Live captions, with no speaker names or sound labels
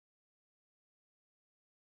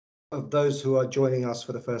Of those who are joining us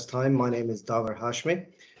for the first time, my name is Davar Hashmi,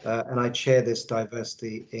 and I chair this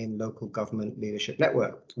Diversity in Local Government Leadership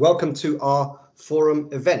Network. Welcome to our forum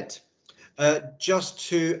event. Just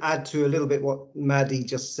to add to a little bit what Maddie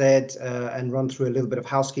just said and run through a little bit of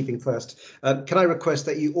housekeeping first, can I request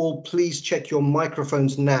that you all please check your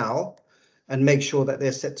microphones now and make sure that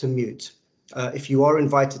they're set to mute. If you are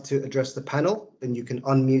invited to address the panel, then you can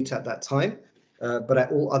unmute at that time. But at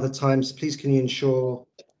all other times, please can you ensure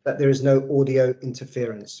that there is no audio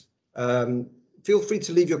interference. Feel free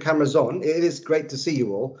to leave your cameras on. It is great to see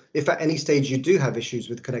you all. If at any stage you do have issues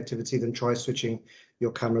with connectivity, then try switching your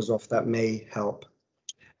cameras off. That may help.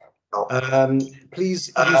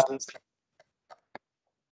 Please use...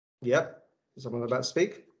 Yep, is someone about to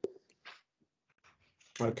speak?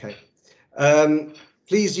 Okay.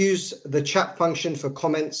 Please use the chat function for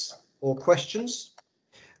comments or questions.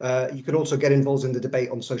 You can also get involved in the debate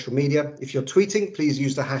on social media. If you're tweeting, please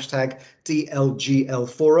use the hashtag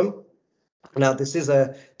DLGLForum. Now, this is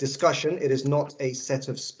a discussion. It is not a set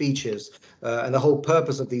of speeches. And the whole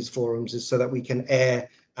purpose of these forums is so that we can air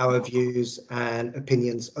our views and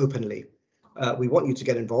opinions openly. We want you to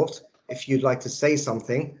get involved. If you'd like to say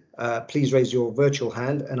something, please raise your virtual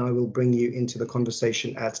hand and I will bring you into the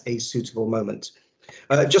conversation at a suitable moment.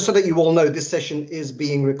 Just so that you all know, this session is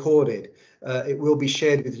being recorded. It will be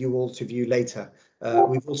shared with you all to view later.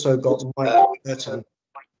 We've also got Mike Burton,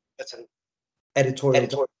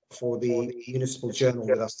 editorial for the Municipal Journal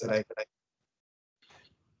with us today.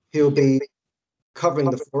 He'll be covering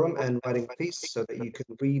the forum and writing a piece so that you can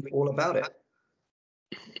read all about it.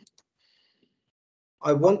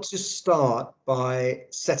 I want to start by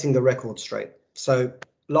setting the record straight. So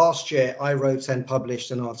last year, I wrote and published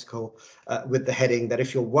an article with the heading that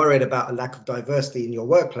if you're worried about a lack of diversity in your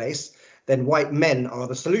workplace, then white men are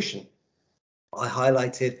the solution. I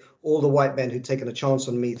highlighted all the white men who'd taken a chance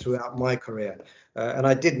on me throughout my career. And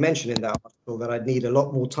I did mention in that article that I'd need a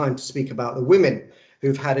lot more time to speak about the women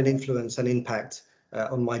who've had an influence and impact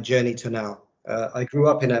on my journey to now. I grew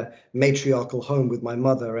up in a matriarchal home with my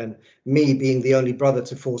mother and me being the only brother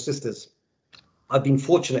to 4 sisters. I've been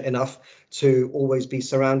fortunate enough to always be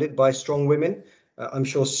surrounded by strong women. I'm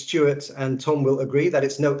sure Stuart and Tom will agree that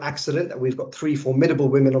it's no accident that we've got 3 formidable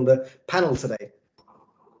women on the panel today.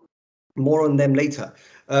 More on them later.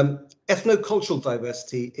 Ethno-cultural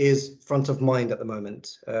diversity is front of mind at the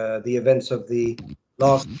moment. The events of the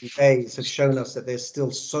last few days have shown us that there's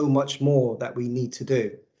still so much more that we need to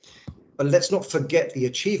do. But let's not forget the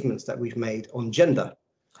achievements that we've made on gender.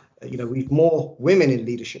 We've more women in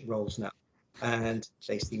leadership roles now, and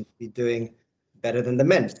they seem to be doing better than the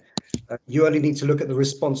men. You only need to look at the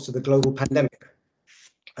response to the global pandemic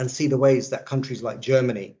and see the ways that countries like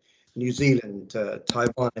Germany, New Zealand,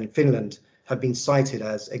 Taiwan and Finland have been cited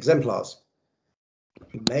as exemplars.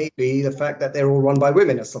 Maybe the fact that they're all run by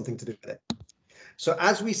women has something to do with it. So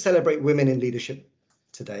as we celebrate women in leadership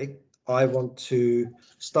today, I want to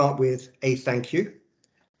start with a thank you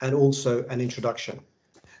and also an introduction.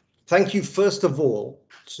 Thank you, first of all,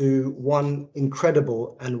 to one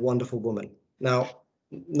incredible and wonderful woman. Now,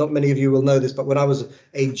 not many of you will know this, but when I was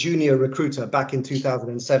a junior recruiter back in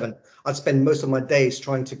 2007, I'd spend most of my days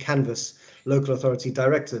trying to canvass local authority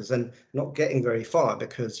directors and not getting very far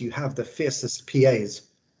because you have the fiercest PAs.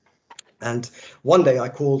 And one day I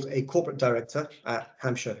called a corporate director at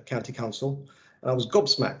Hampshire County Council, and I was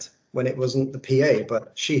gobsmacked when it wasn't the PA,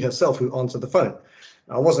 but she herself who answered the phone.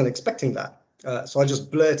 I wasn't expecting that. So I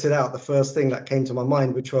just blurted out the first thing that came to my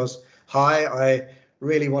mind, which was, "Hi, I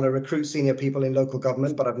really want to recruit senior people in local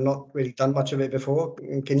government, but I've not really done much of it before.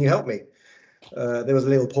 Can you help me?" There was a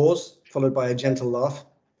little pause, followed by a gentle laugh.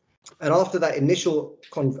 And after that initial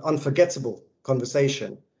unforgettable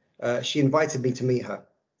conversation, she invited me to meet her.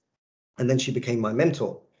 And then she became my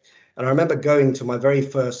mentor. And I remember going to my very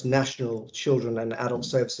first National Children and Adult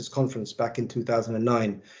Services Conference back in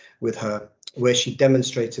 2009 with her, where she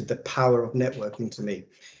demonstrated the power of networking to me.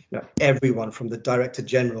 Everyone from the Director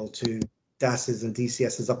General to DASs and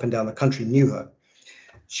DCSs up and down the country knew her.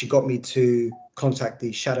 She got me to contact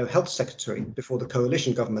the Shadow Health Secretary before the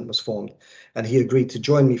coalition government was formed, and he agreed to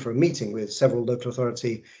join me for a meeting with several local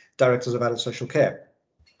authority directors of adult social care.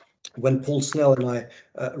 When Paul Snell and I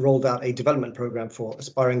rolled out a development program for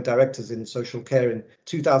aspiring directors in social care in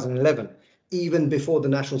 2011, even before the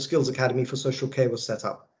National Skills Academy for Social Care was set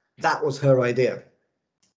up. That was her idea.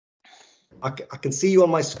 I can see you on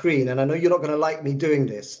my screen, and I know you're not going to like me doing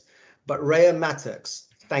this, but Rhea Mattox,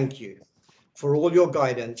 thank you for all your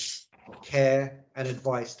guidance, care and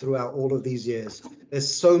advice throughout all of these years.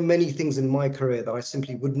 There's so many things in my career that I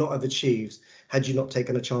simply would not have achieved had you not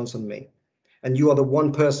taken a chance on me. And you are the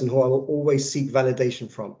one person who I will always seek validation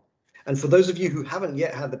from. And for those of you who haven't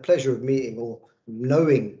yet had the pleasure of meeting or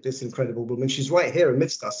knowing this incredible woman, she's right here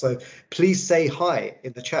amidst us. So please say hi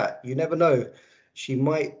in the chat. You never know, she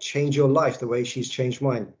might change your life the way she's changed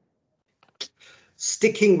mine.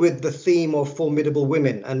 Sticking with the theme of formidable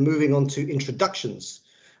women and moving on to introductions,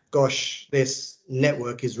 gosh, this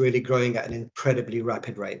network is really growing at an incredibly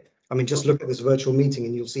rapid rate. I mean, just look at this virtual meeting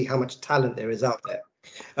and you'll see how much talent there is out there.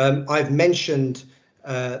 I've mentioned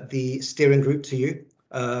the steering group to you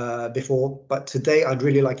before, but today I'd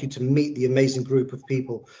really like you to meet the amazing group of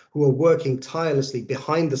people who are working tirelessly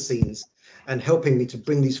behind the scenes and helping me to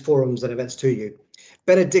bring these forums and events to you.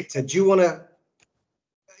 Benedicta, do you want to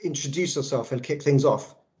introduce yourself and kick things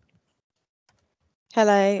off?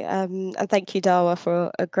 Hello, and thank you, Dawa,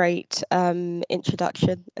 for a great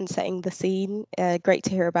introduction and setting the scene. Great to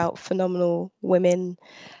hear about phenomenal women,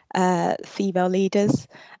 female leaders.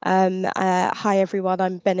 Hi everyone,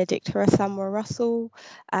 I'm Benedicta Asamoah Russell.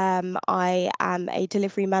 I am a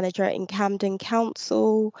delivery manager in Camden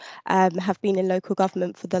Council, have been in local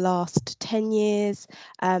government for the last 10 years,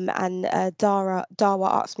 and Dawa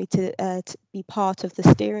asked me to be part of the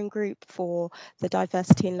steering group for the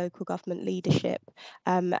diversity in local government leadership.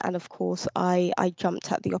 And of course, I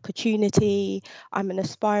jumped at the opportunity. I'm an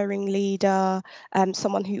aspiring leader,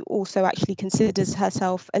 someone who also actually considers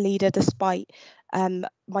herself a leader despite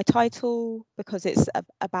my title, because it's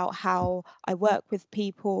about how I work with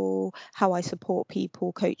people, how I support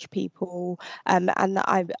people, coach people, and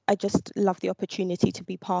I just love the opportunity to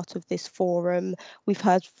be part of this forum. We've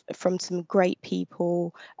heard from some great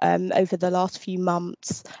people over the last few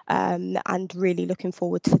months, and really looking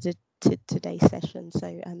forward to today's session.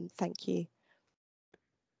 So thank you.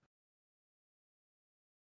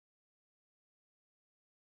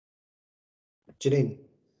 Janine.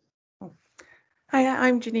 Hi,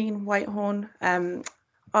 I'm Janine Whitehorn.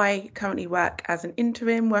 I currently work as an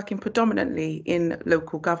interim, working predominantly in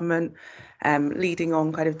local government, leading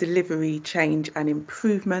on kind of delivery, change and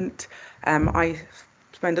improvement. I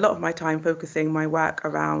spend a lot of my time focusing my work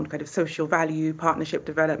around kind of social value, partnership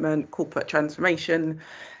development, corporate transformation.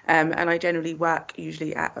 And I generally work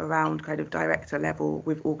usually at around kind of director level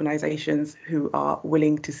with organisations who are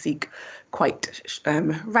willing to seek quite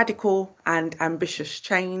radical and ambitious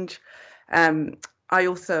change. I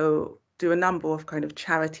also do a number of kind of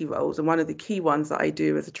charity roles, and one of the key ones that I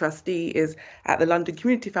do as a trustee is at the London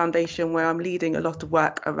Community Foundation, where I'm leading a lot of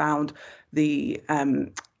work around the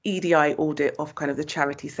EDI audit of kind of the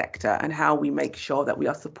charity sector and how we make sure that we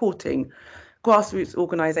are supporting grassroots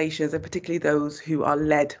organisations, and particularly those who are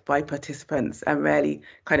led by participants, and really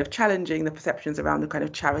kind of challenging the perceptions around the kind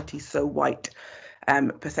of charity so white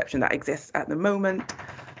perception that exists at the moment.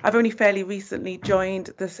 I've only fairly recently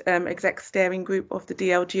joined this exec steering group of the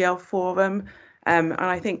DLGL Forum, and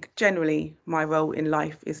I think generally my role in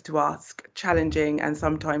life is to ask challenging and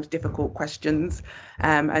sometimes difficult questions,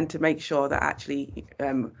 and to make sure that actually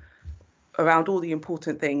around all the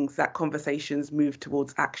important things that conversations move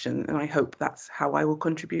towards action, and I hope that's how I will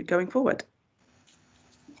contribute going forward.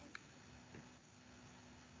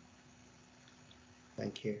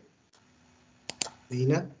 Thank you.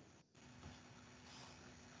 Nina?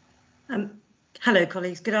 Hello,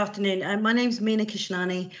 colleagues. Good afternoon. My name is Meena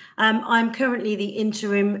Kishnani. I'm currently the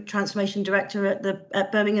Interim Transformation Director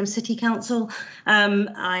at Birmingham City Council.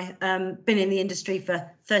 I've been in the industry for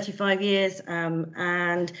 35 years,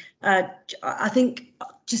 and I think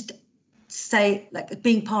just say, like,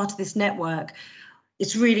 being part of this network,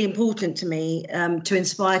 it's really important to me to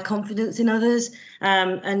inspire confidence in others.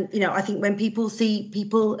 And, you know, I think when people see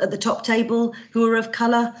people at the top table who are of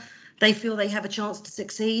colour, they feel they have a chance to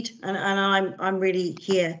succeed, and I'm really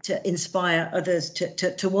here to inspire others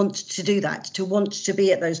to want to do that, to want to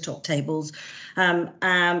be at those top tables. I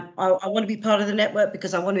want to be part of the network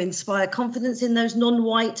because I want to inspire confidence in those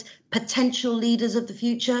non-white potential leaders of the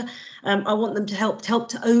future. I want them to help them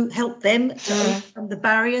to overcome the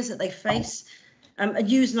barriers that they face. And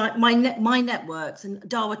use like my networks, and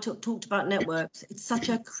Dawa talked about networks. It's such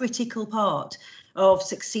a critical part of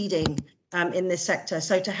succeeding in this sector.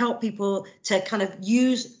 So to help people to kind of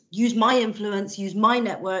use my influence, use my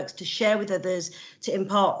networks to share with others, to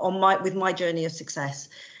impart on my journey of success.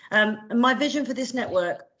 And my vision for this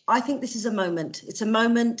network, I think this is a moment. It's a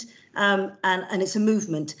moment, and it's a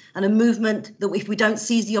movement, and a movement that if we don't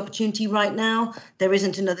seize the opportunity right now, there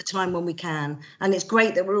isn't another time when we can. And it's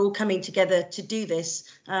great that we're all coming together to do this,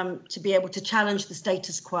 to be able to challenge the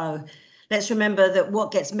status quo. Let's remember that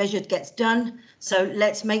what gets measured gets done. So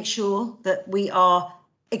let's make sure that we are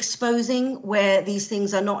exposing where these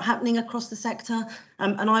things are not happening across the sector.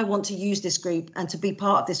 And I want to use this group and to be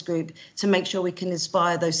part of this group to make sure we can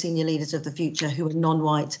inspire those senior leaders of the future who are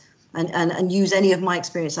non-white and use any of my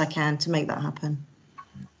experience I can to make that happen.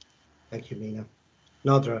 Thank you, Mina.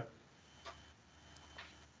 Nadra.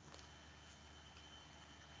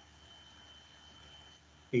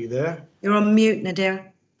 Are you there? You're on mute, Nadira.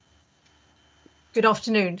 Good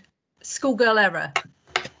afternoon. Schoolgirl error.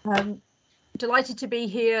 Delighted to be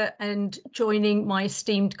here and joining my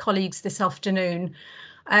esteemed colleagues this afternoon.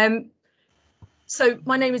 So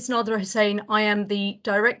my name is Nadra Hussain. I am the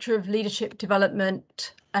Director of Leadership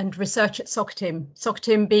Development and Research at SOCTIM.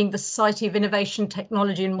 SOCTIM being the Society of Innovation,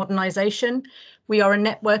 Technology and Modernisation. We are a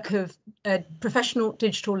network of professional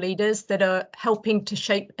digital leaders that are helping to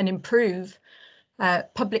shape and improve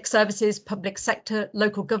public services, public sector,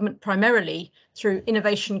 local government primarily through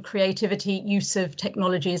innovation, creativity, use of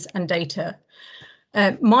technologies and data.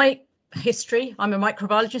 My history, I'm a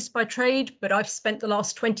microbiologist by trade, but I've spent the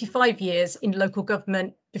last 25 years in local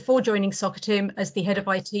government before joining SOCTIM as the head of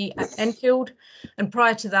IT at Enfield, and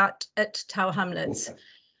prior to that at Tower Hamlets.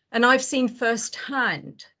 And I've seen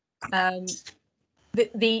firsthand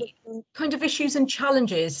the kind of issues and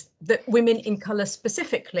challenges that women in colour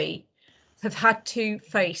specifically have had to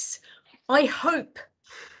face. I hope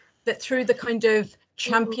that through the kind of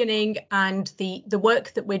championing and the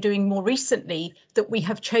work that we're doing more recently, that we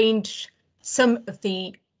have changed some of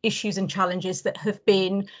the issues and challenges that have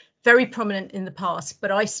been very prominent in the past,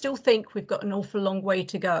 but I still think we've got an awful long way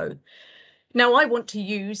to go. Now, I want to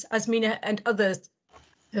use, as Mina and others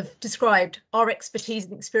have described, our expertise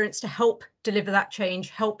and experience to help deliver that change,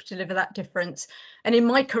 help deliver that difference. And in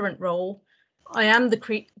my current role, I am the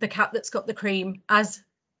cat that's got the cream, as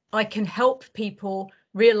I can help people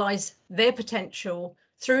realise their potential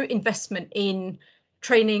through investment in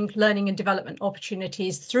training, learning and development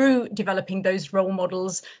opportunities, through developing those role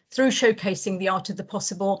models, through showcasing the art of the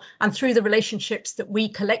possible, and through the relationships that we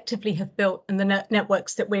collectively have built and the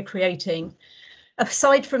networks that we're creating.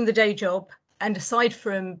 Aside from the day job, and aside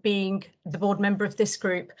from being the board member of this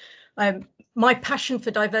group, my passion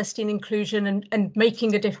for diversity and inclusion and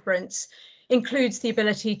making a difference includes the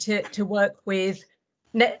ability to work with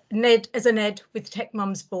NED as a NED with Tech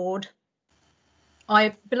Mums Board.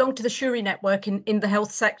 I belong to the Shuri network in the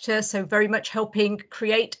health sector, so very much helping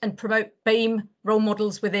create and promote BAME role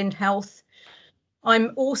models within health.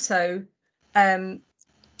 I'm also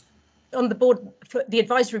on the board, for the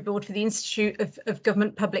advisory board for the Institute of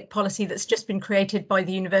Government Public Policy that's just been created by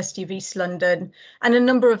the University of East London, and a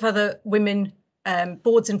number of other women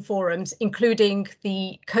boards and forums, including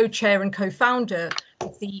the co-chair and co-founder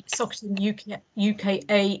of the SOCTIM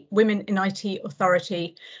UKA Women in IT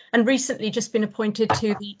Authority, and recently just been appointed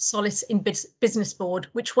to the Solace in Business Board,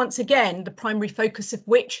 which once again, the primary focus of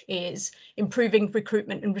which is improving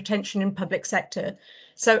recruitment and retention in public sector.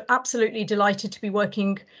 So absolutely delighted to be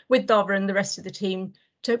working with Dava and the rest of the team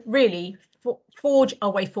to really forge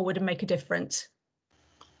our way forward and make a difference.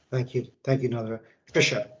 Thank you, Nadra.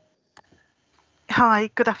 Tricia. Hi,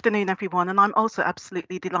 good afternoon, everyone, and I'm also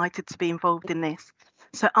absolutely delighted to be involved in this.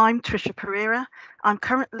 So I'm Tricia Pereira. I'm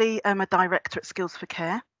currently a director at Skills for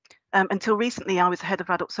Care. Until recently, I was head of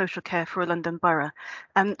adult social care for a London borough.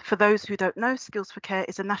 And for those who don't know, Skills for Care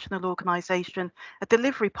is a national organisation, a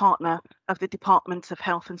delivery partner of the Department of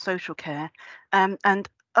Health and Social Care. And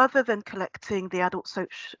other than collecting the adult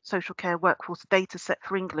social care workforce data set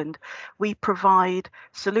for England, we provide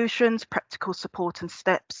solutions, practical support and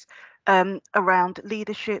steps around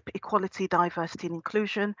leadership, equality, diversity and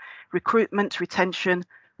inclusion, recruitment, retention,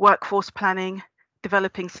 workforce planning,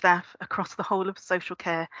 developing staff across the whole of social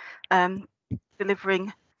care,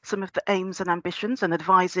 delivering some of the aims and ambitions and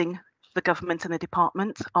advising the government and the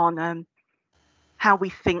department on how we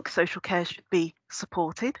think social care should be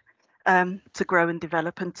supported to grow and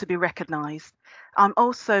develop and to be recognised. I'm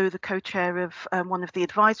also the co-chair of one of the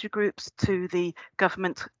advisory groups to the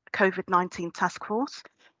government COVID-19 task force,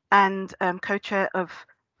 and co-chair of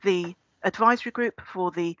the advisory group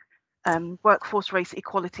for the workforce race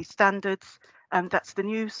equality standards. That's the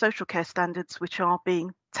new social care standards, which are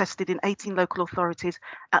being tested in 18 local authorities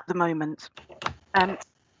at the moment.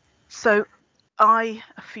 So a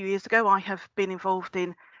few years ago, I have been involved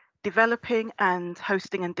in developing and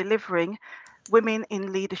hosting and delivering women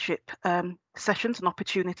in leadership sessions and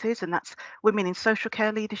opportunities, and that's women in social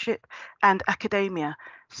care leadership and academia.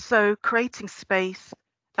 So creating space,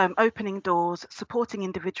 opening doors, supporting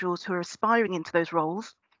individuals who are aspiring into those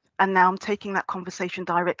roles. And now I'm taking that conversation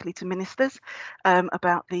directly to ministers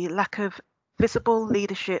about the lack of visible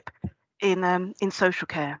leadership in social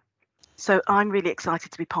care. So I'm really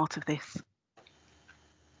excited to be part of this.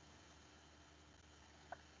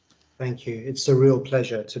 Thank you. It's a real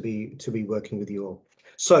pleasure to be working with you all.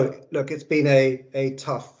 So look, it's been a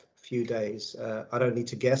tough few days. I don't need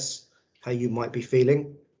to guess how you might be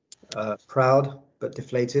feeling. Proud, but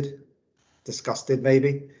deflated, disgusted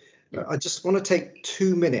maybe. I just want to take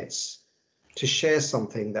 2 minutes to share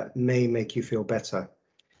something that may make you feel better.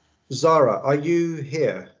 Zara, are you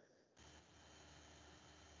here?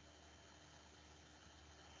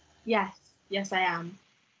 Yes, I am.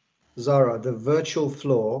 Zara, the virtual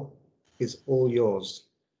floor is all yours.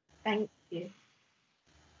 Thank you.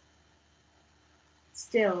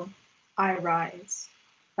 Still, I Rise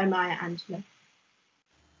by Maya Angelou.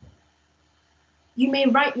 You may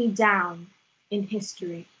write me down in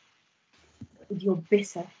history with your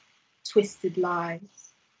bitter, twisted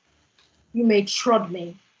lies. You may trod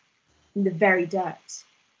me in the very dirt,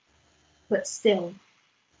 but still,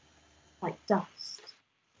 like dust,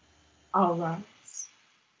 I'll rise.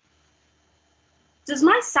 Does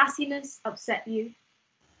my sassiness upset you?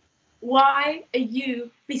 Why are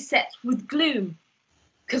you beset with gloom?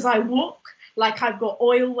 'Cause I walk like I've got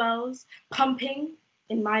oil wells pumping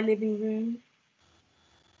in my living room.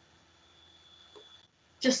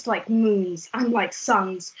 Just like moons and like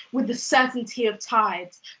suns with the certainty of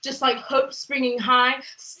tides, just like hope springing high,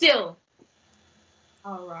 still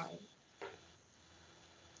I'll rise.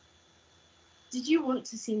 Did you want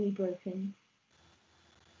to see me broken?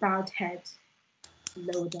 Bowed head,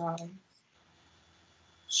 lowered eyes,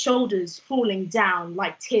 shoulders falling down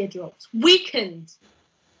like teardrops, weakened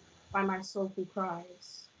by my soulful cries.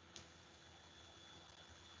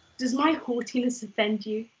 Does my haughtiness offend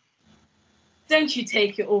you? Don't you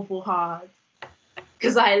take it awful hard,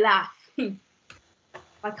 'cause I laugh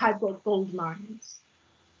like I've got gold mines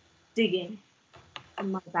digging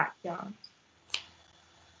in my backyard.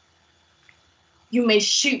 You may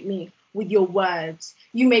shoot me with your words,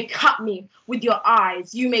 you may cut me with your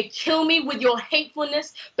eyes, you may kill me with your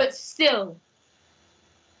hatefulness, but still,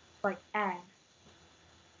 like air,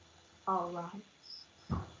 I'll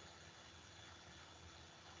rise.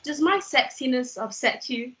 Does my sexiness upset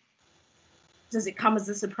you? Does it come as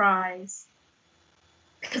a surprise?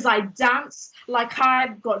 'Cause I dance like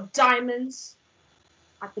I've got diamonds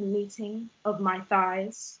at the meeting of my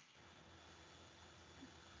thighs.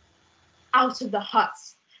 Out of the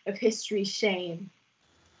huts of history's shame,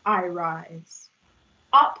 I rise.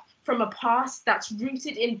 Up from a past that's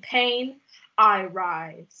rooted in pain, I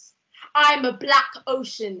rise. I'm a black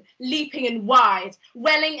ocean, leaping and wide,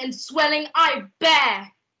 welling and swelling, I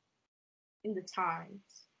bear in the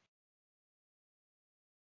tides.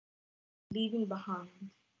 Leaving behind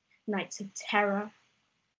nights of terror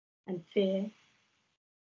and fear,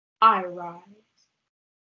 I rise.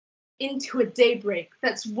 Into a daybreak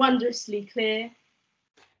that's wondrously clear,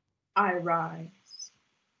 I rise.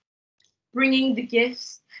 Bringing the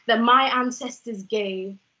gifts that my ancestors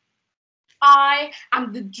gave, I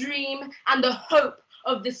am the dream and the hope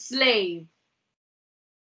of the slave.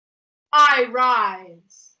 I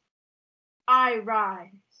rise. I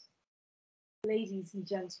rise. Ladies and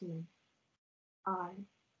gentlemen, I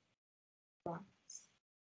rise.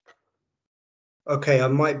 Okay, I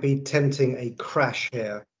might be tempting a crash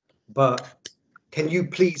here, but can you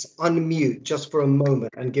please unmute just for a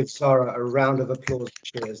moment and give Zara a round of applause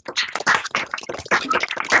and cheers?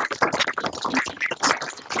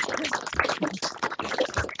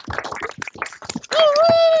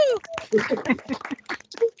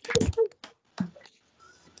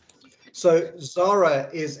 So Zara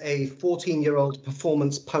is a 14-year-old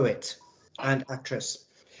performance poet and actress.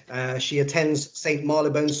 She attends St.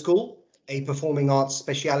 Marylebone School, a performing arts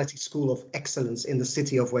speciality school of excellence in the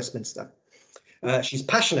city of Westminster. She's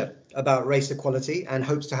passionate about race equality and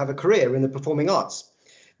hopes to have a career in the performing arts.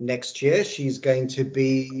 Next year, she's going to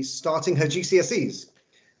be starting her GCSEs,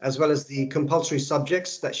 as well as the compulsory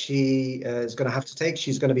subjects that she is going to have to take.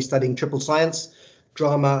 She's going to be studying triple science,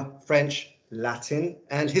 drama, French, Latin,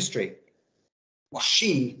 and history.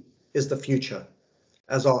 She is the future,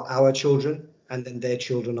 as are our children and then their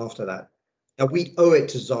children after that. Now, we owe it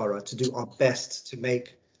to Zara to do our best to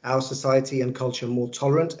make our society and culture more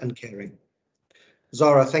tolerant and caring.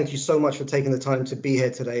 Zara, thank you so much for taking the time to be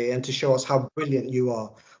here today and to show us how brilliant you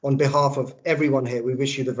are. On behalf of everyone here, we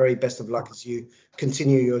wish you the very best of luck as you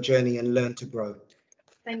continue your journey and learn to grow.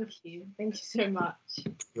 Thank you. Thank you so much.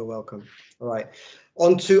 You're welcome. All right,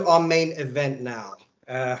 on to our main event now.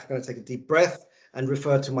 I'm going to take a deep breath and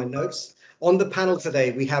refer to my notes. On the panel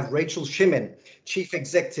today, we have Rachel Shimin, Chief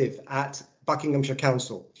Executive at Buckinghamshire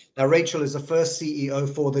Council. Now, Rachel is the first CEO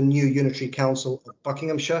for the new Unitary Council of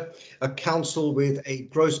Buckinghamshire, a council with a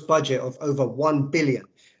gross budget of over 1 billion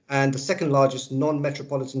and the second largest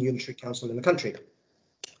non-metropolitan unitary council in the country.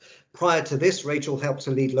 Prior to this, Rachel helped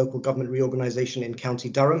to lead local government reorganisation in County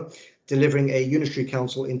Durham, delivering a unitary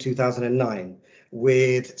council in 2009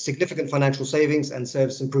 with significant financial savings and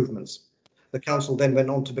service improvements. The council then went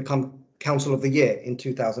on to become Council of the Year in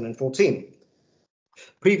 2014.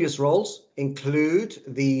 Previous roles include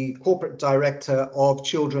the Corporate Director of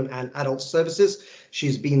Children and Adult Services.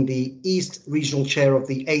 She's been the East Regional Chair of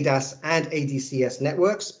the ADAS and ADCS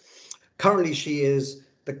networks. Currently, she is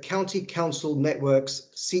the County Council Network's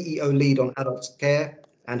CEO lead on adult care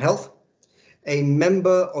and health, a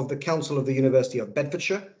member of the Council of the University of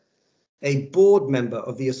Bedfordshire, a board member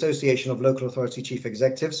of the Association of Local Authority Chief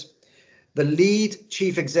Executives, the lead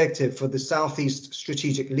Chief Executive for the South East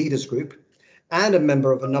Strategic Leaders Group, and a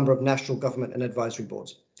member of a number of national government and advisory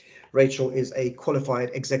boards. Rachel is a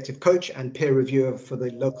qualified executive coach and peer reviewer for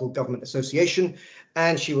the Local Government Association,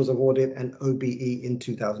 and she was awarded an OBE in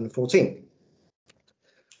 2014.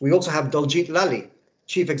 We also have Daljit Lally,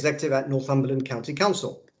 Chief Executive at Northumberland County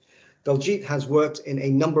Council. Daljit has worked in a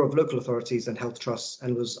number of local authorities and health trusts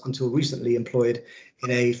and was until recently employed in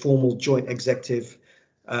a formal joint executive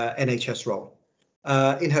NHS role.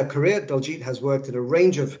 In her career, Daljit has worked in a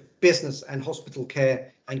range of business and hospital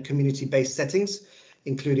care and community-based settings,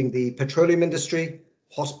 including the petroleum industry,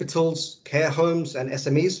 hospitals, care homes, and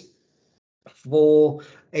SMEs. For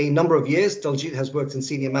a number of years, Daljit has worked in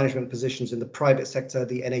senior management positions in the private sector,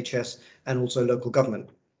 the NHS, and also local government.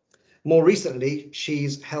 More recently,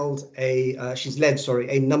 she's led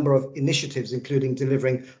a number of initiatives, including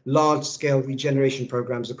delivering large-scale regeneration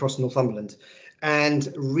programs across Northumberland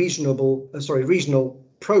and regional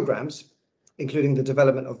programs, including the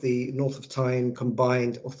development of the North of Tyne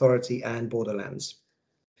Combined Authority and Borderlands.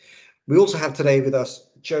 We also have today with us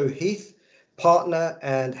Jo Heath, Partner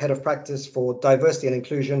and Head of Practice for Diversity and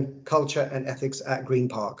Inclusion, Culture and Ethics at Green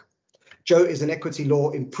Park. Jo is an equity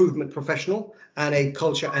law improvement professional and a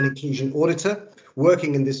culture and inclusion auditor,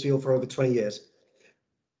 working in this field for over 20 years.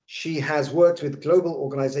 She has worked with global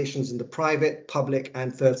organizations in the private, public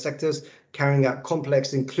and third sectors, carrying out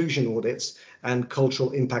complex inclusion audits and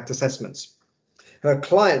cultural impact assessments. Her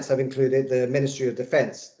clients have included the Ministry of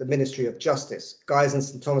Defence, the Ministry of Justice, Guy's and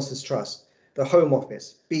St Thomas's Trust, the Home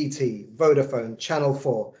Office, BT, Vodafone, Channel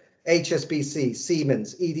 4, HSBC,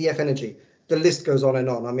 Siemens, EDF Energy. The list goes on and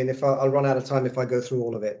on. I mean, I'll run out of time if I go through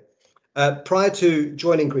all of it. Prior to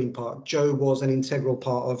joining Green Park, Jo was an integral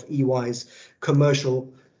part of EY's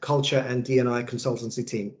commercial culture and D&I consultancy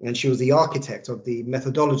team, and she was the architect of the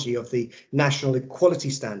methodology of the National Equality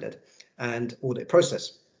Standard and audit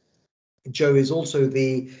process. Jo is also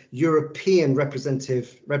the European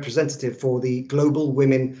representative for the Global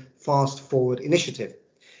Women Fast Forward Initiative.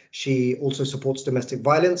 She also supports domestic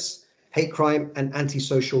violence, hate crime and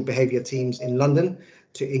antisocial behaviour teams in London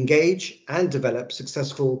to engage and develop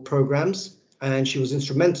successful programmes, and she was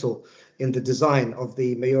instrumental in the design of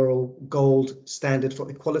the Mayoral Gold Standard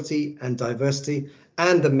for Equality and Diversity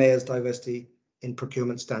and the Mayor's Diversity in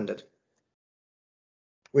Procurement Standard.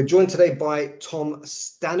 We're joined today by Tom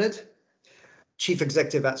Stannard, Chief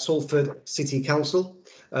Executive at Salford City Council.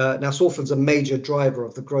 Now, Salford's a major driver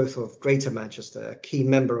of the growth of Greater Manchester, a key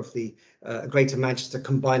member of the Greater Manchester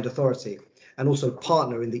Combined Authority, and also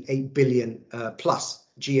partner in the £8 billion plus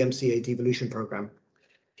GMCA devolution programme.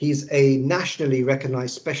 He's a nationally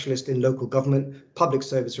recognised specialist in local government, public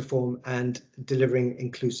service reform and delivering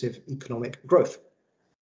inclusive economic growth.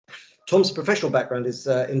 Tom's professional background is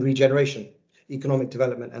in regeneration, economic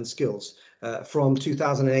development and skills. From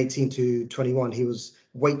 2018 to 21, he was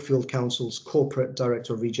Wakefield Council's Corporate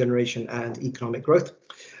Director of Regeneration and Economic Growth.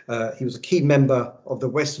 He was a key member of the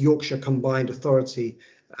West Yorkshire Combined Authority,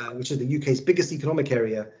 which is the UK's biggest economic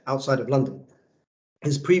area outside of London.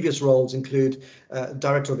 His previous roles include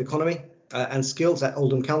Director of Economy and Skills at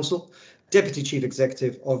Oldham Council, Deputy Chief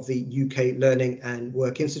Executive of the UK Learning and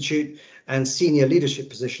Work Institute, and senior leadership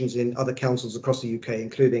positions in other councils across the UK,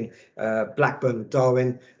 including Blackburn with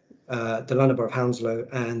Darwin, the London Borough of Hounslow,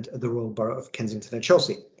 and the Royal Borough of Kensington and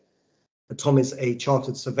Chelsea. Tom is a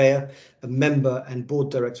chartered surveyor, a member and board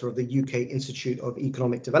director of the UK Institute of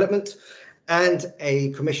Economic Development, and a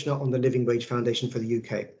commissioner on the Living Wage Foundation for the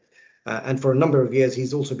UK. And for a number of years,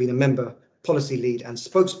 he's also been a member, policy lead and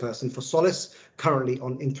spokesperson for Solace, currently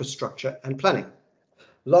on infrastructure and planning.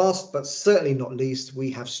 Last but certainly not least, we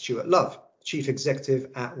have Stuart Love, Chief Executive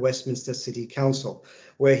at Westminster City Council,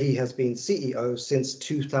 where he has been CEO since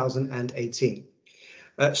 2018.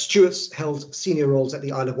 Stuart's held senior roles at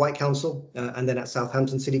the Isle of Wight Council and then at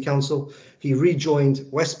Southampton City Council. He rejoined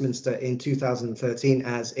Westminster in 2013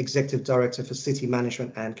 as Executive Director for City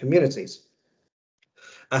Management and Communities.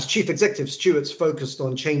 As Chief Executive, Stuart's focused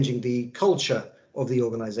on changing the culture of the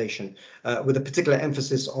organisation, with a particular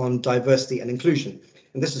emphasis on diversity and inclusion.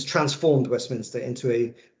 And this has transformed Westminster into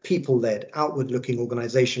a people-led, outward-looking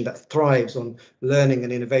organisation that thrives on learning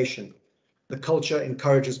and innovation. The culture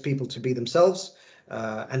encourages people to be themselves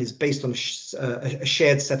and is based on a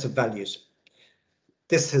shared set of values.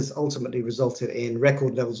 This has ultimately resulted in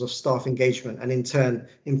record levels of staff engagement and, in turn,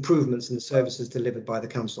 improvements in the services delivered by the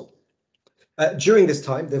council. During this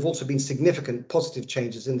time, there have also been significant positive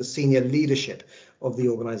changes in the senior leadership of the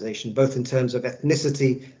organisation, both in terms of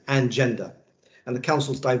ethnicity and gender. And the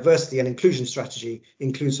council's diversity and inclusion strategy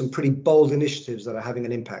includes some pretty bold initiatives that are having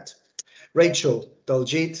an impact. Rachel,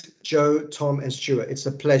 Daljit, Joe, Tom and Stuart, it's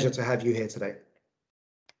a pleasure to have you here today.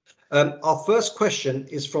 Our first question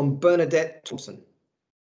is from Bernadette Thompson.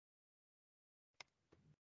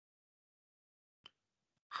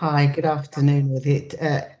 Hi, good afternoon. With it,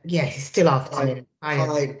 yes, it's still afternoon.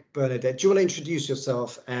 Hi, Bernadette. Do you want to introduce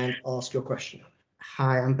yourself and ask your question?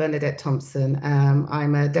 Hi, I'm Bernadette Thompson.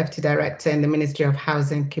 I'm a Deputy Director in the Ministry of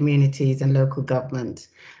Housing, Communities and Local Government,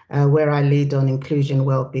 where I lead on inclusion,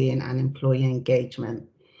 wellbeing and employee engagement.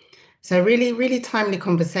 So really timely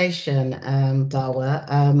conversation,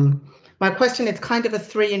 Dawa. My question is kind of a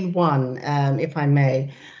 3-in-1, if I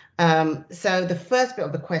may. So the first bit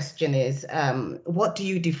of the question is, what do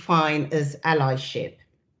you define as allyship?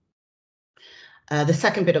 The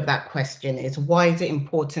second bit of that question is, why is it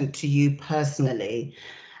important to you personally?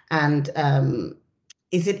 And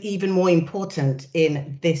is it even more important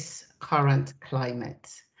in this current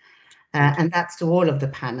climate? And that's to all of the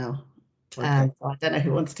panel. Okay. So I don't know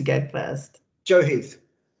who wants to go first. Joe Heath,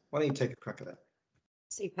 why don't you take a crack at that?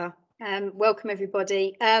 Super. Welcome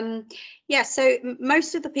everybody. Yeah, so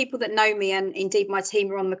most of the people that know me, and indeed my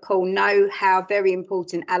team are on the call, know how very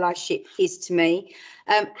important allyship is to me.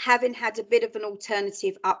 Having had a bit of an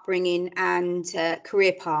alternative upbringing and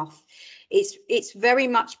career path, it's very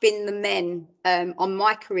much been the men on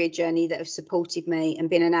my career journey that have supported me and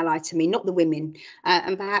been an ally to me, not the women.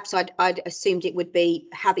 And perhaps I'd assumed it would be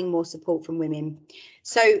having more support from women.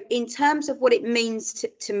 So in terms of what it means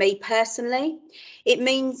to me personally, it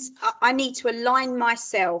means I need to align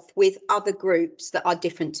myself with other groups that are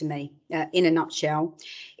different to me, in a nutshell.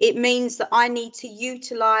 It means that I need to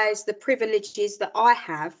utilise the privileges that I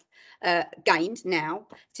have gained now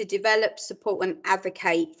to develop, support and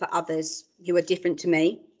advocate for others who are different to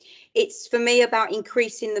me. It's for me about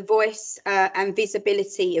increasing the voice and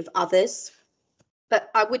visibility of others. But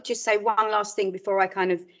I would just say one last thing before I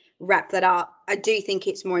kind of wrap that up. I do think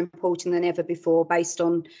it's more important than ever before based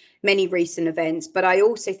on many recent events, but I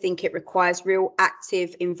also think it requires real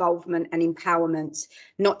active involvement and empowerment,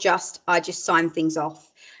 not just I just sign things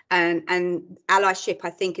off. And allyship,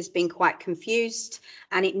 I think, has been quite confused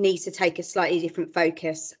and it needs to take a slightly different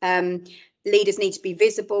focus. Leaders need to be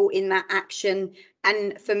visible in that action.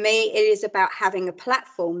 And for me, it is about having a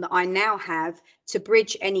platform that I now have to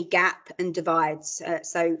bridge any gap and divides.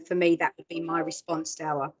 So for me, that would be my response to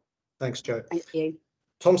our. Thanks, Joe. Thank you.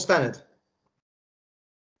 Tom Stannard.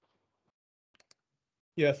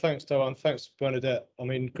 Yeah, thanks, Doan. Thanks, Bernadette. I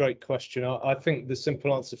mean, great question. I think the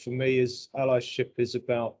simple answer for me is allyship is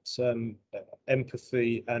about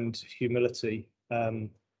empathy and humility. And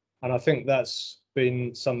I think that's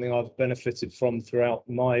been something I've benefited from throughout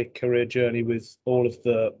my career journey with all of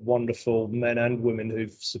the wonderful men and women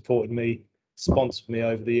who've supported me, sponsored me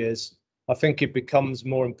over the years. I think it becomes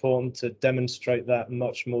more important to demonstrate that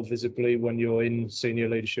much more visibly when you're in senior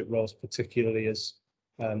leadership roles, particularly as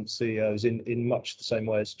CEOs, in much the same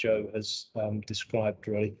way as Joe has described,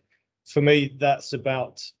 really. For me, that's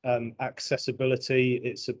about accessibility.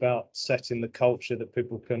 It's about setting the culture that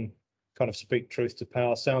people can kind of speak truth to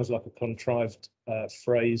power. Sounds like a contrived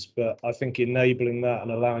phrase, but I think enabling that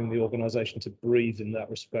and allowing the organisation to breathe in that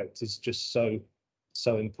respect is just so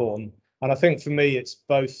important. And I think for me, it's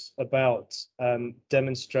both about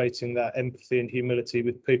demonstrating that empathy and humility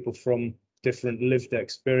with people from different lived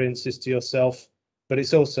experiences to yourself. But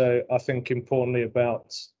it's also, I think, importantly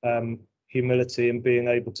about humility and being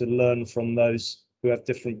able to learn from those who have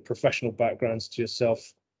different professional backgrounds to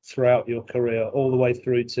yourself throughout your career, all the way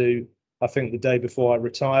through to, I think, the day before I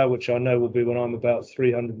retire, which I know will be when I'm about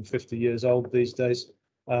 350 years old these days.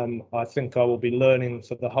 I think I will be learning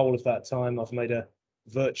for the whole of that time. I've made a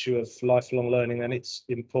virtue of lifelong learning and its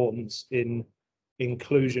importance in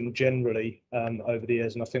inclusion generally over the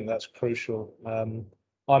years, and I think that's crucial.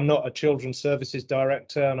 I'm not a children's services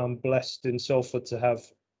director, and I'm blessed in Salford to have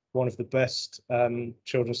one of the best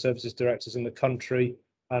children's services directors in the country,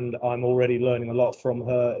 and I'm already learning a lot from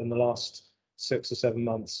her in the last 6 or 7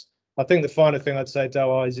 months. I think the final thing I'd say,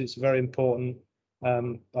 Dawa, is it's very important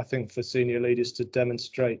I think for senior leaders to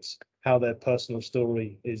demonstrate how their personal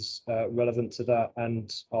story is relevant to that,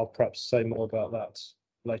 and I'll perhaps say more about that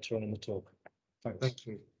later on in the talk. Thanks. Thank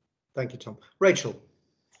you. Thank you, Tom. Rachel.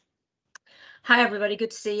 Hi everybody,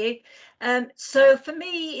 good to see you. So for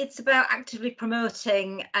me, it's about actively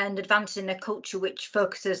promoting and advancing a culture which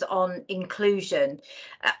focuses on inclusion.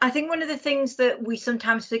 I think one of the things that we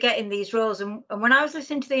sometimes forget in these roles, and when I was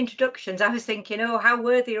listening to the introductions, I was thinking, oh, how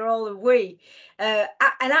worthy are all of we? And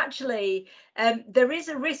actually, there is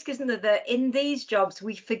a risk, isn't there, that in these jobs,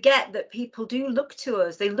 we forget that people do look to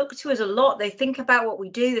us. They look to us a lot. They think about what we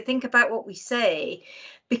do. They think about what we say.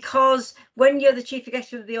 Because when you're the chief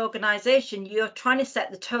executive of the organisation, you're trying to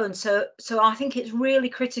set the tone. So I think it's really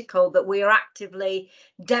critical that we are actively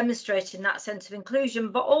demonstrating that sense of inclusion,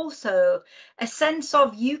 but also a sense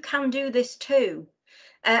of you can do this too.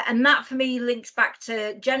 And that for me links back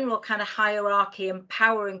to general kind of hierarchy and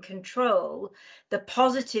power and control, the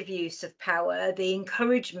positive use of power, the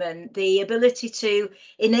encouragement, the ability to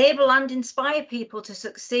enable and inspire people to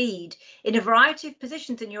succeed in a variety of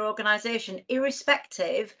positions in your organisation,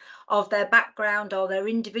 irrespective of their background or their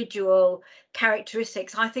individual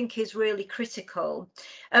characteristics, I think is really critical.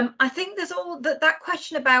 I think there's all that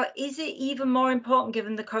question about, is it even more important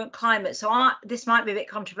given the current climate? So this might be a bit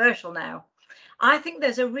controversial now. I think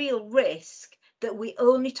there's a real risk that we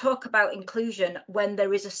only talk about inclusion when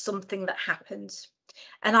there is something that happens.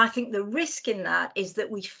 And I think the risk in that is that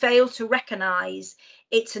we fail to recognise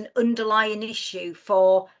it's an underlying issue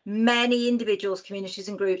for many individuals, communities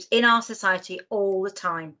and groups in our society all the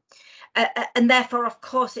time. And therefore, of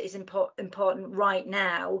course, it is important right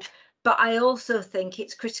now. But I also think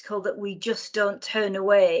it's critical that we just don't turn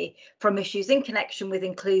away from issues in connection with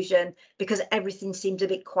inclusion because everything seems a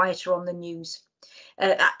bit quieter on the news.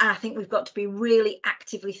 I think we've got to be really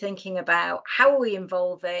actively thinking about how are we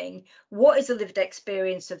involving, what is the lived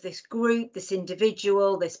experience of this group, this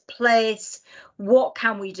individual, this place, what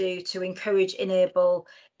can we do to encourage, enable,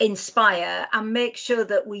 inspire, and make sure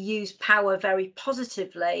that we use power very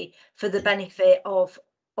positively for the benefit of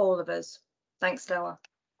all of us. Thanks, Doa.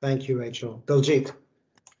 Thank you, Rachel. Diljit.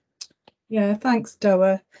 Yeah, thanks,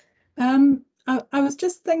 Doa. I was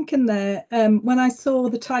just thinking there, when I saw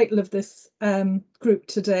the title of this group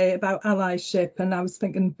today about allyship, and I was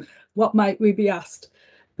thinking, what might we be asked?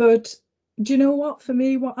 But do you know what, for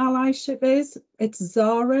me, what allyship is? It's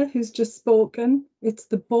Zara, who's just spoken. It's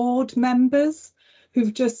the board members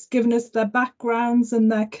who've just given us their backgrounds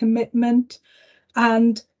and their commitment.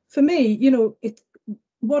 And for me, you know,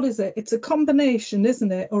 what is it? It's a combination,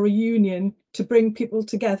 isn't it? Or a union to bring people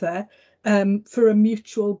together for a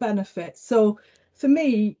mutual benefit. So for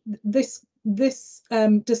me, this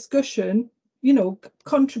discussion, you know,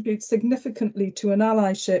 contributes significantly to an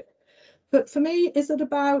allyship. But for me, is it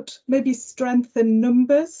about maybe strength in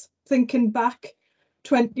numbers? Thinking back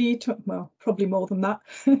 20, well, probably more than that,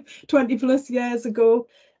 20 plus years ago,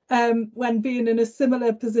 when being in a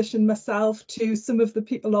similar position myself to some of the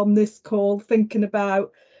people on this call, thinking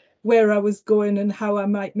about where I was going and how I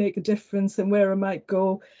might make a difference and where I might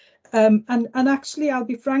go. And actually, I'll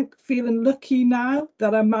be frank, feeling lucky now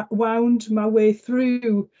that I wound my way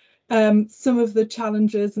through some of the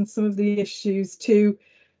challenges and some of the issues to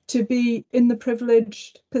be in the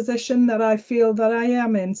privileged position that I feel that I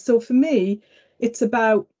am in. So for me, it's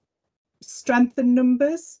about strength in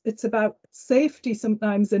numbers, it's about safety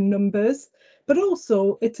sometimes in numbers, but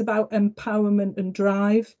also it's about empowerment and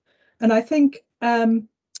drive. And I think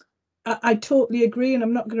I totally agree, and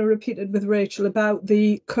I'm not going to repeat it with Rachel, about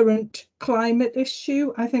the current climate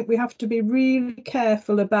issue. I think we have to be really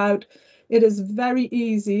careful about it. Is very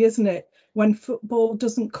easy, isn't it, when football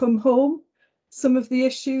doesn't come home, some of the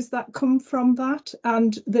issues that come from that,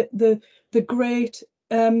 and the great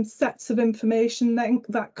sets of information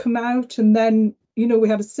that come out. And then, you know, we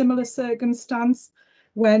had a similar circumstance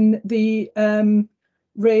when the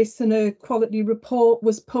Race and Equality report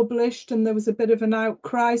was published and there was a bit of an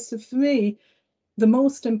outcry. So for me, the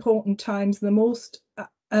most important times, the most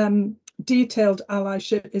detailed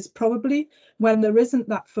allyship is probably when there isn't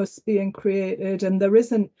that fuss being created and there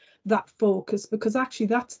isn't that focus, because actually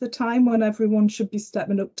that's the time when everyone should be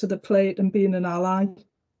stepping up to the plate and being an ally.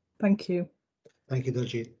 Thank you. Thank you,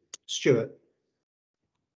 Diljit. Stuart.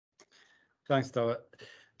 Thanks, Doa.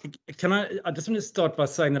 I just want to start by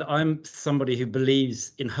saying that I'm somebody who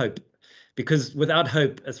believes in hope, because without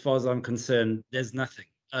hope, as far as I'm concerned, there's nothing.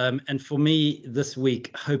 And for me this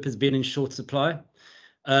week, hope has been in short supply.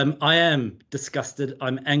 I am disgusted,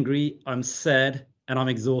 I'm angry, I'm sad, and I'm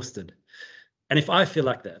exhausted. And if I feel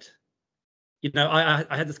like that, you know, I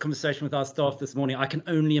had this conversation with our staff this morning. I can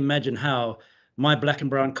only imagine how my black and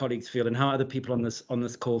brown colleagues feel and how other people on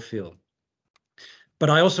this call feel. But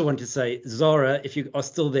I also want to say, Zara, if you are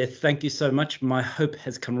still there, thank you so much. My hope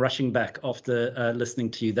has come rushing back after listening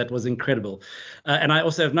to you. That was incredible. And I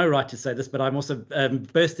also have no right to say this, but I'm also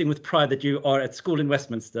bursting with pride that you are at school in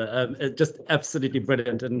Westminster. Just absolutely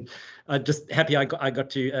brilliant. And just happy I got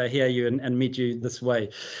to hear you and meet you this way.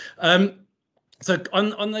 So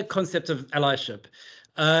on the concept of allyship,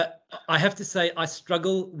 I have to say I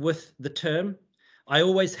struggle with the term. I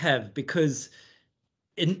always have, because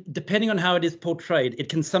depending on how it is portrayed, it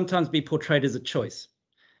can sometimes be portrayed as a choice.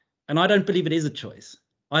 And I don't believe it is a choice.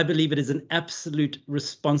 I believe it is an absolute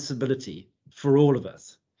responsibility for all of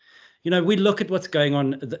us. You know, we look at what's going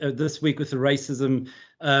on this week with the racism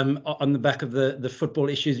on the back of the football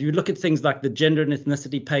issues. You look at things like the gender and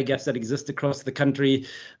ethnicity pay gaps that exist across the country,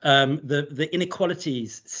 the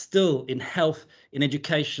inequalities still in health, in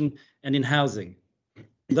education, and in housing.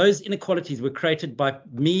 Those inequalities were created by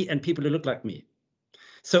me and people who look like me.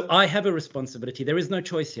 So I have a responsibility. There is no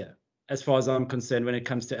choice here, as far as I'm concerned, when it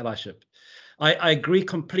comes to allyship. I agree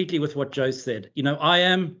completely with what Joe said. You know, I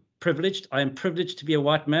am privileged. I am privileged to be a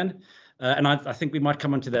white man. And I think we might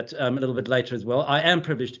come on to that a little bit later as well. I am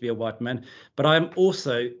privileged to be a white man, but I am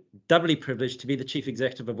also doubly privileged to be the Chief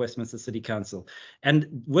Executive of Westminster City Council.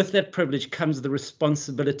 And with that privilege comes the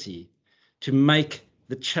responsibility to make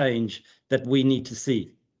the change that we need to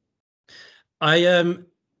see. I am,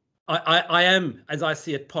 as I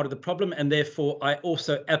see it, part of the problem, and therefore I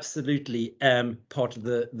also absolutely am part of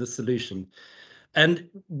the solution. And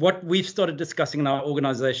what we've started discussing in our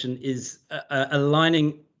organization is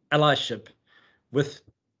aligning allyship with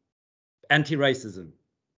anti-racism.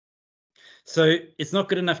 So it's not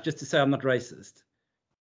good enough just to say I'm not racist.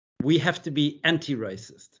 We have to be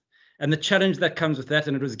anti-racist. And the challenge that comes with that,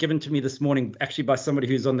 and it was given to me this morning, actually by somebody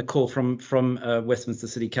who's on the call from Westminster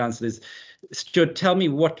City Council, is, Stuart, tell me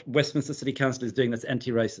what Westminster City Council is doing that's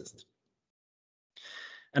anti-racist.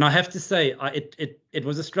 And I have to say, it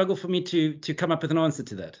was a struggle for me to come up with an answer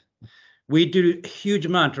to that. We do a huge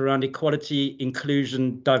amount around equality,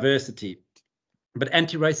 inclusion, diversity, but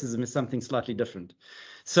anti-racism is something slightly different.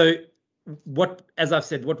 So as I've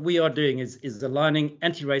said, what we are doing is aligning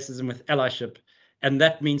anti-racism with allyship. And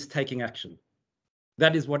that means taking action.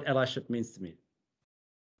 That is what allyship means to me.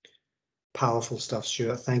 Powerful stuff,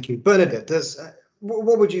 Stuart. Thank you. Bernadette,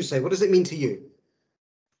 what would you say? What does it mean to you?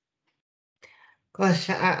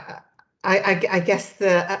 Gosh, I guess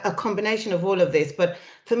a combination of all of this. But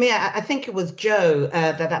for me, I think it was Joe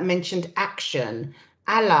that mentioned action.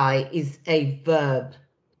 Ally is a verb.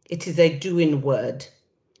 It is a doing word.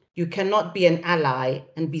 You cannot be an ally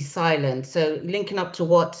and be silent. So linking up to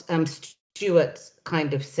what Stuart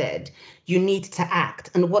kind of said, you need to act.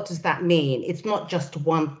 And what does that mean? It's not just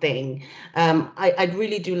one thing. I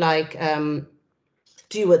really do like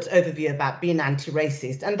Stuart's overview about being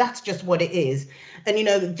anti-racist, and that's just what it is. And you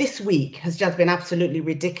know, this week has just been absolutely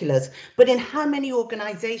ridiculous. But in how many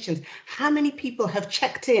organizations, how many people have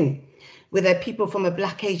checked in with their people from a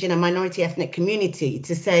Black, Asian and minority ethnic community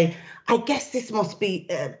to say, I guess this must be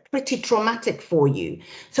pretty traumatic for you.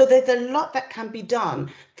 So there's a lot that can be done.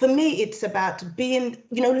 For me, it's about being,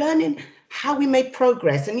 you know, learning how we made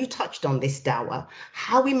progress. And you touched on this, Dawa,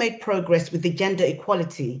 how we made progress with the gender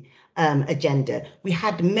equality agenda. We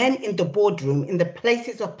had men in the boardroom, in the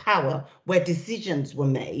places of power where decisions were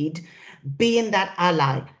made, being that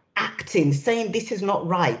ally, acting, saying this is not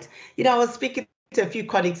right. You know, I was speaking to a few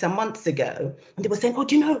colleagues some months ago, and they were saying, oh,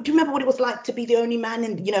 do you remember what it was like to be the only man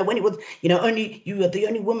in, you know, when it was, you know, only you were the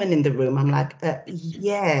only woman in the room? I'm like,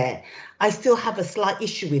 yeah, I still have a slight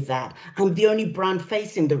issue with that. I'm the only brown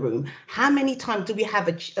face in the room. How many times do we have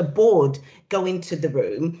a board go into the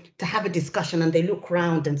room to have a discussion and they look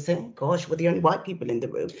around and say, oh gosh, we're the only white people in the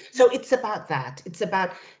room? So it's about that. It's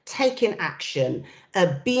about taking action,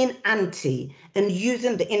 being anti and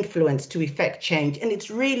using the influence to effect change. And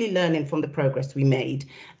it's really learning from the progress we made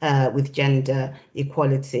with gender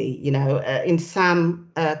equality. You know, in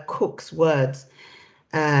Sam Cooke's words,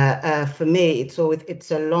 for me,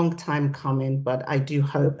 it's a long time coming, but I do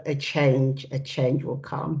hope a change will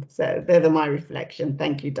come. So they're my reflection.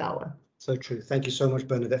 Thank you, Dawa. So true. Thank you so much,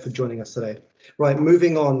 Bernadette, for joining us today. Right,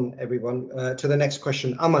 moving on, everyone, to the next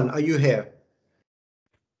question. Aman, are you here?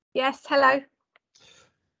 Yes, hello.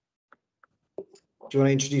 Do you want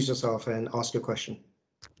to introduce yourself and ask your question?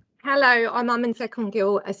 Hello, I'm Aman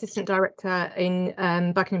Sekon-Gill, Assistant Director in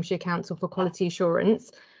Buckinghamshire Council for Quality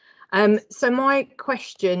Assurance. So my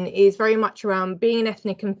question is very much around being an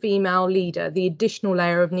ethnic and female leader, the additional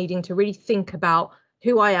layer of needing to really think about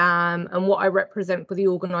who I am and what I represent for the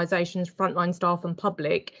organisation's frontline staff and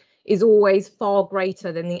public is always far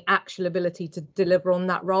greater than the actual ability to deliver on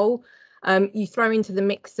that role. You throw into the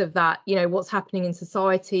mix of that, you know, what's happening in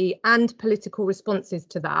society and political responses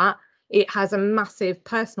to that, it has a massive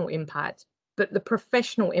personal impact, but the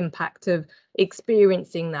professional impact of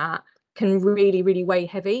experiencing that can really, really weigh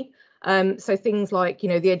heavy. So things like, you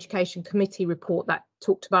know, the Education Committee report that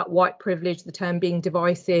talked about white privilege, the term being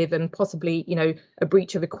divisive and possibly, you know, a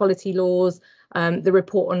breach of equality laws. The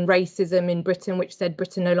report on racism in Britain, which said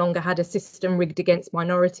Britain no longer had a system rigged against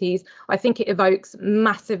minorities. I think it evokes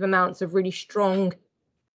massive amounts of really strong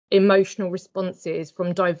emotional responses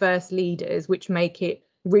from diverse leaders, which make it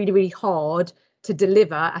really, really hard to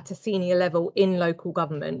deliver at a senior level in local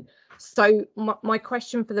government. So my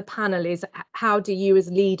question for the panel is, how do you as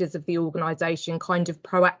leaders of the organisation kind of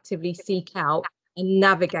proactively seek out and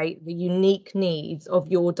navigate the unique needs of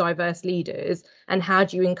your diverse leaders, and how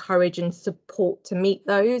do you encourage and support to meet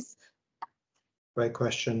those? Great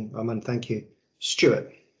question, Aman, thank you.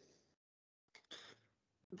 Stuart.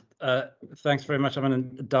 Thanks very much, Aman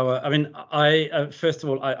and Dawa. I mean, first of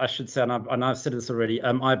all, I should say, and I've said this already,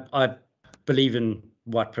 I believe in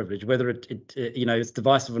white privilege, whether it you know, it's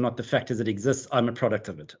divisive or not. The fact is it exists. I'm a product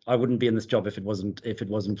of it. I wouldn't be in this job if it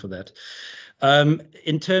wasn't for that.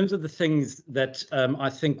 In terms of the things that I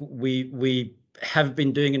think we have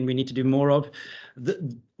been doing and we need to do more of,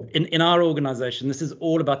 in our organisation, this is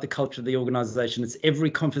all about the culture of the organisation. It's every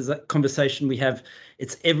conversation we have.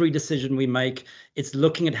 It's every decision we make. It's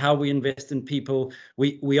looking at how we invest in people.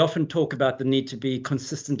 We often talk about the need to be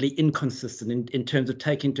consistently inconsistent in terms of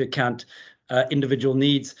taking into account individual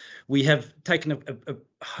needs. We have taken a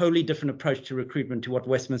wholly different approach to recruitment to what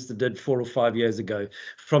Westminster did 4 or 5 years ago,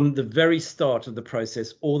 from the very start of the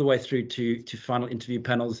process all the way through to final interview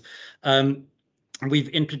panels. We've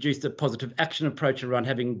introduced a positive action approach around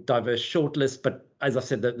having diverse shortlists, but as I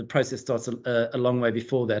said, the process starts a long way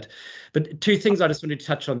before that. But 2 things I just wanted to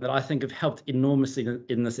touch on that I think have helped enormously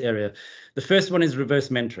in this area. The first one is reverse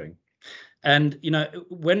mentoring. And, you know,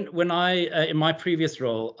 when I, in my previous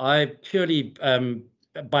role, I purely,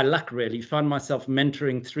 by luck really, found myself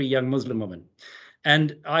mentoring 3 young Muslim women.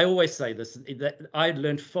 And I always say this, that I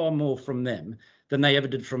learned far more from them than they ever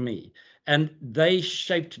did from me. And they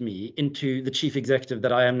shaped me into the chief executive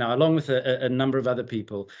that I am now, along with a number of other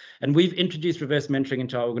people. And we've introduced reverse mentoring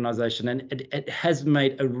into our organization, and it has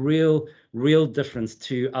made a real difference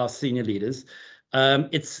to our senior leaders.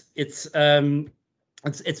 It's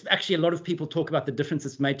actually, a lot of people talk about the difference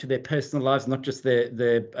it's made to their personal lives, not just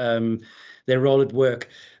their role at work.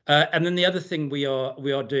 And then the other thing we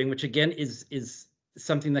are doing, which again is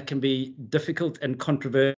something that can be difficult and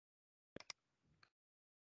controversial.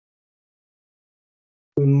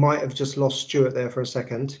 We might have just lost Stuart there for a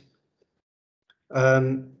second.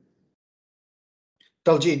 Daljit,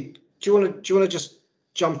 do you want to just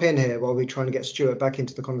jump in here while we're trying to get Stuart back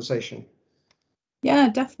into the conversation? Yeah,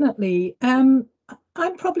 definitely. I'm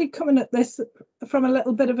probably coming at this from a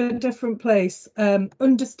little bit of a different place,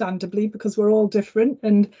 understandably, because we're all different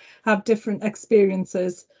and have different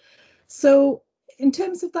experiences. So in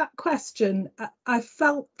terms of that question, I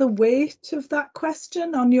felt the weight of that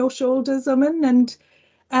question on your shoulders, Aman, and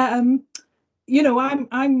you know,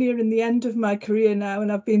 I'm nearing the end of my career now, and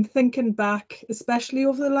I've been thinking back, especially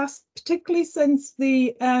over the last, particularly since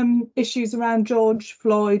the issues around George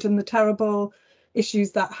Floyd and the terrible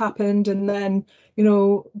issues that happened, and then, you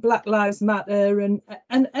know, Black Lives Matter and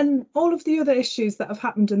all of the other issues that have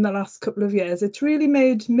happened in the last couple of years. It's really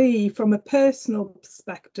made me, from a personal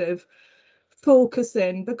perspective, focus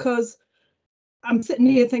in, because I'm sitting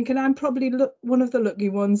here thinking I'm probably one of the lucky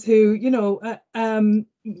ones who,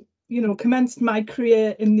 commenced my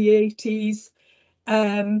career in the 80s,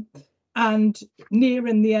 and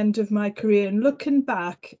nearing the end of my career, and looking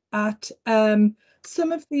back at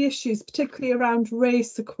some of the issues, particularly around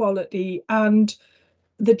race equality and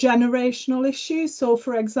the generational issues. So,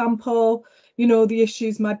 for example, you know, the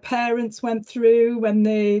issues my parents went through when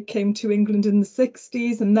they came to England in the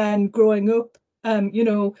 60s, and then growing up,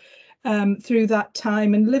 through that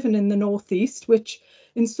time and living in the Northeast, which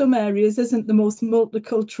in some areas isn't the most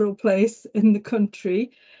multicultural place in the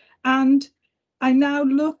country. And I now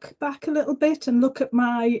look back a little bit and look at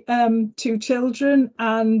my 2 children,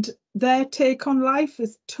 and their take on life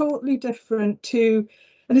is totally different to,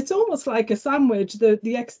 and it's almost like a sandwich,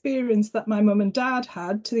 the experience that my mum and dad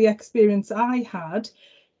had to the experience I had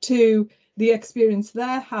to the experience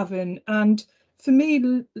they're having. And for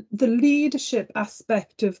me, the leadership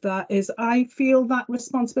aspect of that is, I feel that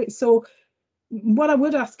responsibility. So what I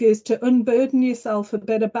would ask is to unburden yourself a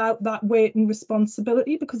bit about that weight and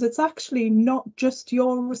responsibility, because it's actually not just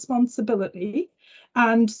your responsibility.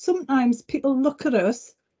 And sometimes people look at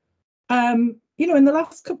us you know, in the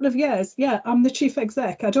last couple of years, yeah, I'm the chief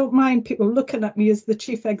exec. I don't mind people looking at me as the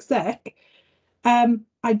chief exec.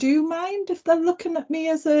 I do mind if they're looking at me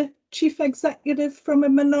as a chief executive from a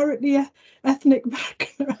minority ethnic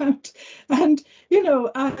background. And, you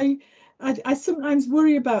know, I sometimes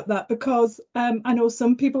worry about that because I know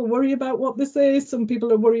some people worry about what they say. Some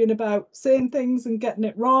people are worrying about saying things and getting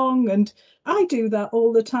it wrong. And I do that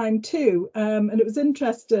all the time too. And it was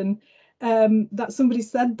interesting that somebody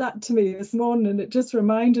said that to me this morning, and it just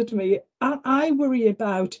reminded me, I worry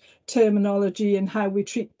about terminology and how we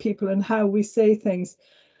treat people and how we say things.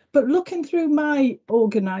 But looking through my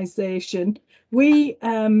organisation, we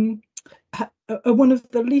are one of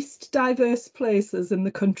the least diverse places in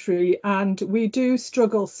the country, and we do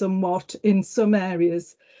struggle somewhat in some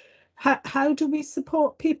areas. How do we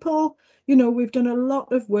support people? You know, we've done a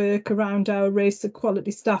lot of work around our race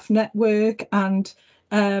equality staff network and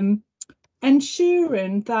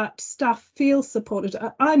ensuring that staff feel supported.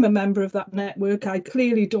 I'm a member of that network. I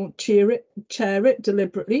clearly don't chair it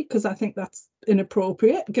deliberately because I think that's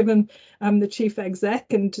inappropriate given I'm the chief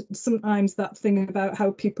exec, and sometimes that thing about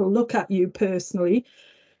how people look at you personally.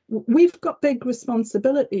 We've got big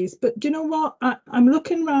responsibilities, but do you know what? I'm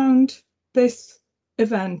looking around this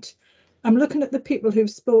event. I'm looking at the people who've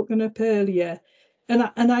spoken up earlier, and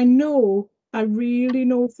I know, I really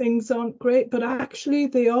know things aren't great, but actually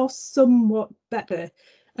they are somewhat better.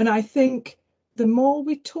 And I think the more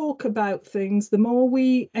we talk about things, the more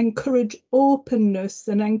we encourage openness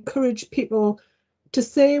and encourage people to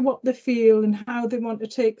say what they feel and how they want to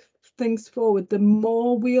take things forward, the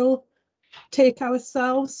more we'll take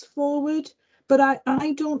ourselves forward. But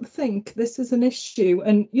I don't think this is an issue.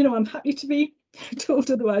 And, you know, I'm happy to be told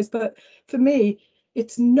otherwise, but for me,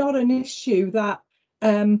 it's not an issue that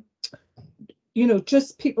you know,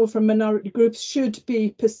 just people from minority groups should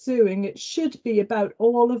be pursuing. It should be about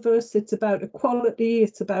all of us. It's about equality.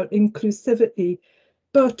 It's about inclusivity.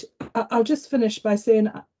 But I'll just finish by saying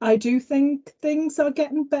I do think things are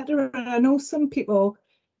getting better. And I know some people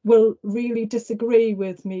will really disagree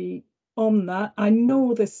with me on that. I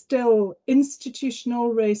know there's still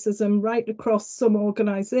institutional racism right across some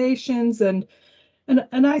organisations. And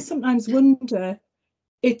I sometimes wonder,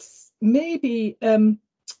 it's maybe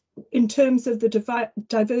in terms of the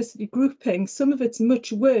diversity grouping, some of it's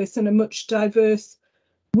much worse in a much diverse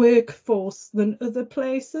workforce than other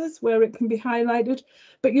places where it can be highlighted.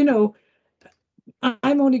 But, you know,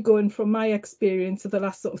 I'm only going from my experience of the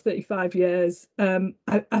last sort of 35 years.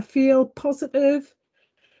 I feel positive,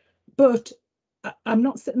 but I'm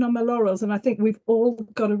not sitting on my laurels, and I think we've all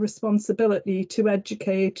got a responsibility to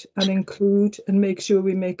educate and include and make sure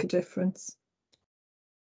we make a difference.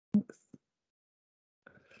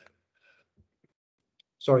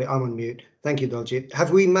 Sorry, I'm on mute. Thank you, Daljit.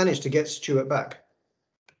 Have we managed to get Stuart back?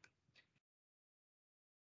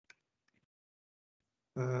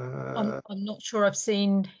 I'm not sure I've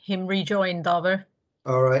seen him rejoin, Dava.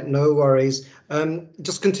 All right, no worries.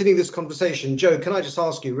 Just continue this conversation. Joe, can I just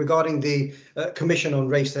ask you regarding the Commission on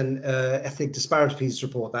Race and Ethnic Disparities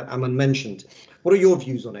report that Aman mentioned, what are your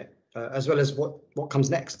views on it, as well as what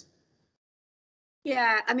comes next?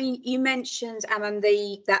 Yeah, I mean, you mentioned, Aman,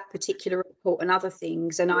 that particular report and other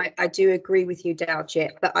things, and I do agree with you,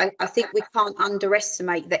 Daljit, but I think we can't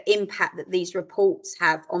underestimate the impact that these reports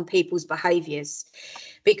have on people's behaviours,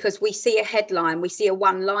 because we see a headline, we see a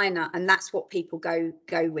one-liner, and that's what people go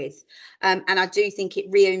with. And I do think it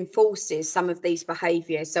reinforces some of these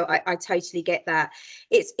behaviours. So I totally get that.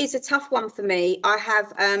 It's a tough one for me. I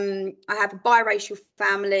have a biracial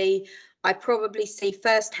family. I probably see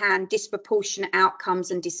firsthand disproportionate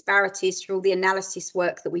outcomes and disparities through all the analysis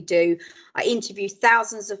work that we do. I interview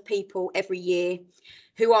thousands of people every year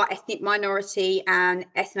who are ethnic minority and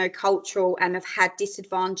ethnocultural and have had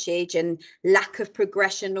disadvantage and lack of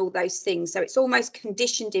progression, all those things. So it's almost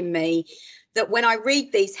conditioned in me that when I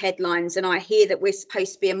read these headlines and I hear that we're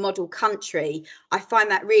supposed to be a model country, I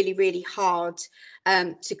find that really, really hard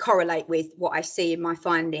to correlate with what I see in my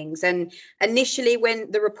findings. And initially,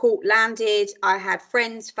 when the report landed, I had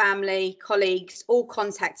friends, family, colleagues all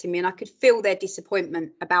contacting me, and I could feel their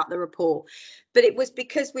disappointment about the report. But it was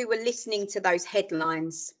because we were listening to those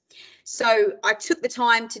headlines. So I took the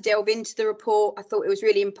time to delve into the report. I thought it was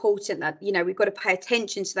really important that, you know, we've got to pay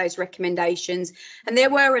attention to those recommendations. And there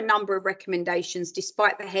were a number of recommendations,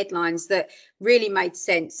 despite the headlines, that really made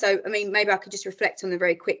sense. So, I mean, maybe I could just reflect on them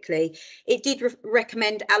very quickly. It did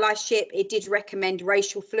recommend allyship. It did recommend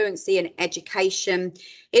racial fluency and education.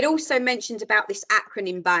 It also mentioned about this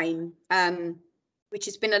acronym BAME. which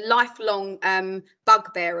has been a lifelong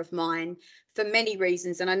bugbear of mine for many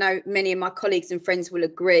reasons, and I know many of my colleagues and friends will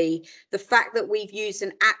agree, the fact that we've used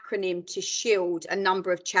an acronym to shield a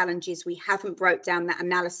number of challenges, we haven't broke down that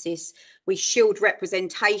analysis, we shield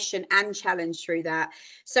representation and challenge through that.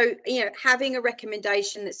 So, you know, having a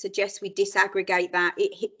recommendation that suggests we disaggregate that,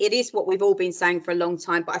 it is what we've all been saying for a long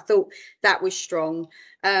time, but I thought that was strong.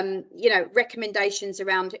 You know, recommendations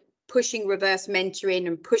around pushing reverse mentoring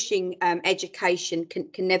and pushing education can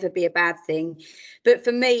never be a bad thing. But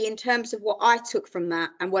for me, in terms of what I took from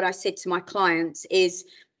that and what I said to my clients is,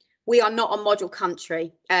 we are not a model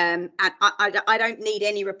country, and I don't need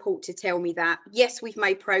any report to tell me that. Yes, we've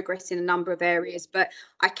made progress in a number of areas, but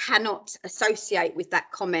I cannot associate with that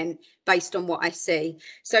comment based on what I see.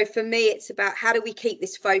 So for me, it's about how do we keep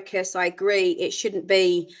this focus? I agree, it shouldn't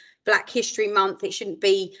be Black History Month, it shouldn't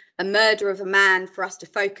be a murder of a man for us to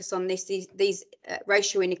focus on this. These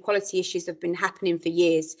racial inequality issues have been happening for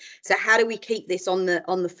years. So how do we keep this on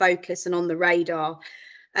the focus and on the radar?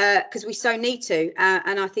 Because we so need to,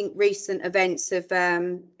 and I think recent events have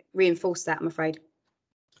reinforced that, I'm afraid.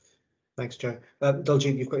 Thanks, Jo.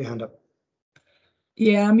 Daljeet, you've got your hand up.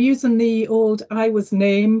 Yeah, I'm using the old I was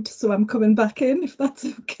named, so I'm coming back in, if that's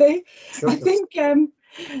okay. Sure. I think,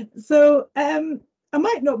 I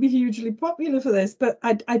might not be hugely popular for this, but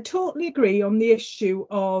I totally agree on the issue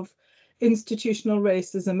of institutional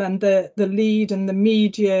racism and the lead and the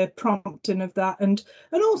media prompting of that, and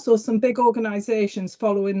also some big organisations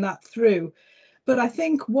following that through. But I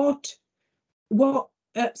think so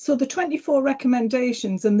the 24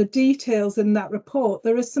 recommendations and the details in that report,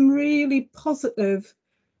 there is some really positive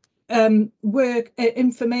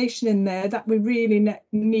information in there that we really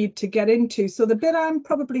need to get into. So the bit I'm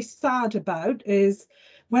probably sad about is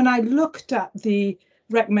when I looked at the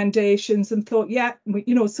recommendations and thought, yeah,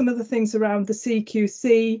 you know, some of the things around the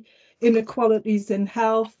CQC, inequalities in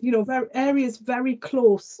health, you know, areas very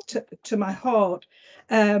close to my heart,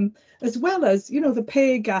 as well as, you know, the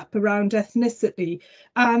pay gap around ethnicity,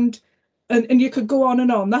 and you could go on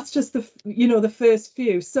and on. That's just the, you know, the first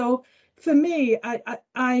few. So for me, I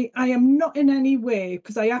am not in any way,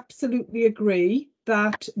 because I absolutely agree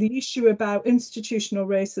that the issue about institutional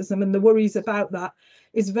racism and the worries about that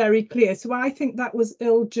is very clear. So I think that was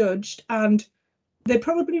ill-judged, and they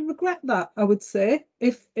probably regret that, I would say.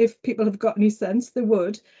 If people have got any sense, they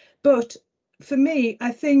would. But for me,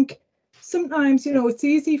 I think sometimes, you know, it's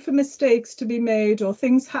easy for mistakes to be made, or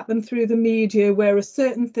things happen through the media where a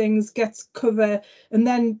certain things gets cover, and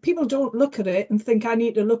then people don't look at it and think, I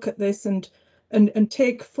need to look at this and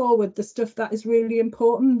take forward the stuff that is really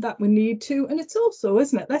important, that we need to. And it's also,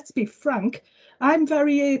 isn't it, let's be frank, I'm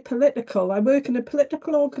very apolitical. I work in a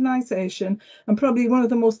political organisation. I'm probably one of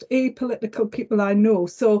the most apolitical people I know.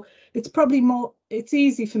 So it's probably it's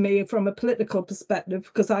easy for me from a political perspective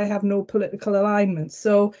because I have no political alignment.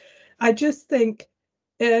 So I just think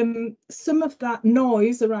some of that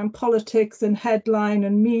noise around politics and headline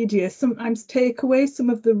and media sometimes take away some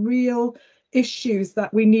of the real issues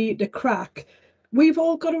that we need to crack. We've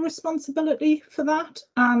all got a responsibility for that,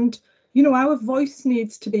 and you know, our voice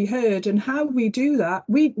needs to be heard. And how we do that,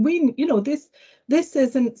 we you know, this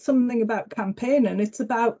isn't something about campaigning. It's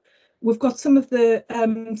about, we've got some of the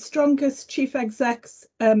strongest chief execs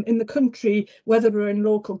in the country, whether we're in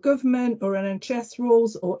local government or NHS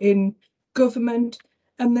roles or in government,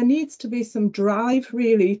 and there needs to be some drive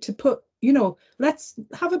really to put, you know, let's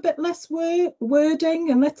have a bit less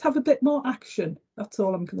wording and let's have a bit more action. That's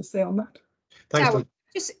all I'm going to say on that. Thanks.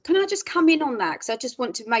 Can I just come in on that, because I just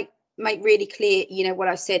want to make really clear, you know, what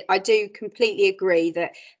I said. I do completely agree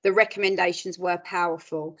that the recommendations were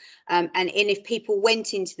powerful, and if people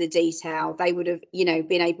went into the detail, they would have, you know,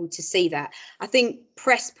 been able to see that. I think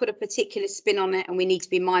press put a particular spin on it, and we need to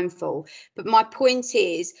be mindful. But my point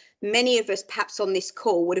is, many of us perhaps on this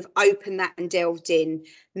call would have opened that and delved in.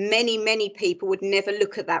 Many people would never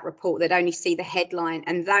look at that report. They'd only see the headline,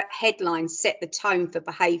 and that headline set the tone for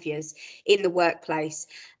behaviours in the workplace.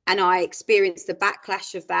 And I experienced the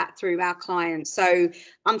backlash of that through our clients. So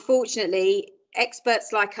unfortunately,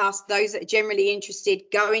 experts like us, those that are generally interested,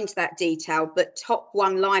 go into that detail, but top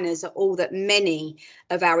one-liners are all that many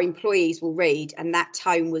of our employees will read, and that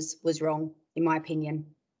tone was wrong, in my opinion.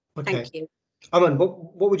 Okay. Thank you. Aman,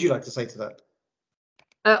 what would you like to say to that?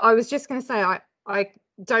 I was just going to say, I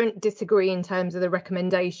don't disagree in terms of the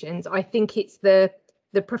recommendations. I think it's the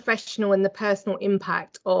professional and the personal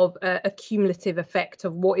impact of a cumulative effect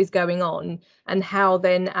of what is going on, and how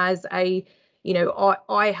then, as a, you know,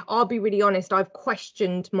 I'll be really honest, I've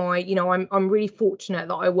questioned my, you know, I'm really fortunate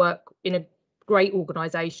that I work in a great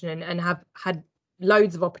organisation and have had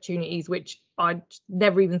loads of opportunities which I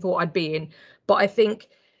never even thought I'd be in. But I think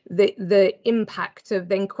the impact of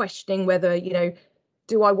then questioning whether, you know,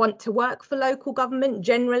 do I want to work for local government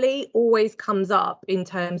generally always comes up in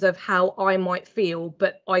terms of how I might feel.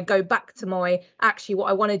 But I go back to actually what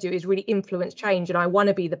I want to do is really influence change. And I want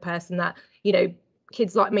to be the person that, you know,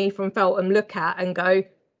 kids like me from Feltham look at and go,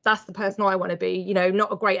 that's the person I want to be, you know,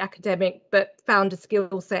 not a great academic, but found a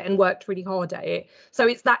skill set and worked really hard at it. So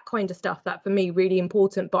it's that kind of stuff that for me really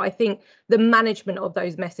important. But I think the management of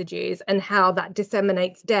those messages and how that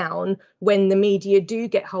disseminates down when the media do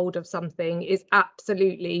get hold of something is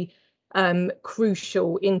absolutely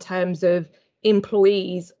crucial in terms of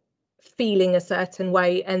employees feeling a certain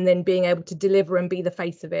way and then being able to deliver and be the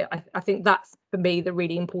face of it. I think that's for me the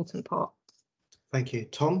really important part. Thank you.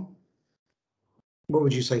 Tom, what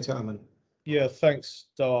would you say to Aman? Yeah, thanks,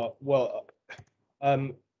 Dar. Well,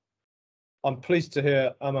 I'm pleased to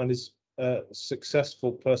hear Aman is a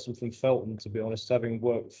successful person from Feltham, to be honest, having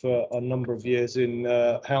worked for a number of years in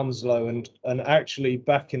Hounslow and actually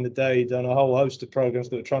back in the day done a whole host of programs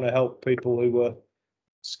that were trying to help people who were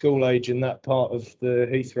school age in that part of the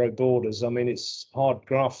Heathrow borders. I mean, it's hard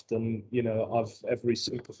graft, and you know, I've every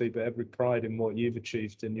sympathy but every pride in what you've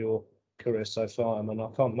achieved in your career so far. I mean, I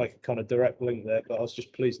can't make a kind of direct link there, but I was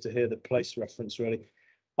just pleased to hear the place reference, really.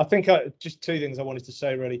 I think just two things I wanted to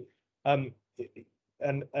say, really. And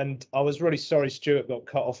I was really sorry Stuart got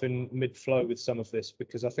cut off in mid-flow with some of this,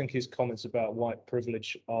 because I think his comments about white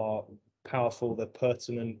privilege are powerful, they're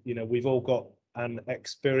pertinent. You know, we've all got an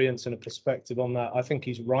experience and a perspective on that. I think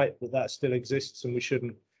he's right that that still exists, and we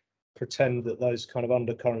shouldn't pretend that those kind of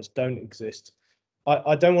undercurrents don't exist.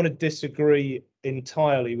 I don't want to disagree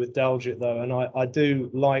entirely with Daljit, though, and I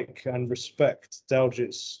do like and respect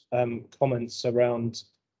Daljit's comments around,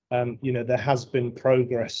 you know, there has been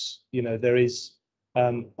progress. You know, there is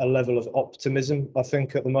a level of optimism, I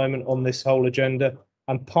think, at the moment on this whole agenda.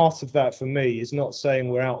 And part of that for me is not saying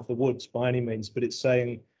we're out of the woods by any means, but it's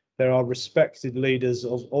saying there are respected leaders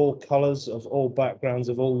of all colours, of all backgrounds,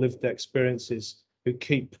 of all lived experiences who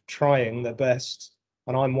keep trying their best.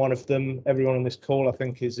 And I'm one of them. Everyone on this call, I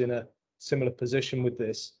think, is in a similar position with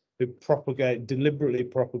this, who deliberately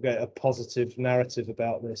propagate a positive narrative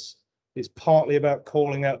about this. It's partly about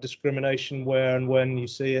calling out discrimination where and when you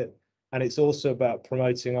see it. And it's also about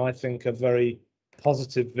promoting, I think, a very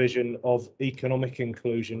positive vision of economic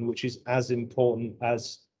inclusion, which is as important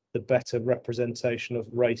as the better representation of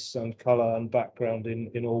race and colour and background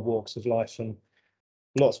in all walks of life. And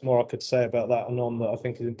lots more I could say about that and on that I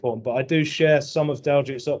think is important. But I do share some of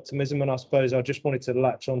Daljit's optimism, and I suppose I just wanted to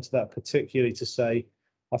latch onto that particularly to say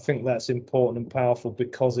I think that's important and powerful,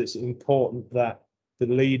 because it's important that the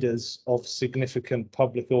leaders of significant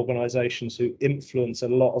public organisations who influence a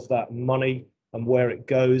lot of that money and where it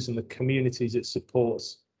goes and the communities it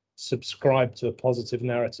supports subscribe to a positive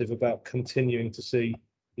narrative about continuing to see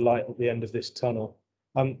light at the end of this tunnel.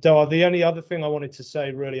 Doa, the only other thing I wanted to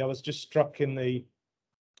say, really, I was just struck in the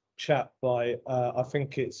chat by I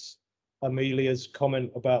think it's Amelia's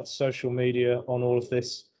comment about social media on all of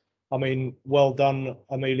this. I mean, well done,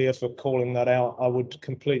 Amelia, for calling that out. I would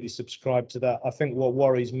completely subscribe to that. I think what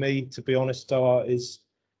worries me, to be honest, Doa, is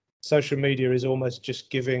social media is almost just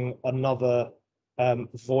giving another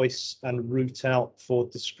voice and route out for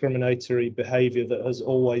discriminatory behaviour that has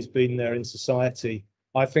always been there in society.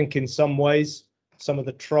 I think in some ways, some of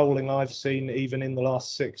the trolling I've seen, even in the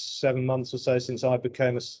last 6-7 months or so since I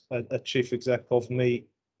became a chief exec of me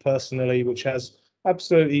personally, which has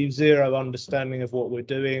absolutely zero understanding of what we're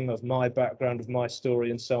doing, of my background, of my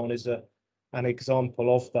story, and so on, is an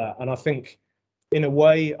example of that. And I think, in a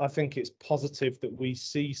way, I think it's positive that we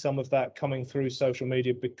see some of that coming through social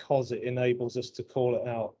media, because it enables us to call it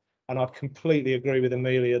out. And I completely agree with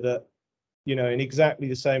Amelia that, you know, in exactly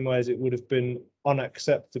the same way as it would have been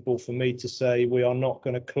unacceptable for me to say we are not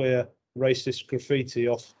going to clear racist graffiti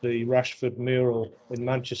off the Rashford mural in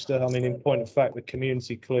Manchester. I mean, in point of fact, the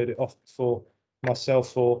community cleared it off before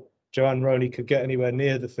myself or Joanne Roney could get anywhere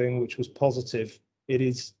near the thing, which was positive. It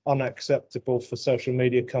is unacceptable for social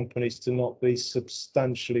media companies to not be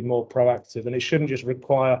substantially more proactive, and it shouldn't just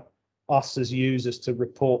require us as users to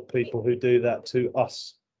report people who do that to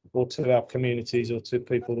us or to our communities or to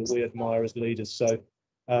people that we admire as leaders. So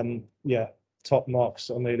yeah, top marks,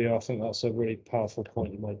 Amelia. I think that's a really powerful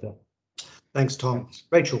point you made there. Thanks, Tom.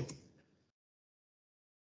 Rachel.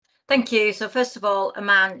 Thank you. So first of all,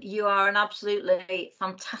 Aman, you are an absolutely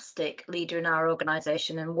fantastic leader in our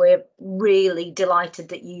organisation, and we're really delighted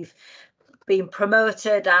that you've been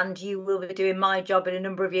promoted, and you will be doing my job in a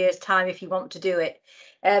number of years' time if you want to do it.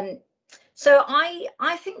 So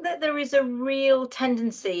I think that there is a real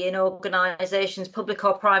tendency in organisations, public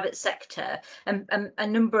or private sector, and a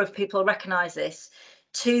number of people recognise this,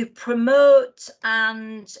 to promote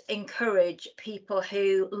and encourage people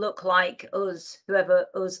who look like us, whoever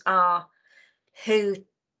us are, who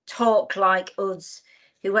talk like us,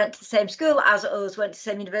 who went to the same school as us, went to the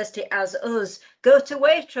same university as us, go to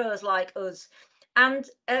Waitrose like us. And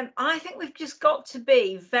I think we've just got to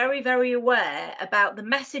be very, very aware about the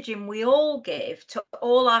messaging we all give to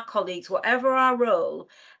all our colleagues, whatever our role,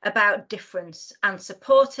 about difference and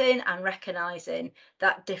supporting and recognising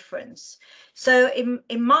that difference. So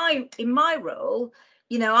in my role,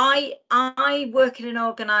 you know, I work in an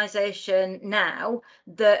organisation now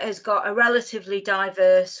that has got a relatively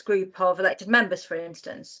diverse group of elected members, for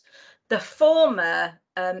instance. The former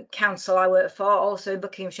council I worked for, also in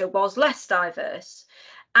Buckinghamshire, was less diverse.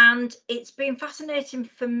 And it's been fascinating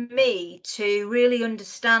for me to really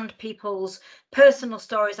understand people's personal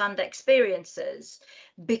stories and experiences,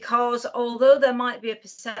 because although there might be a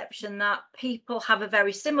perception that people have a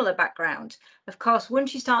very similar background, of course,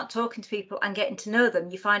 once you start talking to people and getting to know them,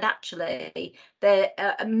 you find actually there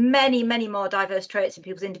are many, many more diverse traits in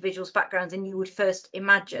people's individual backgrounds than you would first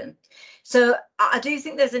imagine. So I do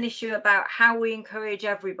think there's an issue about how we encourage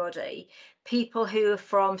everybody, people who are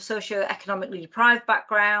from socio-economically deprived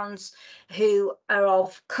backgrounds, who are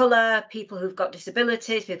of colour, people who've got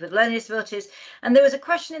disabilities, people with learning disabilities. And there was a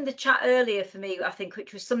question in the chat earlier for me, I think,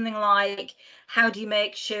 which was something like, how do you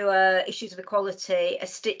make sure issues of equality are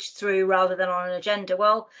stitched through rather than on an agenda?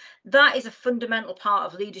 Well, that is a fundamental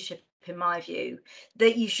part of leadership, in my view,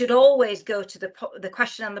 that you should always go to the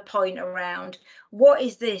question and the point around, what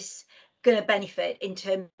is this going to benefit in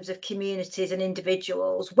terms of communities and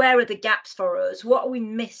individuals? Where are the gaps for us? What are we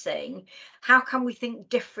missing? How can we think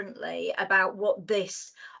differently about what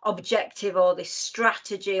this objective or this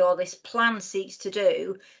strategy or this plan seeks to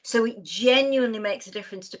do, so it genuinely makes a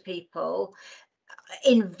difference to people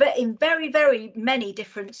in very, very many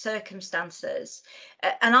different circumstances?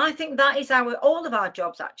 And I think that is all of our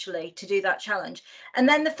jobs, actually, to do that challenge. And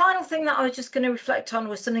then the final thing that I was just going to reflect on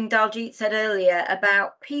was something Daljit said earlier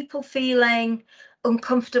about people feeling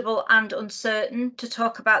uncomfortable and uncertain to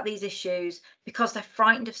talk about these issues because they're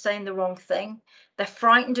frightened of saying the wrong thing. They're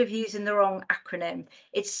frightened of using the wrong acronym.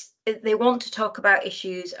 They want to talk about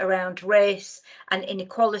issues around race and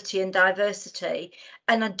inequality and diversity.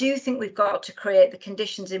 And I do think we've got to create the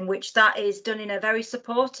conditions in which that is done in a very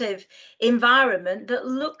supportive environment that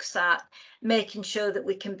looks at making sure that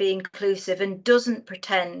we can be inclusive and doesn't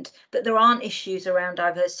pretend that there aren't issues around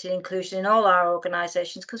diversity and inclusion in all our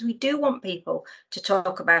organisations, because we do want people to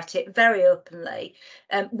talk about it very openly.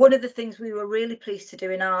 One of the things we were really pleased to do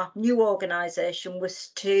in our new organisation was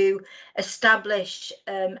to establish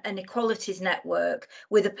an equalities network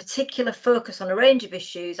with a particular focus on a range of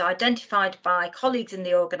issues identified by colleagues in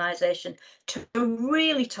the organisation to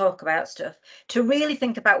really talk about stuff, to really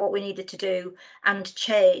think about what we needed to do and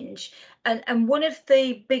change. And one of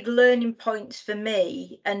the big learning points for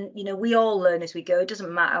me, and you know, we all learn as we go, it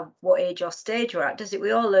doesn't matter what age or stage we're at, does it?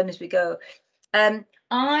 We all learn as we go.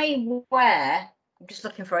 I wear, I'm just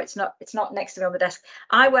looking for it, it's not next to me on the desk.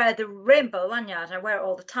 I wear the rainbow lanyard. I wear it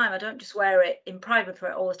all the time. I don't just wear it in private, I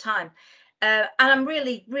wear it all the time. And I'm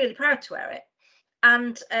really, really proud to wear it.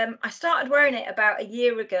 And I started wearing it about a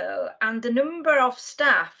year ago, and the number of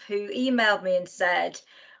staff who emailed me and said,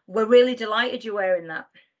 we're really delighted you're wearing that.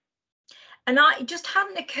 And it just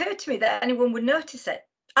hadn't occurred to me that anyone would notice it.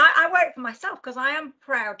 I wear it for myself because I am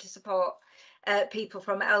proud to support people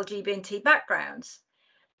from LGBT backgrounds.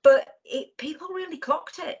 But people really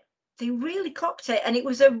clocked it. They really clocked it. And it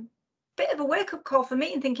was a bit of a wake-up call for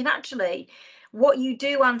me in thinking, actually, what you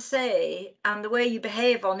do and say and the way you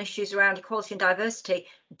behave on issues around equality and diversity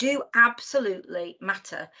do absolutely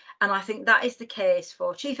matter. And I think that is the case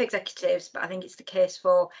for chief executives, but I think it's the case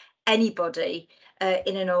for anybody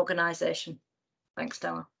in an organisation. Thanks,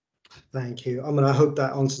 Dara. Thank you. I hope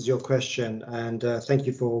that answers your question, and thank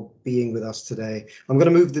you for being with us today. I'm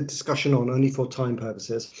going to move the discussion on only for time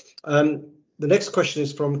purposes. The next question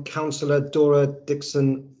is from Councillor Dora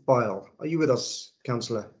Dixon-File. Are you with us,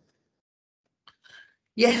 Councillor?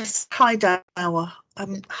 Yes. Hi, Dawa.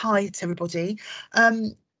 Hi to everybody.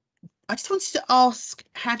 I just wanted to ask,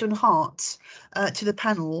 hand on heart, to the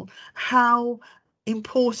panel, how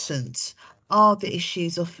important are the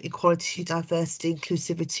issues of equality, diversity,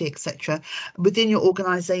 inclusivity, etc., within your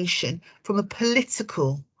organisation from a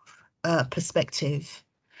political perspective?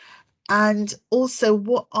 And also,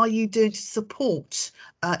 what are you doing to support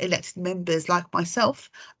elected members like myself,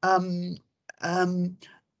 and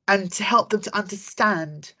and to help them to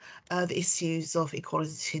understand the issues of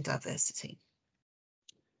equality and diversity.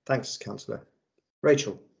 Thanks, Councillor.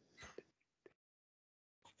 Rachel.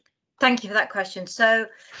 Thank you for that question. So,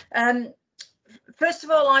 first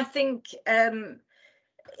of all, I think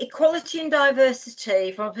equality and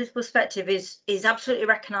diversity from a political perspective is absolutely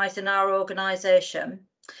recognised in our organisation.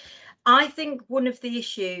 I think one of the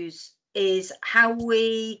issues is how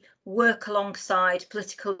we work alongside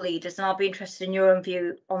political leaders, and I'll be interested in your own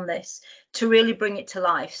view on this, to really bring it to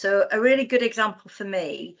life. So a really good example for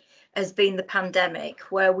me has been the pandemic,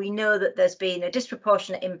 where we know that there's been a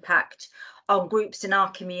disproportionate impact on groups in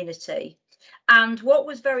our community. And what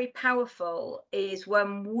was very powerful is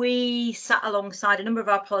when we sat alongside a number of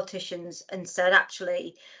our politicians and said,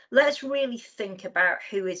 actually, let's really think about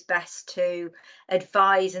who is best to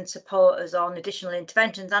advise and support us on additional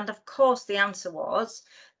interventions. And of course, the answer was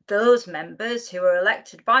those members who are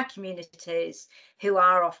elected by communities who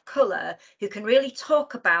are of colour, who can really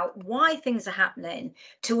talk about why things are happening,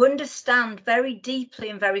 to understand very deeply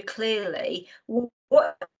and very clearly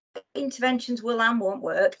what interventions will and won't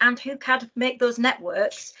work and who can make those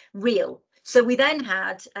networks real. So we then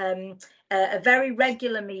had a very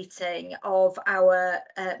regular meeting of our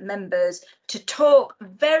members to talk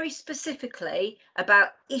very specifically about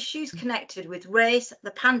issues connected with race,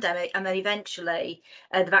 the pandemic, and then eventually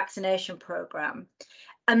the vaccination programme.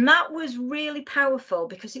 And that was really powerful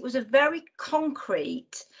because it was a very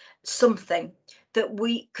concrete something that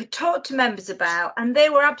we could talk to members about, and they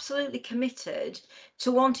were absolutely committed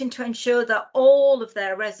to wanting to ensure that all of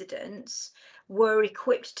their residents were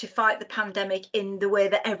equipped to fight the pandemic in the way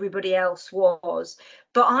that everybody else was.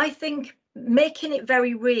 But I think making it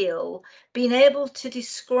very real, being able to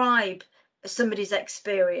describe somebody's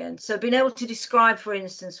experience, so being able to describe, for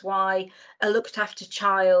instance, why a looked after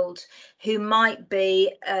child who might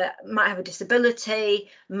have a disability,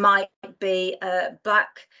 might be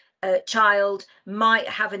Black child, might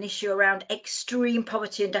have an issue around extreme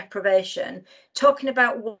poverty and deprivation, talking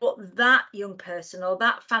about what that young person or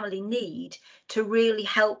that family need to really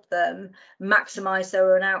help them maximise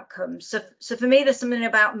their own outcomes. So for me, there's something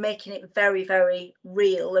about making it very, very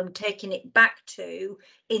real and taking it back to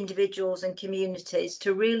individuals and communities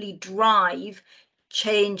to really drive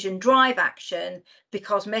change and drive action,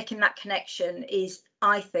 because making that connection is,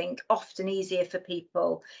 I think, often easier for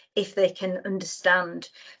people if they can understand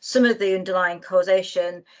some of the underlying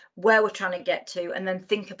causation, where we're trying to get to, and then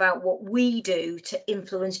think about what we do to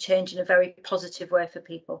influence change in a very positive way for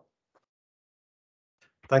people.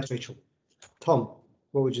 Thanks, Rachel. Tom,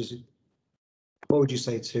 what would you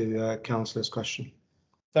say to Councillor's question?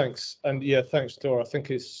 Thanks, and yeah, thanks, Dora. I think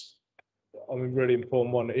it's, I mean, really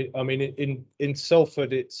important one. I mean, in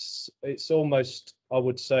Salford, it's almost, I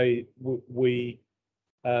would say, we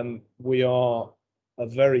are a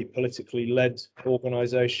very politically led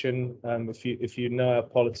organisation. If you know our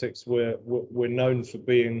politics, we're known for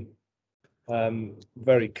being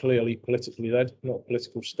very clearly politically led, not a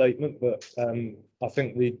political statement, but I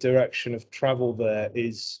think the direction of travel there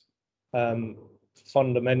is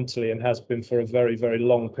fundamentally, and has been for a very, very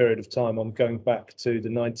long period of time. I'm going back to the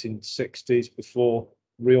 1960s before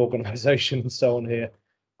reorganisation and so on here.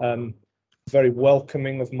 Very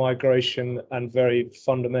welcoming of migration and very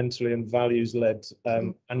fundamentally and values-led,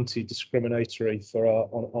 anti-discriminatory for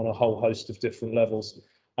on a whole host of different levels.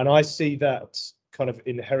 And I see that kind of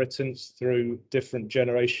inheritance through different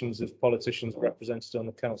generations of politicians represented on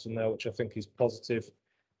the council now, which I think is positive.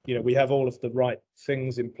 You know, we have all of the right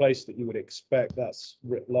things in place that you would expect. That's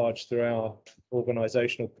writ large through our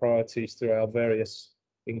organisational priorities, through our various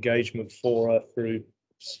engagement fora, through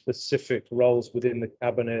specific roles within the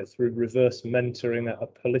cabinet, through reverse mentoring at a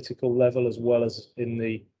political level, as well as in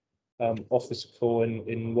the office corps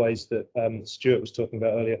in ways that Stuart was talking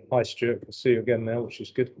about earlier. Hi, Stuart, we'll see you again now, which is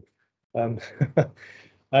good.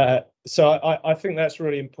 So I think that's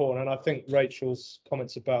really important, and I think Rachel's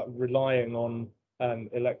comments about relying on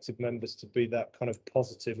elected members to be that kind of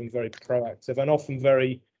positive and very proactive, and often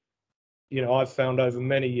very, you know, I've found over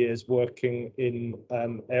many years working in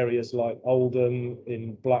areas like Oldham,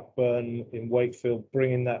 in Blackburn, in Wakefield,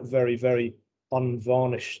 bringing that very, very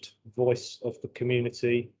unvarnished voice of the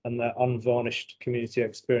community and that unvarnished community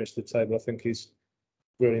experience to the table, I think is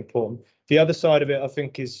really important. The other side of it, I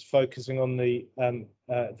think, is focusing on the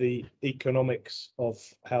economics of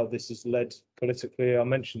how this is led politically. I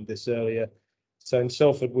mentioned this earlier. So in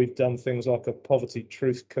Salford, we've done things like a Poverty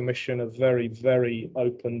Truth Commission, a very, very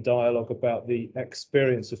open dialogue about the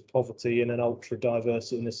experience of poverty in an ultra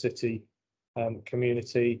diverse inner city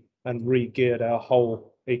community, and re-geared our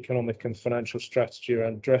whole economic and financial strategy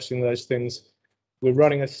around addressing those things. we're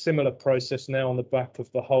running a similar process now on the back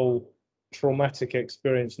of the whole traumatic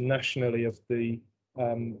experience nationally of the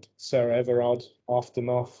Sarah Everard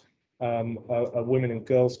aftermath, a Women and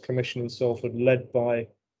Girls Commission in Salford led by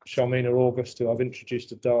Sharmina August, who I've introduced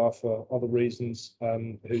to DARA for other reasons,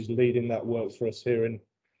 who's leading that work for us here in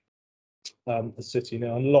the city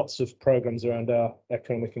now, and lots of programs around our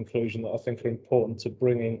economic inclusion that I think are important to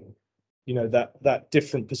bringing, you know, that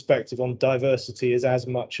different perspective on diversity is as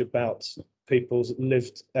much about people's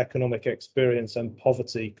lived economic experience and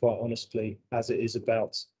poverty, quite honestly, as it is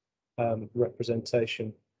about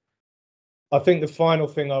representation. I think the final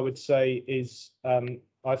thing I would say is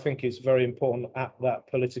I think it's very important at that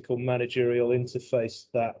political managerial interface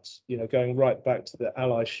that, you know, going right back to the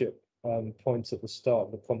allyship point at the start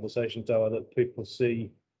of the conversation, Doa, that people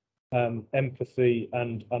see empathy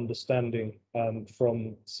and understanding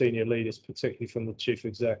from senior leaders, particularly from the chief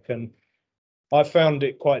exec. And I found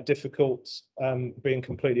it quite difficult, being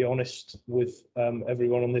completely honest with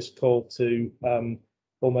everyone on this call, to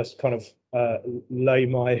almost kind of lay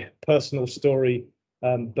my personal story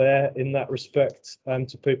bare in that respect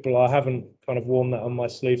to people. I haven't kind of worn that on my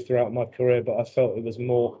sleeve throughout my career, but I felt it was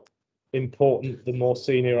more important the more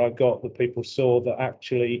senior I got, that people saw that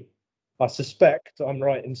actually, I suspect I'm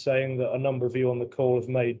right in saying that a number of you on the call have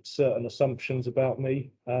made certain assumptions about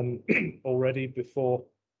me already before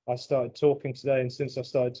I started talking today. And since I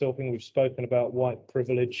started talking, we've spoken about white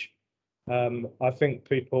privilege. I think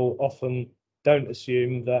people often don't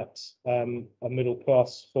assume that a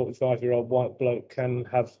middle-class 45-year-old white bloke can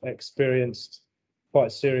have experienced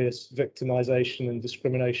quite serious victimization and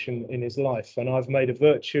discrimination in his life. And I've made a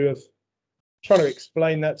virtue of trying to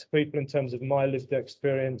explain that to people in terms of my lived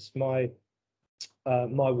experience. My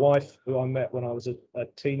wife, who I met when I was a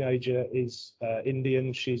teenager, is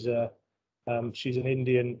Indian. She's an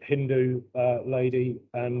Indian Hindu lady,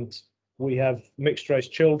 and we have mixed race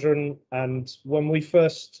children. And when we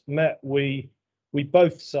first met, we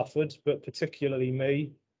both suffered, but particularly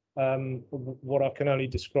me, what I can only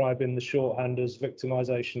describe in the shorthand as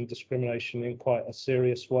victimization, discrimination in quite a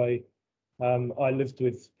serious way. I lived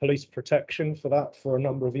with police protection for that for a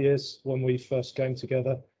number of years when we first came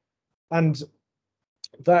together. And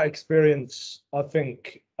that experience, I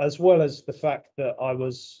think, as well as the fact that I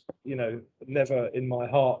was, you know, never in my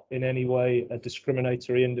heart in any way a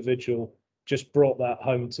discriminatory individual, just brought that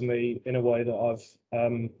home to me in a way that I've,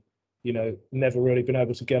 you know, never really been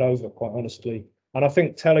able to get over, quite honestly. And I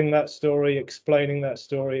think telling that story, explaining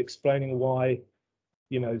why,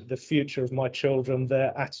 you know, the future of my children,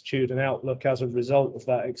 their attitude and outlook as a result of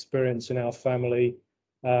that experience in our family,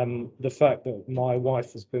 the fact that my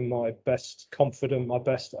wife has been my best confidant, my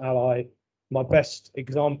best ally, my best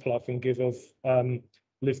example I can give of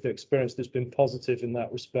lived experience that's been positive in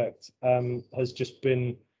that respect, has just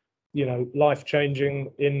been, you know,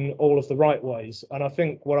 life-changing in all of the right ways. And I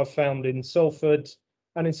think what I've found in Salford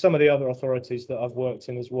and in some of the other authorities that I've worked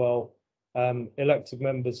in as well, elected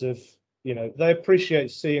members of, you know, they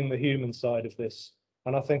appreciate seeing the human side of this.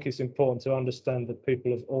 And I think it's important to understand that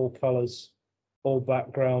people of all colours, all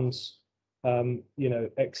backgrounds, you know,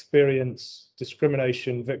 experience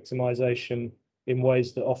discrimination, victimization in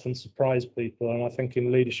ways that often surprise people. And I think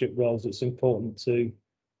in leadership roles, it's important to,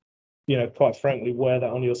 you know, quite frankly, wear that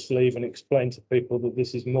on your sleeve and explain to people that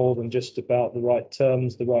this is more than just about the right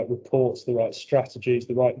terms, the right reports, the right strategies,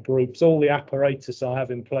 the right groups, all the apparatus I have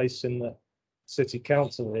in place in the city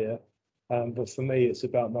council here. But for me, it's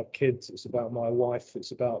about my kids, it's about my wife,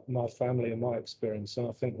 it's about my family and my experience. And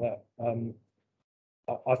I think that,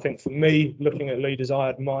 I think for me, looking at leaders I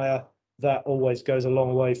admire, that always goes a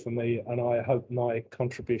long way for me. And I hope my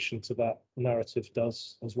contribution to that narrative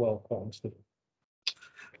does as well, quite honestly.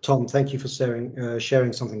 Tom, thank you for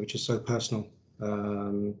sharing something which is so personal.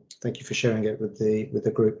 Thank you for sharing it with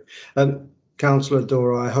the group. Councillor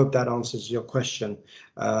Dora, I hope that answers your question.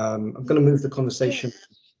 I'm going to move the conversation.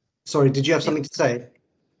 Sorry, did you have something to say?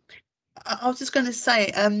 I was just going to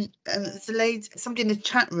say, there's a lady, somebody in the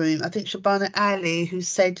chat room, I think Shabana Ali, who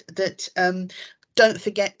said that don't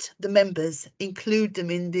forget the members, include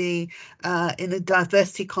them in the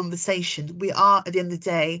diversity conversation. We are, at the end of the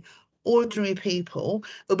day, ordinary people,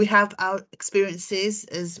 but we have our experiences,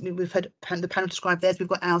 as we've had the panel describe theirs, we've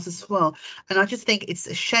got ours as well. And I just think it's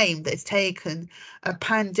a shame that it's taken a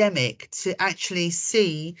pandemic to actually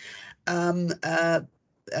see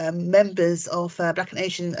members of Black and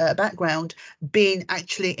Asian background being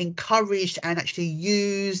actually encouraged and actually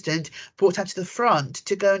used and brought out to the front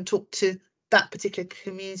to go and talk to that particular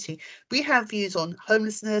community. We have views on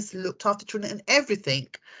homelessness, looked after children and everything,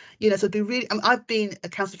 you know, so it'd be really, I've been a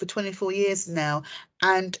councillor for 24 years now,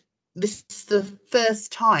 and this is the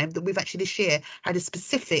first time that we've actually this year had a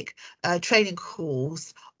specific training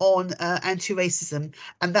course on anti-racism,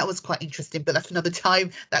 and that was quite interesting, but that's another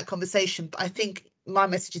time, that conversation. But I think my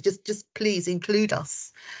message is just please include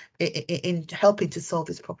us in helping to solve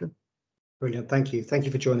this problem. Brilliant, thank you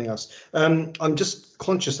for joining us. I'm just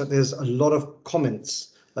conscious that there's a lot of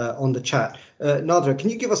comments on the chat. Nadra, can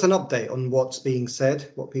you give us an update on what's being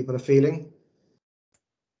said, what people are feeling?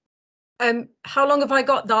 How long have I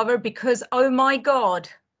got, Dara? Because, oh my God,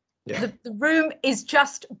 yeah. the room is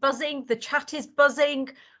just buzzing, the chat is buzzing.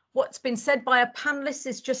 What's been said by our panelists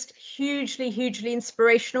is just hugely, hugely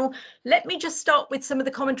inspirational. Let me just start with some of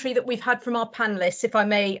the commentary that we've had from our panelists, if I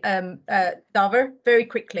may, Dara, very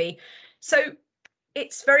quickly. So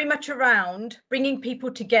it's very much around bringing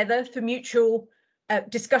people together for mutual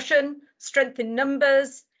discussion, strength in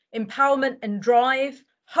numbers, empowerment and drive,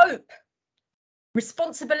 hope,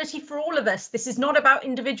 responsibility for all of us. This is not about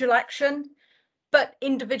individual action, but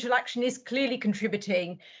individual action is clearly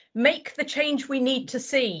contributing. Make the change we need to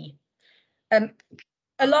see.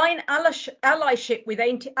 Align allyship with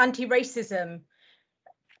anti-racism.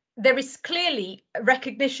 There is clearly a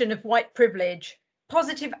recognition of white privilege.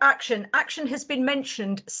 Positive action. Action has been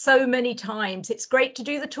mentioned so many times. It's great to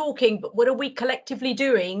do the talking, but what are we collectively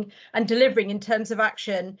doing and delivering in terms of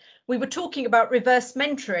action? We were talking about reverse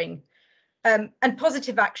mentoring and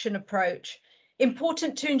positive action approach.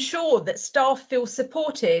 Important to ensure that staff feel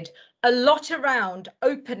supported. A lot around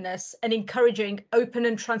openness and encouraging open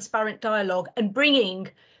and transparent dialogue and bringing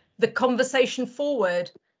the conversation forward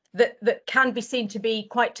that can be seen to be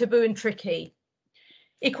quite taboo and tricky.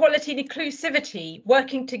 Equality and inclusivity,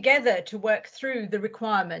 working together to work through the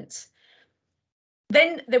requirements.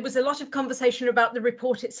 Then there was a lot of conversation about the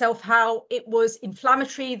report itself, how it was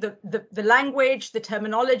inflammatory, the language, the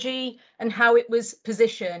terminology, and how it was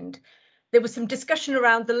positioned. There was some discussion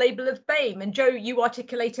around the label of BAME, and Joe, you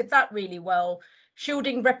articulated that really well.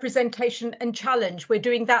 Shielding, representation and challenge. We're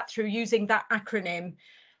doing that through using that acronym.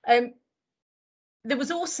 There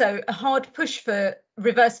was also a hard push for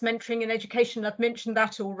reverse mentoring in education. I've mentioned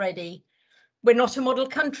that already. We're not a model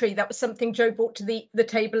country. That was something Joe brought to the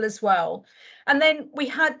table as well. And then we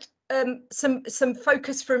had some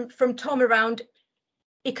focus from Tom around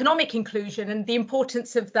economic inclusion and the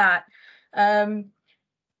importance of that.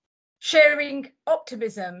 Sharing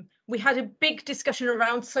optimism. We had a big discussion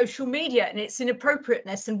around social media and its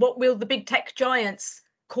inappropriateness and what will the big tech giants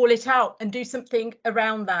call it out and do something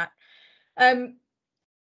around that.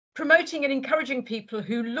 Promoting and encouraging people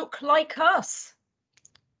who look like us.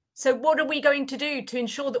 So what are we going to do to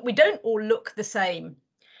ensure that we don't all look the same?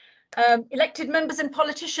 Elected members and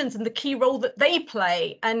politicians and the key role that they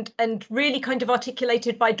play, and really kind of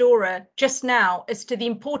articulated by Dora just now as to the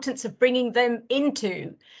importance of bringing them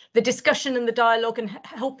into the discussion and the dialogue and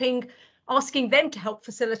asking them to help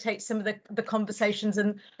facilitate some of the conversations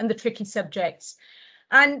and the tricky subjects.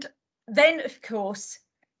 And then, of course,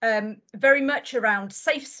 very much around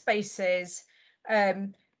safe spaces,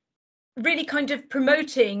 really kind of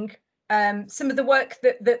promoting some of the work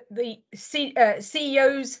that the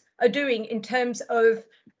CEOs are doing in terms of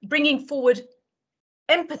bringing forward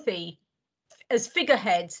empathy as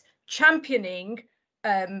figureheads, championing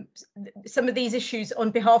some of these issues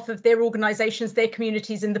on behalf of their organisations, their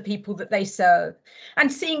communities and the people that they serve,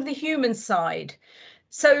 and seeing the human side.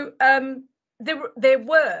 So there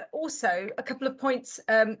were also a couple of points.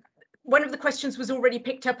 One of the questions was already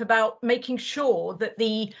picked up about making sure that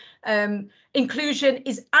the inclusion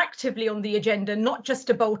is actively on the agenda, not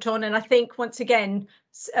just a bolt on. And I think once again,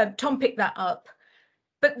 Tom picked that up.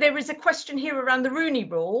 But there is a question here around the Rooney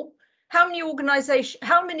Rule. How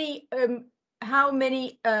many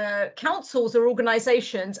councils or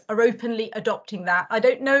organisations are openly adopting that? I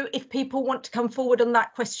don't know if people want to come forward on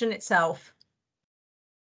that question itself.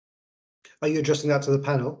 Are you addressing that to the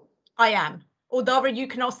panel? I am. Or Dara, you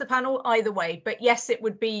can ask the panel either way. But yes, it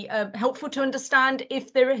would be helpful to understand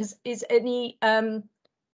if there is any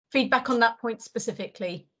feedback on that point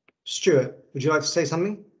specifically. Stuart, would you like to say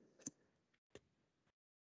something?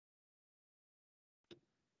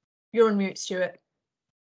 You're on mute, Stuart.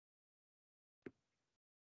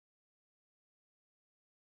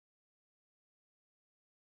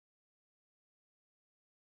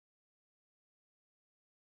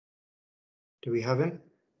 Do we have him?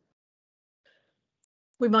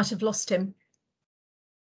 We might have lost him.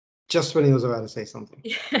 Just when he was about to say something.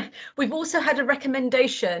 Yeah. We've also had a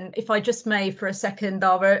recommendation, if I just may for a second,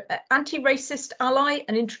 Dara, Anti-Racist Ally,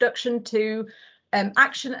 an introduction to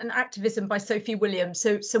action and activism by Sophie Williams.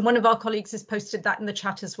 So one of our colleagues has posted that in the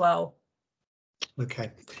chat as well.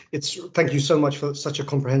 Okay, thank you so much for such a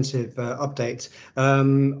comprehensive update.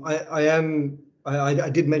 I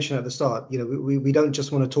did mention at the start, you know, we don't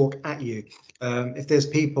just want to talk at you. If there's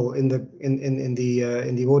people in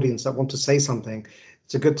the audience that want to say something,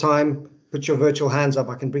 it's a good time. Put your virtual hands up.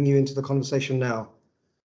 I can bring you into the conversation now.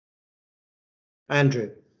 Andrew,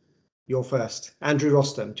 you're first. Andrew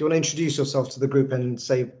Rostam, do you want to introduce yourself to the group and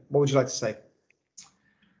say, what would you like to say?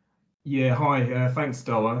 Yeah, hi, thanks,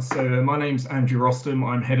 Dawa. So my name's Andrew Rostam.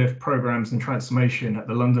 I'm Head of Programmes and Transformation at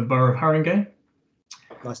the London Borough of Haringey.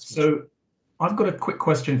 Nice. So I've got a quick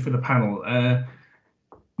question for the panel.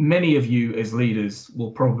 Many of you as leaders will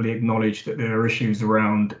probably acknowledge that there are issues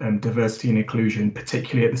around diversity and inclusion,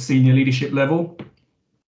 particularly at the senior leadership level.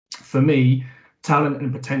 For me, talent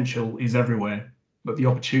and potential is everywhere, but the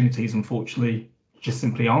opportunities, unfortunately, just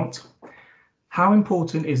simply aren't. How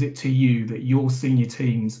important is it to you that your senior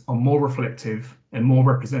teams are more reflective and more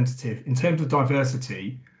representative in terms of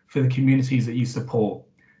diversity for the communities that you support?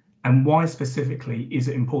 And why specifically is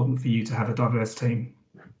it important for you to have a diverse team?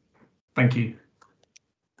 Thank you.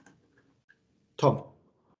 Tom.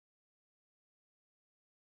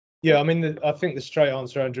 Yeah, I mean, I think the straight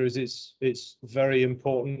answer, Andrew, is it's very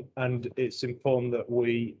important, and it's important that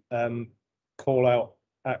we call out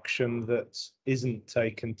action that isn't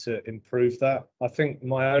taken to improve that. I think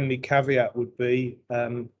my only caveat would be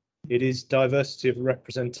it is diversity of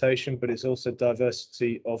representation, but it's also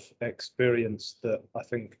diversity of experience that I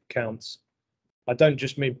think counts. I don't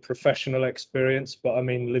just mean professional experience, but I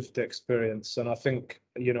mean lived experience. And I think,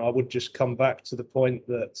 you know, I would just come back to the point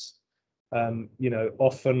that, you know,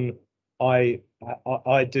 often I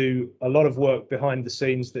do a lot of work behind the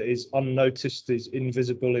scenes that is unnoticed, is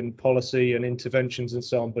invisible in policy and interventions and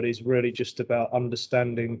so on, but is really just about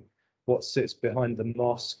understanding what sits behind the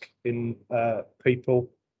mask in people,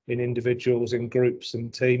 in individuals, in groups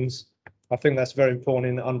and teams. I think that's very important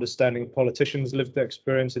in understanding politicians' lived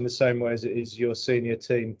experience in the same way as it is your senior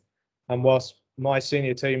team. And whilst my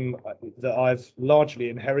senior team that I've largely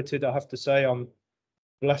inherited, I have to say I'm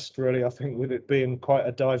blessed really, I think, with it being quite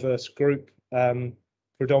a diverse group,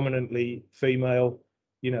 predominantly female.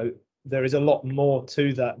 You know, there is a lot more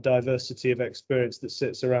to that diversity of experience that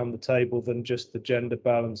sits around the table than just the gender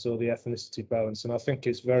balance or the ethnicity balance. And I think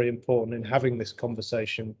it's very important in having this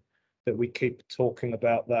conversation that we keep talking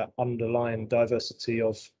about that underlying diversity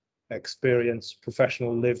of experience,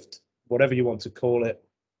 professional, lived, whatever you want to call it,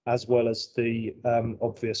 as well as the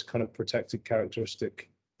obvious kind of protected characteristic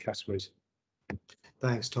categories.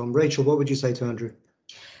 Thanks, Tom. Rachel, what would you say to Andrew?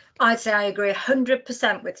 I'd say I agree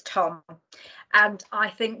 100% with Tom. And I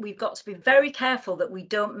think we've got to be very careful that we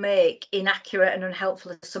don't make inaccurate and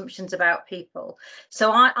unhelpful assumptions about people.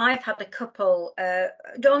 So I've had a couple,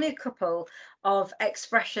 only a couple of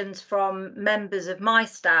expressions from members of my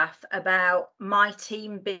staff about my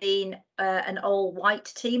team being an all-white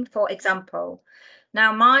team, for example.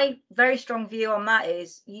 Now, my very strong view on that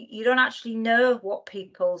is you don't actually know what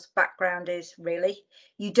people's background is, really.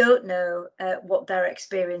 You don't know what their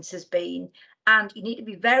experience has been. And you need to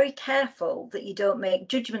be very careful that you don't make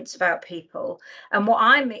judgments about people. And what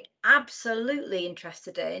I'm absolutely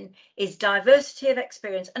interested in is diversity of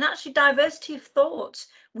experience and actually diversity of thought.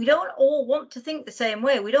 We don't all want to think the same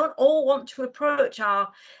way. We don't all want to approach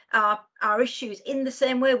our issues in the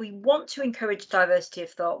same way. We want to encourage diversity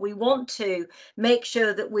of thought. We want to make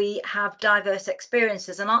sure that we have diverse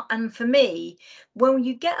experiences. And for me, when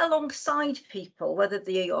you get alongside people, whether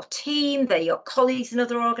they're your team, they're your colleagues in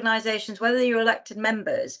other organisations, whether you're elected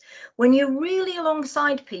members, when you're really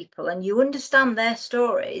alongside people and you understand their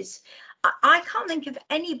stories, I can't think of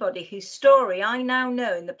anybody whose story I now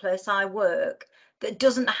know in the place I work that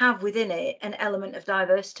doesn't have within it an element of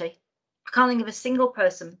diversity. I can't think of a single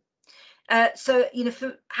person. So, you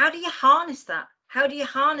know, how do you harness that? How do you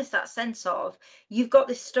harness that sense of you've got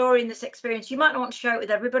this story and this experience? You might not want to share it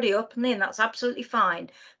with everybody openly, and that's absolutely fine.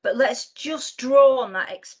 But let's just draw on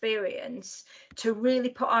that experience to really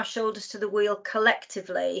put our shoulders to the wheel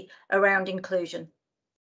collectively around inclusion.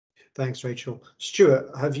 Thanks, Rachel.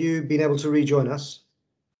 Stuart, have you been able to rejoin us?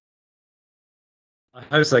 I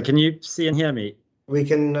hope so. Can you see and hear me? We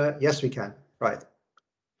can, yes, we can. Right.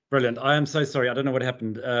 Brilliant. I am so sorry. I don't know what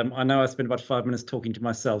happened. I know I spent about 5 minutes talking to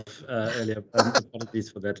myself earlier. Apologies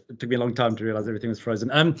for that. It took me a long time to realize everything was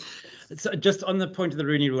frozen. So just on the point of the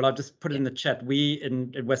Rooney Rule, I've just put it in the chat. We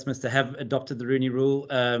in Westminster have adopted the Rooney Rule.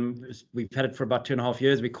 We've had it for about 2.5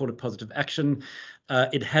 years. We call it positive action.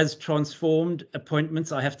 It has transformed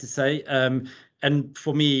appointments, I have to say. And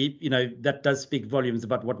for me, you know, that does speak volumes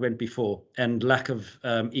about what went before and lack of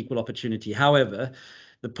equal opportunity. However,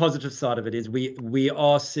 the positive side of it is we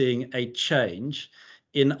are seeing a change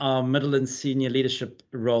in our middle and senior leadership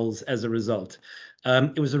roles as a result.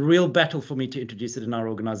 It was a real battle for me to introduce it in our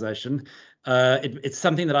organisation. It's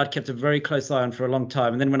something that I'd kept a very close eye on for a long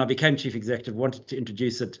time. And then when I became chief executive, wanted to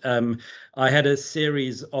introduce it. I had a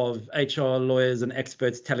series of HR lawyers and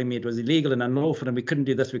experts telling me it was illegal and unlawful, and we couldn't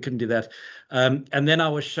do this, we couldn't do that. And then I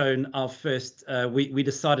was shown our first, we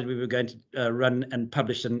decided we were going to run and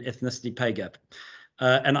publish an ethnicity pay gap.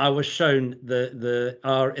 And I was shown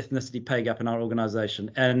our ethnicity pay gap in our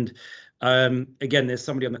organisation. And again, there's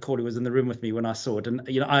somebody on the call who was in the room with me when I saw it. And,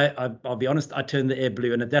 you know, I'll be honest, I turned the air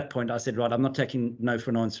blue. And at that point, I said, right, I'm not taking no for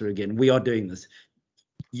an answer again. We are doing this.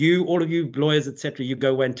 You, all of you lawyers, etc., you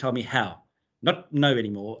go away and tell me how. Not no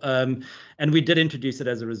anymore. And we did introduce it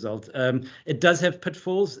as a result. It does have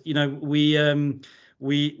pitfalls. You know, we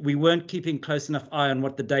weren't keeping close enough eye on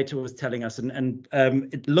what the data was telling us, and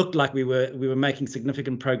it looked like we were making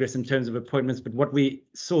significant progress in terms of appointments. But what we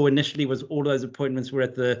saw initially was all those appointments were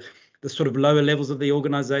at the sort of lower levels of the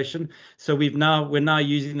organisation. So we're now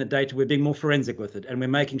using the data. We're being more forensic with it, and we're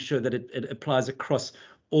making sure that it applies across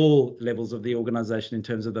all levels of the organisation in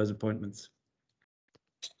terms of those appointments.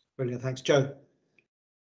 Brilliant, thanks, Joe.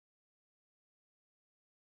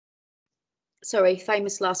 Sorry,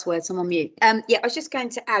 famous last words, I'm on mute. Yeah, I was just going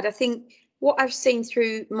to add, I think what I've seen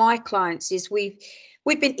through my clients is we've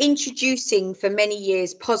been introducing for many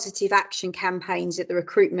years positive action campaigns at the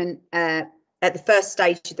recruitment, at the first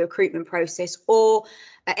stage of the recruitment process, or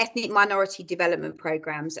ethnic minority development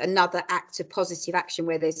programs, another act of positive action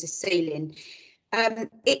where there's a ceiling.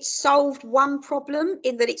 It's solved one problem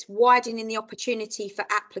in that it's widening the opportunity for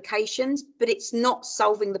applications, but it's not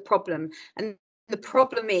solving the problem. And the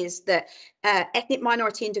problem is that ethnic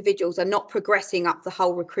minority individuals are not progressing up the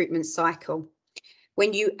whole recruitment cycle.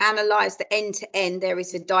 When you analyse the end-to-end, there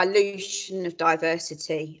is a dilution of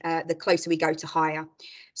diversity the closer we go to hire.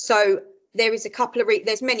 So there is a couple of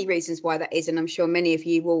there's many reasons why that is, and I'm sure many of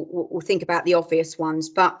you will think about the obvious ones,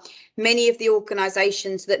 but many of the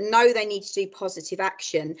organisations that know they need to do positive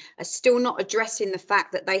action are still not addressing the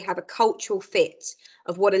fact that they have a cultural fit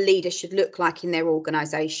of what a leader should look like in their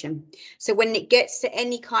organisation. So when it gets to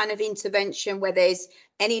any kind of intervention where there's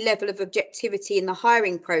any level of objectivity in the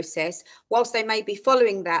hiring process, whilst they may be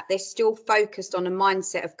following that, they're still focused on a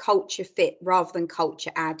mindset of culture fit rather than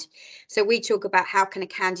culture add. So we talk about how can a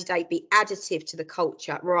candidate be additive to the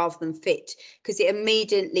culture rather than fit, because it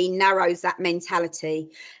immediately narrows that mentality.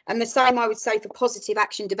 And the same I would say for positive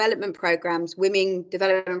action development programs, women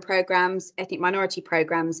development programs, ethnic minority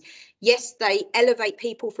programs. Yes, they elevate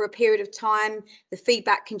people for a period of time. The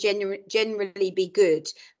feedback can generally be good,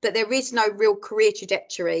 but there is no real career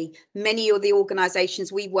trajectory. Many of the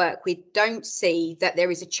organisations we work with don't see that there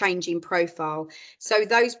is a change in profile. So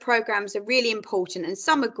those programs are really important, and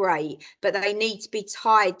some are great, but they need to be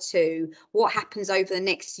tied to what happens over the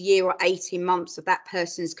next year or 18 months of that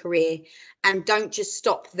person's career. And don't just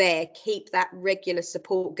stop there. Keep that regular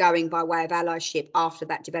support going by way of allyship after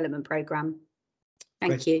that development programme.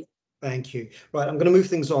 Thank you. Thank you. Right, I'm going to move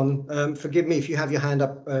things on. Forgive me if you have your hand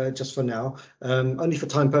up just for now, only for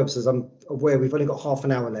time purposes. I'm aware we've only got half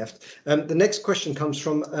an hour left. The next question comes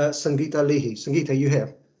from Sangeeta Leahy. Sangeeta, are you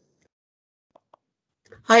here?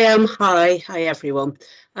 I am. Hi everyone.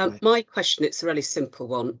 My question, it's a really simple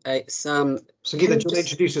one. It's Sangeeta, do you want to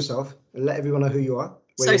introduce yourself and let everyone know who you are?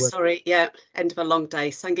 So sorry, yeah, end of a long day.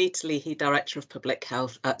 Sangeeta Leahy, Director of Public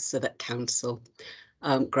Health at Southwark Council.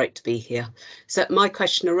 Great to be here. So my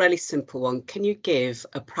question, a really simple one. Can you give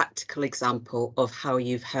a practical example of how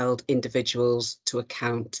you've held individuals to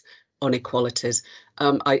account on inequalities?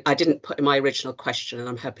 I didn't put in my original question, and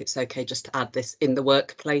I'm hoping it's okay just to add this in the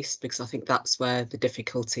workplace, because I think that's where the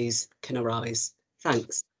difficulties can arise.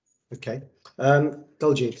 Thanks. Okay.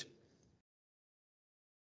 Daljit.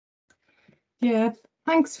 Yeah,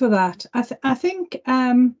 thanks for that. I think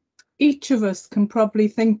each of us can probably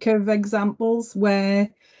think of examples where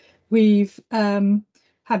we've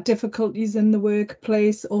had difficulties in the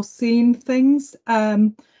workplace or seen things.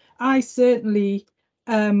 I certainly,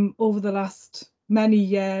 over the last many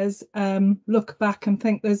years, look back and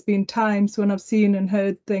think there's been times when I've seen and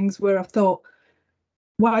heard things where I've thought,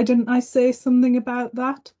 why didn't I say something about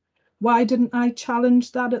that? Why didn't I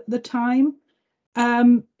challenge that at the time?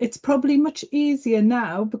 It's probably much easier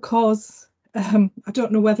now because I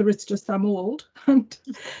don't know whether it's just I'm old and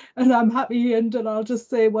I'm happy and I'll just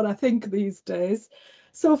say what I think these days.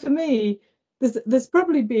 So for me, there's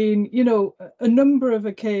probably been, you know, a number of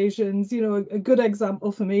occasions, you know, a good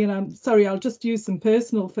example for me, and I'm sorry, I'll just use some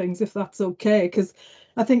personal things if that's okay, because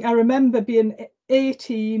I think I remember being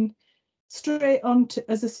 18, straight on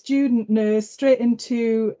to, as a student nurse, straight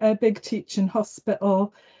into a big teaching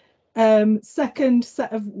hospital. Second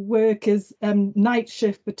set of work is night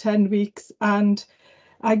shift for 10 weeks, and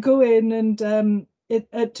I go in and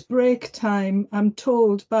at break time, I'm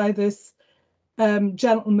told by this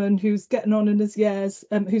gentleman who's getting on in his years,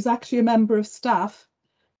 who's actually a member of staff,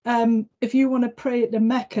 if you want to pray to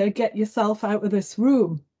Mecca, get yourself out of this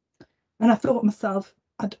room. And I thought to myself,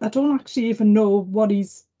 I don't actually even know what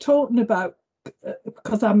he's talking about,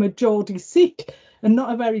 because I'm a Geordie Sikh and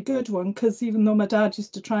not a very good one, because even though my dad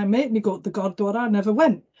used to try and make me go to the Gurdwara, I never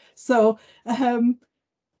went. So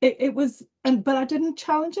it was, but I didn't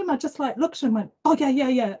challenge him. I just like looked at him and went, oh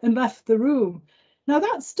yeah, and left the room. Now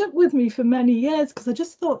that stuck with me for many years, because I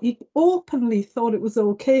just thought he openly thought it was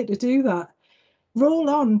okay to do that. Roll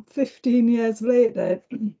on 15 years later,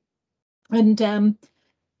 and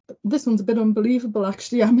this one's a bit unbelievable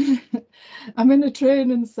actually. I'm in a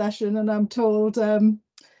training session and I'm told,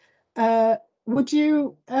 would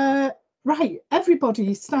you right,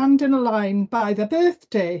 everybody stand in a line by their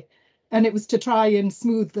birthday, and it was to try and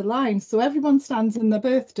smooth the line, so everyone stands in their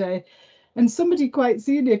birthday, and somebody quite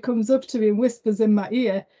senior comes up to me and whispers in my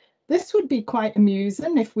ear, this would be quite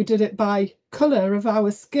amusing if we did it by colour of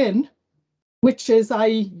our skin, which is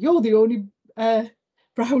you're the only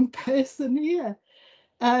brown person here.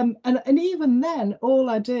 And even then, all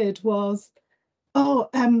I did was,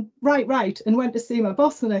 right, and went to see my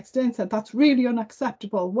boss the next day and said, that's really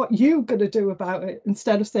unacceptable. What are you going to do about it?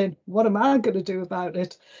 Instead of saying, what am I going to do about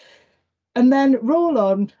it? And then roll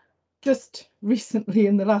on just recently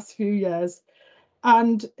in the last few years.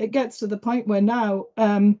 And it gets to the point where now,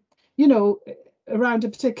 you know, around a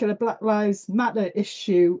particular Black Lives Matter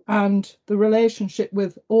issue and the relationship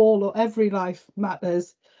with all or every life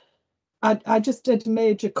matters, I just did a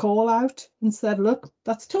major call out and said, look,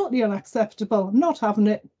 that's totally unacceptable. I'm not having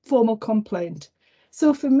it, formal complaint.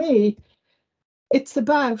 So for me, it's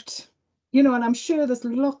about, you know, and I'm sure there's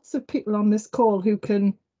lots of people on this call who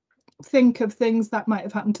can think of things that might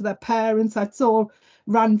have happened to their parents. I saw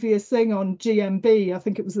Ranveer Singh on GMB, I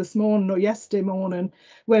think it was this morning or yesterday morning,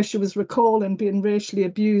 where she was recalling being racially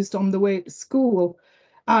abused on the way to school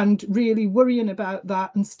and really worrying about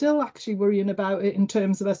that, and still actually worrying about it in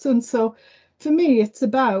terms of her son. So for me, it's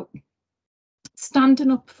about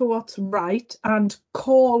standing up for what's right and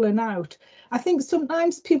calling out. I think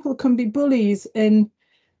sometimes people can be bullies in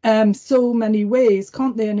so many ways,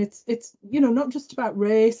 can't they? And it's you know, not just about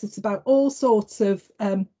race, it's about all sorts of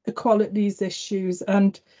equalities issues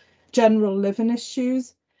and general living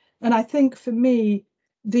issues. And I think for me,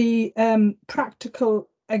 the practical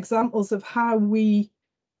examples of how we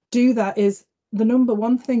do that is, the number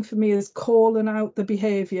one thing for me is calling out the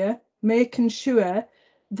behaviour, making sure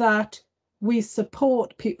that we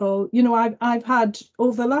support people. You know, I've had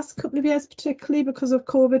over the last couple of years, particularly because of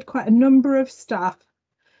COVID, quite a number of staff.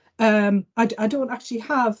 I don't actually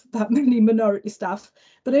have that many minority staff,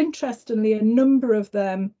 but interestingly, a number of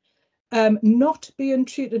them not being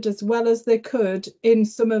treated as well as they could in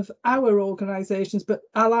some of our organisations, but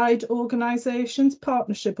allied organisations,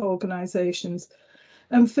 partnership organisations.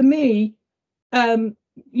 And for me,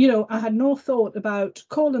 you know, I had no thought about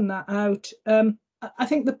calling that out. I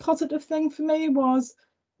think the positive thing for me was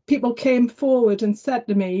people came forward and said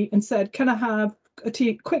to me and said, can I have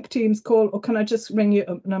a quick Teams call, or can I just ring you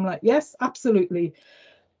up? And I'm like, yes, absolutely.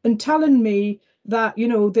 And telling me that, you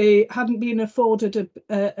know, they hadn't been afforded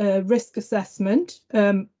a risk assessment,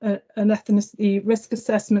 an ethnicity risk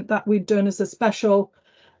assessment that we'd done as a special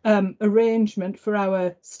arrangement for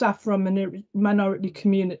our staff from minority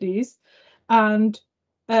communities. And,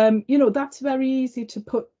 you know, that's very easy to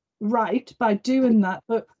put right by doing that.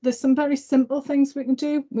 But there's some very simple things we can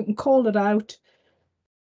do. We can call it out.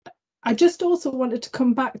 I just also wanted to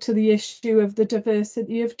come back to the issue of the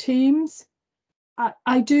diversity of teams.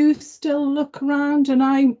 I do still look around, and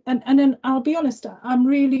then I'll be honest, I'm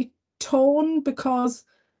really torn, because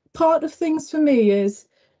part of things for me is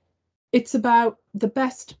it's about the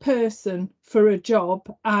best person for a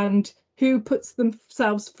job and who puts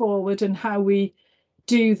themselves forward and how we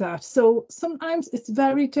do that. So sometimes it's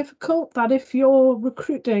very difficult that if you're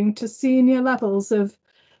recruiting to senior levels of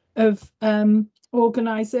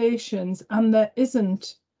organisations and there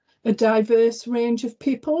isn't a diverse range of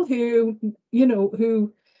people who, you know,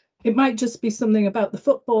 who it might just be something about the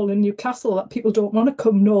football in Newcastle that people don't want to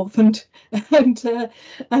come north and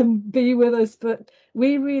be with us, but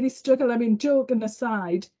we really struggle. I mean, joking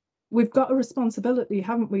aside, we've got a responsibility,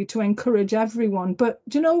 haven't we, to encourage everyone. But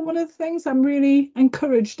do you know, one of the things I'm really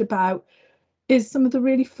encouraged about is some of the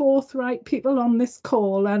really forthright people on this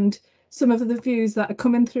call and some of the views that are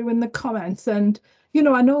coming through in the comments. And, you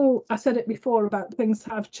know I said it before about things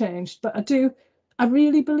have changed, but I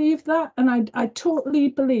really believe that, and I totally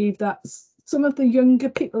believe that some of the younger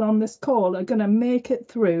people on this call are going to make it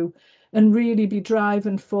through and really be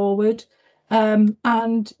driving forward.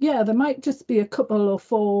 And yeah, there might just be a couple or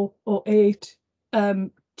 4 or 8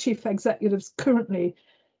 chief executives currently,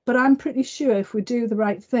 but I'm pretty sure if we do the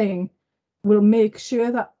right thing, we'll make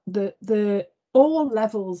sure that the all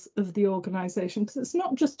levels of the organisation, because it's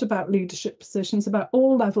not just about leadership positions, about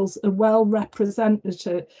all levels are well represented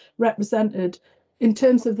in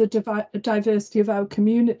terms of the diversity of our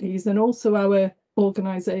communities and also our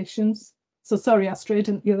organisations. So sorry, I strayed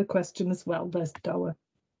into the other question as well. There's Dawa.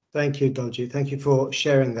 Thank you, Dolji. Thank you for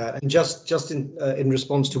sharing that. And just in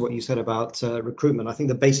response to what you said about recruitment, I think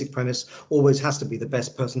the basic premise always has to be the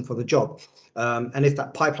best person for the job. And if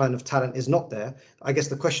that pipeline of talent is not there, I guess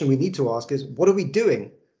the question we need to ask is, what are we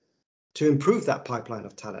doing to improve that pipeline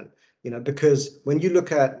of talent? You know, because when you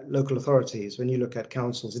look at local authorities, when you look at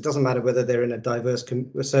councils, it doesn't matter whether they're in a diverse,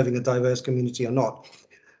 serving a diverse community or not.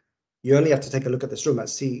 You only have to take a look at this room and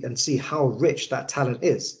see how rich that talent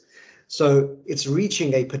is. So it's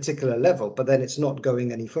reaching a particular level, but then it's not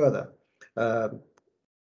going any further.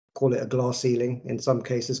 Call it a glass ceiling, in some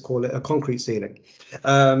cases, call it a concrete ceiling.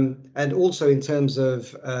 And also in terms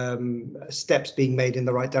of steps being made in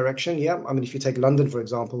the right direction. Yeah, I mean, if you take London, for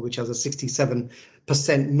example, which has a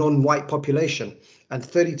 67% non-white population and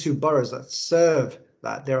 32 boroughs that serve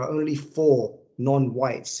that, there are only 4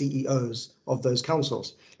 non-white CEOs of those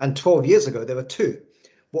councils. And 12 years ago, there were 2.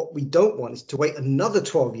 What we don't want is to wait another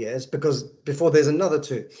 12 years because before there's another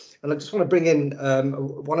 2. And I just want to bring in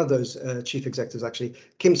one of those chief executives, actually.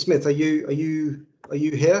 Kim Smith, are you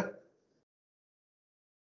here?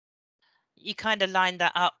 You kind of lined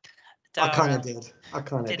that up, Dara. I kind of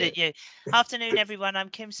did. Didn't you? Afternoon, everyone. I'm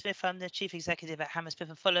Kim Smith. I'm the chief executive at Hammersmith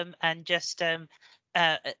and Fulham. And just to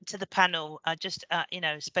the panel, I just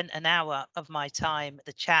spent an hour of my time,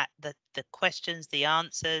 the chat, the questions, the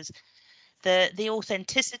answers. The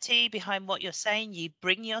authenticity behind what you're saying, you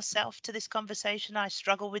bring yourself to this conversation. I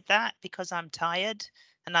struggle with that because I'm tired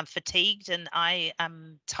and I'm fatigued and I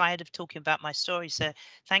am tired of talking about my story. So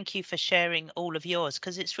thank you for sharing all of yours,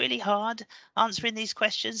 because it's really hard answering these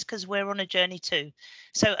questions because we're on a journey too.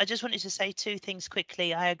 So I just wanted to say 2 things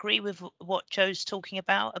quickly. I agree with what Joe's talking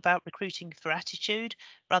about recruiting for attitude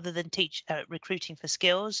rather than recruiting for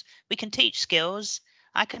skills. We can teach skills.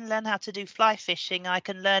 I can learn how to do fly fishing. I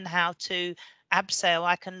can learn how to abseil.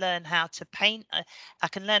 I can learn how to paint. I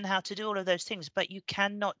can learn how to do all of those things, but you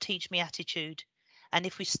cannot teach me attitude. And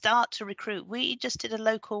if we start to recruit, we just did a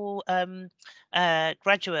local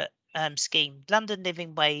graduate scheme, London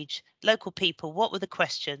Living Wage, local people. What were the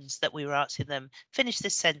questions that we were asking them? Finish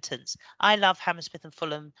this sentence. I love Hammersmith and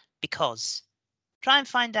Fulham because. Try and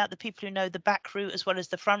find out the people who know the back route as well as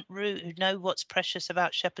the front route, who know what's precious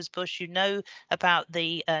about Shepherd's Bush, who know about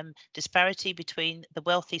the disparity between the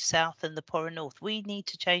wealthy south and the poorer north. We need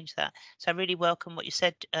to change that. So I really welcome what you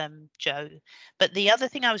said, Joe. But the other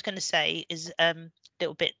thing I was going to say is a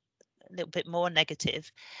little bit more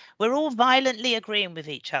negative. We're all violently agreeing with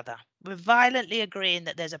each other. We're violently agreeing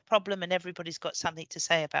that there's a problem and everybody's got something to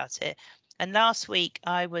say about it. And last week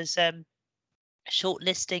I was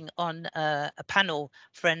shortlisting on a panel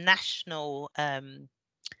for a national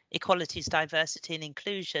equalities, diversity and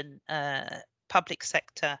inclusion public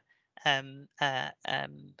sector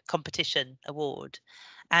competition award.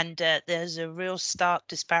 And there's a real stark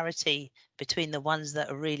disparity between the ones that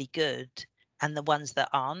are really good and the ones that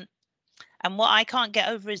aren't. And what I can't get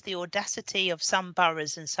over is the audacity of some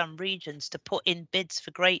boroughs and some regions to put in bids for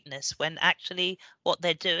greatness when actually what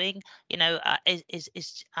they're doing, I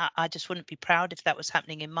just wouldn't be proud if that was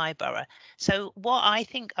happening in my borough. So what I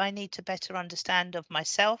think I need to better understand of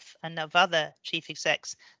myself and of other chief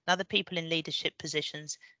execs and other people in leadership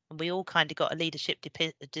positions, and we all kind of got a leadership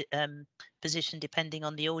position depending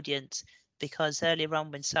on the audience, because earlier on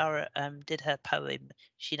when Sarah did her poem,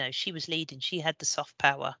 she was leading, she had the soft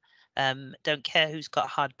power. Don't care who's got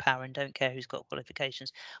hard power and don't care who's got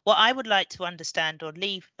qualifications. What I would like to understand or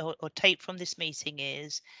leave or take from this meeting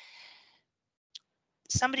is,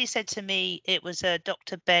 somebody said to me, it was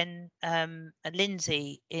Dr. Ben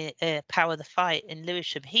Lindsay, Power the Fight in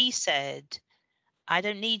Lewisham. He said, I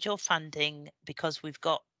don't need your funding because we've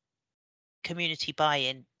got community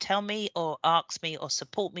buy-in. Tell me or ask me or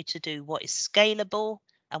support me to do what is scalable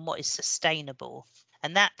and what is sustainable.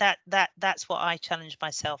 And that's what I challenge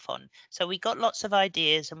myself on. So we got lots of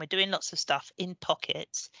ideas and we're doing lots of stuff in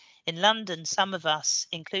pockets. In London, some of us,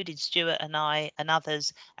 including Stuart and I and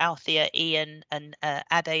others, Althea, Ian and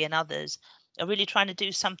Ade and others, are really trying to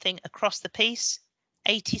do something across the piece.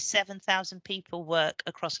 87,000 people work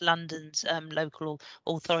across London's local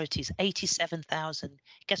authorities. 87,000.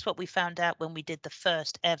 Guess what we found out when we did the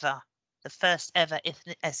first ever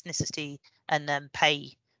ethnicity and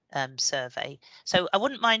pay survey. So I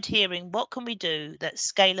wouldn't mind hearing what can we do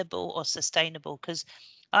that's scalable or sustainable, because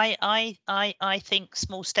I think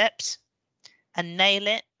small steps and nail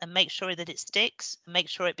it and make sure that it sticks, make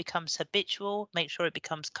sure it becomes habitual, make sure it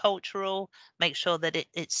becomes cultural, make sure that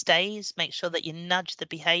it stays, make sure that you nudge the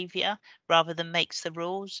behavior rather than makes the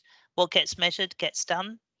rules. What gets measured gets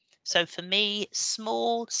done. So for me,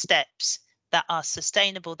 small steps that are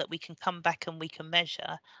sustainable, that we can come back and we can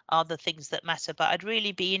measure, are the things that matter. But I'd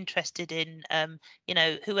really be interested in, you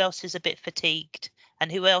know, who else is a bit fatigued and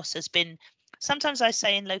who else has been. Sometimes I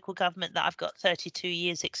say in local government that I've got 32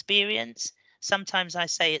 years experience. Sometimes I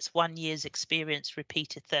say it's 1 year's experience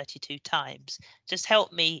repeated 32 times. Just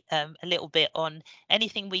help me a little bit on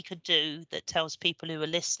anything we could do that tells people who are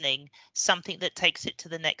listening something that takes it to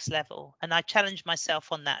the next level. And I challenge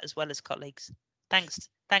myself on that as well as colleagues. Thanks,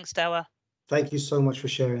 Dawa. Thank you so much for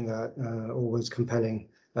sharing that. Always compelling.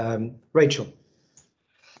 Rachel.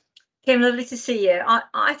 Kim, lovely to see you.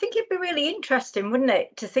 I think it'd be really interesting, wouldn't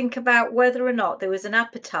it, to think about whether or not there was an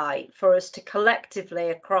appetite for us to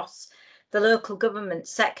collectively across the local government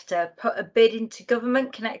sector put a bid into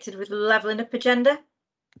government connected with the Levelling Up agenda.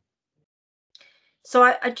 So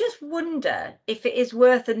I just wonder if it is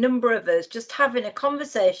worth a number of us just having a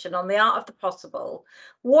conversation on the art of the possible.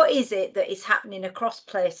 What is it that is happening across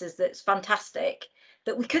places that's fantastic,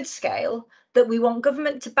 that we could scale, that we want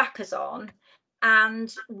government to back us on,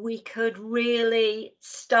 and we could really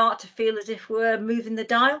start to feel as if we're moving the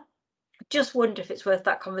dial? I just wonder if it's worth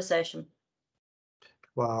that conversation.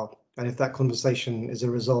 Wow. And if that conversation is a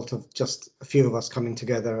result of just a few of us coming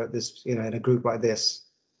together at this, you know, in a group like this,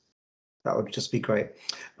 that would just be great.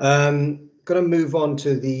 Going to move on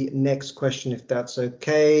to the next question, if that's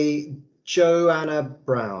okay. Joanna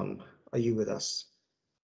Brown, are you with us?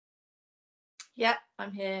 Yeah,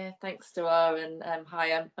 I'm here. Thanks, Dawa. And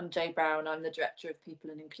hi, I'm Jo Brown. I'm the Director of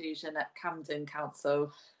People and Inclusion at Camden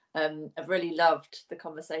Council. I've really loved the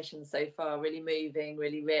conversation so far, really moving,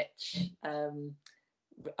 really rich.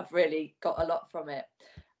 I've really got a lot from it.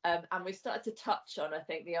 And we started to touch on, I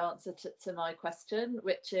think, the answer to my question,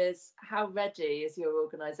 which is how ready is your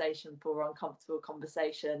organisation for uncomfortable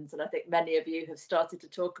conversations? And I think many of you have started to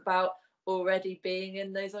talk about already being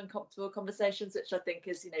in those uncomfortable conversations, which I think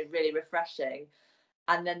is, you know, really refreshing.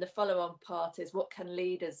 And then the follow-on part is, what can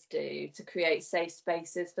leaders do to create safe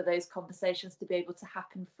spaces for those conversations to be able to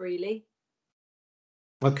happen freely?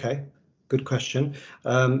 Okay, good question.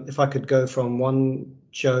 If I could go from one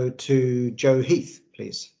Jo to Jo Heath,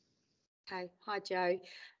 please. Okay, hi Jo.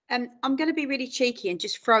 I'm going to be really cheeky and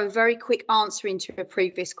just throw a very quick answer into a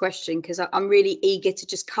previous question, because I'm really eager to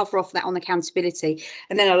just cover off that on accountability,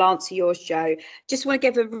 and then I'll answer yours, Jo. Just want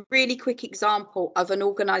to give a really quick example of an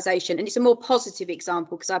organisation, and it's a more positive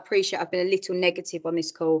example because I appreciate I've been a little negative on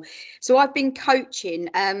this call. So I've been coaching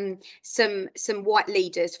some white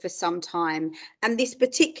leaders for some time, and this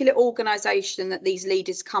particular organisation that these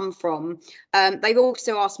leaders come from, they've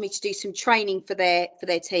also asked me to do some training for their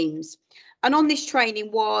teams. And on this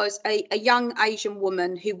training was a young Asian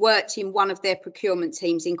woman who worked in one of their procurement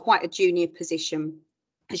teams in quite a junior position.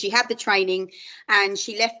 And she had the training and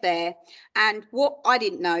she left there. And what I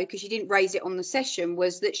didn't know, because she didn't raise it on the session,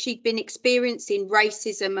 was that she'd been experiencing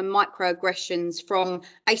racism and microaggressions from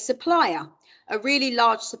a supplier, a really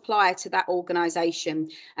large supplier to that organisation.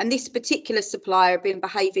 And this particular supplier had been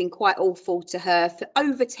behaving quite awful to her for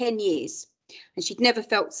over 10 years. And she'd never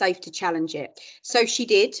felt safe to challenge it. So she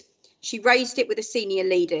did. She raised it with the senior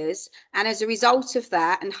leaders, and as a result of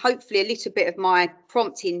that, and hopefully a little bit of my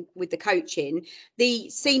prompting with the coaching, the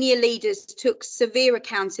senior leaders took severe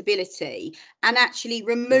accountability and actually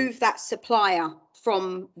removed that supplier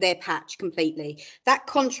from their patch completely. That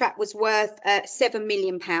contract was worth £7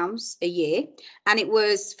 million a year, and it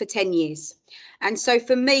was for 10 years. And so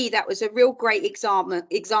for me, that was a real great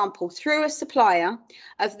example through a supplier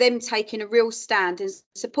of them taking a real stand and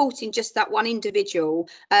supporting just that one individual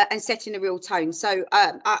and setting a real tone. So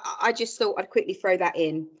I just thought I'd quickly throw that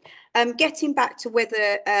in. Getting back to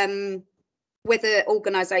whether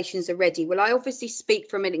organisations are ready. Well, I obviously speak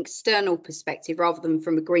from an external perspective rather than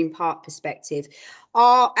from a Green Park perspective.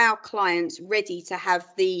 Are our clients ready to have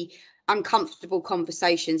the uncomfortable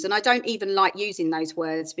conversations? And I don't even like using those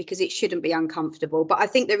words because it shouldn't be uncomfortable. But I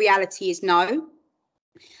think the reality is no.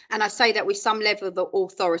 And I say that with some level of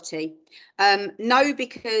authority. No,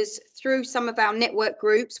 because through some of our network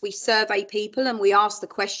groups, we survey people and we ask the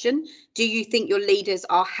question, do you think your leaders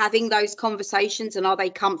are having those conversations and are they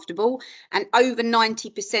comfortable? And over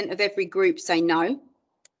 90% of every group say no.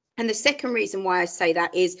 And the second reason why I say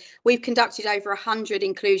that is we've conducted over 100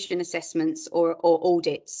 inclusion assessments or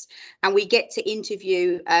audits, and we get to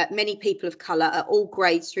interview many people of colour at all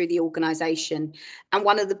grades through the organisation. And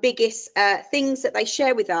one of the biggest things that they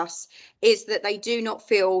share with us is that they do not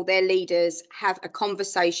feel their leaders have a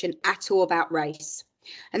conversation at all about race.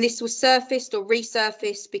 And this was surfaced or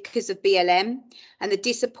resurfaced because of BLM and the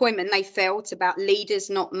disappointment they felt about leaders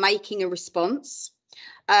not making a response.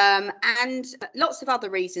 And lots of other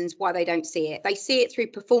reasons why they don't see it. They see it through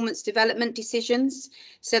performance development decisions.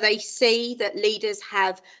 So they see that leaders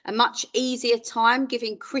have a much easier time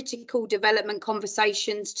giving critical development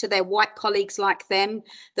conversations to their white colleagues like them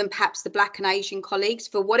than perhaps the Black and Asian colleagues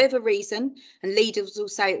for whatever reason. And leaders will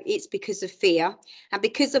say it's because of fear and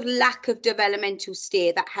because of lack of developmental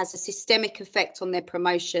steer that has a systemic effect on their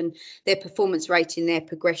promotion, their performance rating, their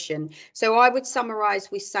progression. So I would summarise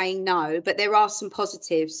with saying no, but there are some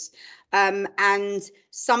positives. And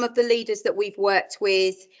some of the leaders that we've worked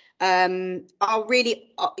with are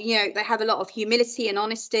really, they have a lot of humility and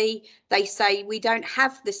honesty. They say we don't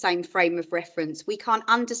have the same frame of reference. We can't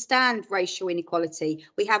understand racial inequality.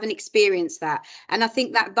 We haven't experienced that. And I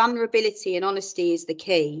think that vulnerability and honesty is the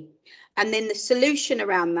key. And then the solution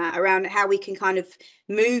around that, around how we can kind of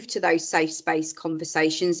move to those safe space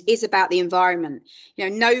conversations, is about the environment.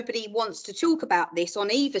 Nobody wants to talk about this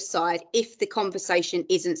on either side if the conversation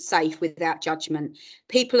isn't safe without judgment.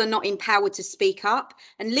 People are not empowered to speak up,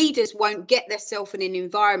 and leaders won't get themselves in an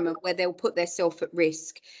environment where they'll put themselves at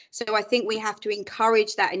risk. So I think we have to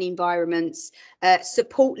encourage that in environments,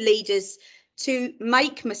 support leaders to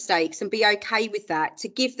make mistakes and be okay with that, to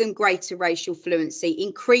give them greater racial fluency,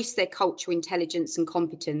 increase their cultural intelligence and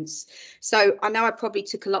competence. So I know I probably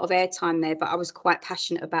took a lot of airtime there, but I was quite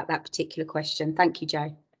passionate about that particular question. Thank you,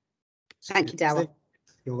 Joe. Thank you, Dawa.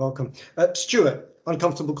 You're welcome. Stuart,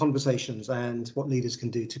 uncomfortable conversations and what leaders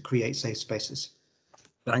can do to create safe spaces.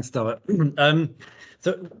 Thanks, Dawa.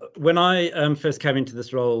 So when I first came into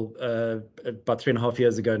this role about 3.5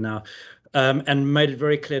 years ago now, and made it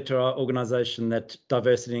very clear to our organisation that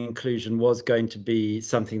diversity and inclusion was going to be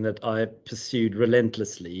something that I pursued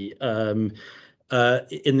relentlessly in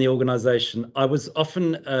the organisation. I was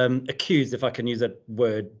often accused, if I can use that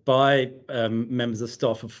word, by members of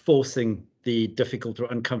staff of forcing the difficult or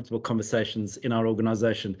uncomfortable conversations in our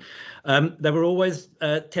organisation. They were always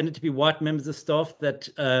tended to be white members of staff that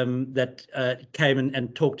came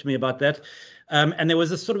and talked to me about that. And there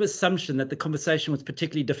was a sort of assumption that the conversation was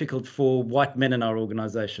particularly difficult for white men in our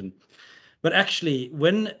organisation. But actually,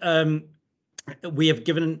 when we have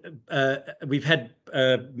we've had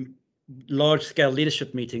large-scale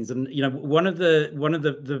leadership meetings, and one of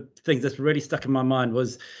the things that's really stuck in my mind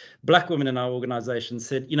was Black women in our organisation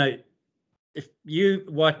said, if you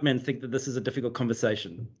white men think that this is a difficult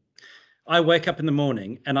conversation, I wake up in the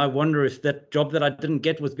morning and I wonder if that job that I didn't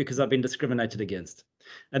get was because I've been discriminated against.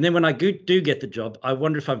 And then when I do get the job, I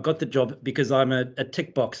wonder if I've got the job because I'm a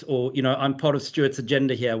tick box, or, I'm part of Stuart's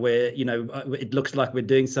agenda here where, it looks like we're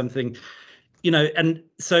doing something, and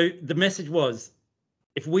so the message was,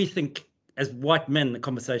 if we think as white men, the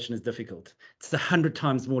conversation is difficult, it's 100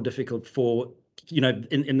 times more difficult for,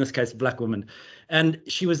 in this case, Black women. And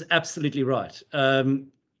she was absolutely right.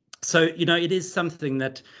 So, it is something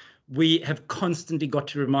that we have constantly got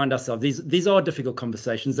to remind ourselves. These are difficult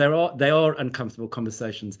conversations. They are uncomfortable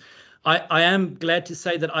conversations. I am glad to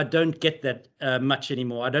say that I don't get that much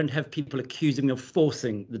anymore. I don't have people accusing me of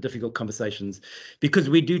forcing the difficult conversations, because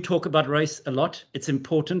we do talk about race a lot. It's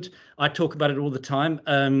important. I talk about it all the time.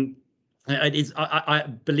 I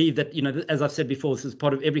believe that, as I've said before, this is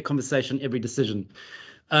part of every conversation, every decision.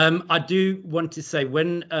 I do want to say,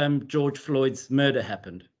 when George Floyd's murder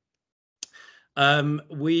happened,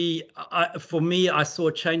 for me, I saw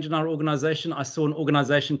a change in our organisation. I saw an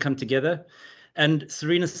organisation come together, and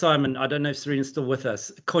Serena Simon, I don't know if Serena's still with us,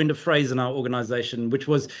 coined a phrase in our organisation, which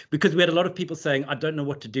was, because we had a lot of people saying, I don't know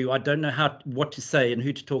what to do, I don't know what to say and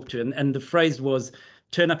who to talk to, and the phrase was,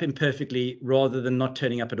 turn up imperfectly rather than not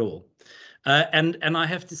turning up at all. And I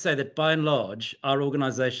have to say that by and large, our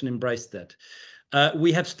organisation embraced that.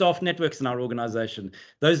 We have staff networks in our organisation.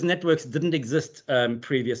 Those networks didn't exist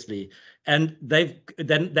previously. And they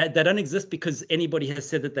don't exist because anybody has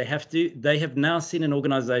said that they have to. They have now seen an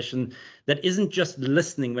organization that isn't just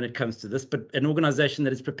listening when it comes to this, but an organization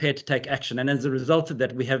that is prepared to take action. And as a result of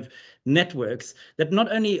that, we have networks that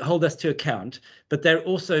not only hold us to account, but they're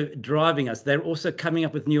also driving us. They're also coming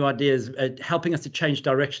up with new ideas, helping us to change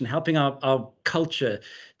direction, helping our culture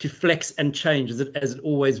to flex and change as it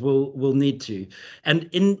always will need to. And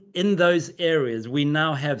in those areas, we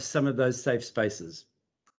now have some of those safe spaces.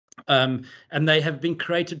 And they have been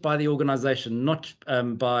created by the organization, not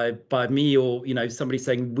by me or somebody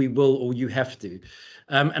saying we will or you have to.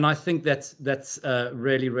 And I think that's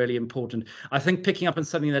really, really important. I think picking up on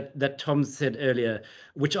something that Tom said earlier,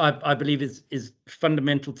 which I believe is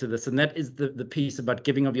fundamental to this, and that is the piece about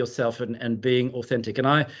giving of yourself and being authentic. And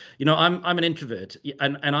I'm an introvert,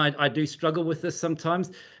 and I do struggle with this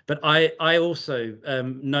sometimes, but I also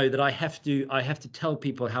know that I have to tell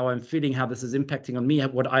people how I'm feeling, how this is impacting on me,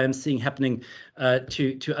 what I am seeing happening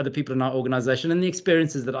to other people in our organization, and the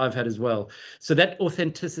experiences that I've had as well. So that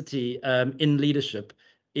authenticity in leadership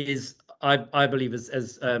is, I believe,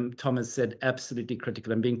 as Tom has said, absolutely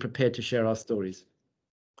critical, and being prepared to share our stories.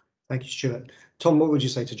 Thank you, Stuart. Tom, what would you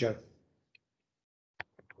say to Joe?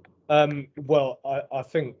 Well, I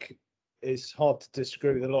think it's hard to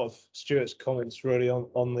disagree with a lot of Stuart's comments really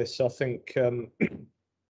on this. I think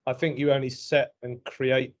you only set and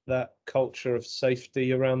create that culture of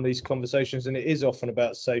safety around these conversations, and it is often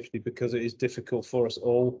about safety because it is difficult for us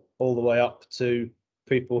all the way up to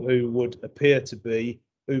people who would appear to be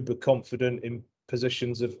uber confident in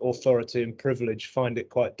positions of authority and privilege find it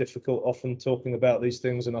quite difficult often talking about these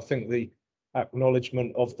things. And I think the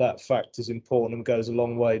acknowledgement of that fact is important and goes a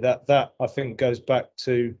long way. That I think goes back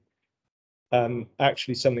to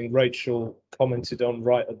actually something Rachel commented on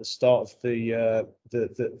right at the start of the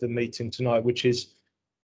meeting tonight, which is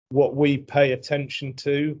what we pay attention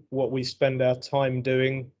to, what we spend our time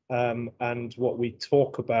doing, and what we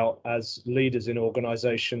talk about as leaders in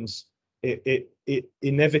organizations. It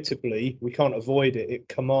inevitably, we can't avoid it, it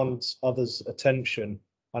commands others' attention.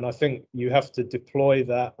 And I think you have to deploy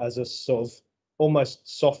that as a sort of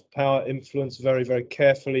almost soft power influence very, very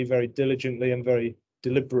carefully, very diligently, and very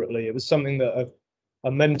deliberately. It was something that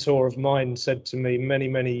a mentor of mine said to me many,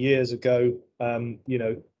 many years ago,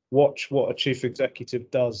 watch what a chief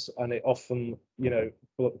executive does, and it often,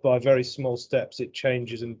 by very small steps, it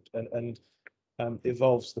changes and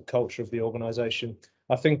evolves the culture of the organization.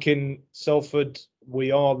 I think in Salford,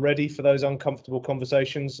 we are ready for those uncomfortable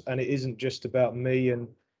conversations, and it isn't just about me and,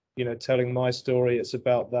 telling my story. It's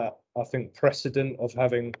about that, I think, precedent of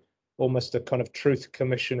having almost a kind of truth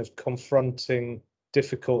commission of confronting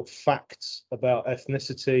difficult facts about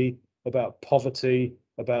ethnicity, about poverty,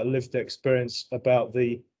 about lived experience, about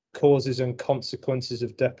the causes and consequences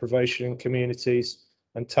of deprivation in communities,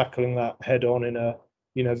 and tackling that head on in a,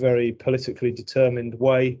 very politically determined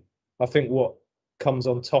way. I think what comes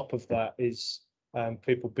on top of that is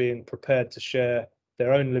people being prepared to share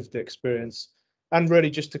their own lived experience, and really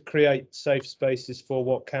just to create safe spaces for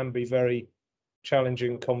what can be very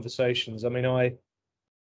challenging conversations. I mean, I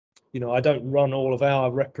don't run all of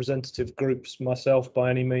our representative groups myself by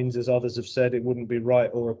any means, as others have said. It wouldn't be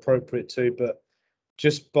right or appropriate to, but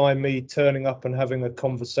just by me turning up and having a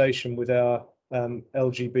conversation with our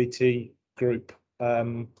LGBT group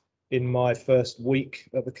in my first week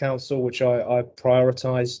at the council, which I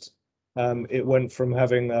prioritised, it went from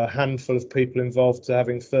having a handful of people involved to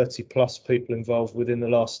having 30 plus people involved within the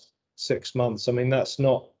last 6 months. I mean, that's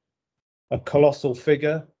not a colossal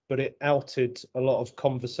figure, but it outed a lot of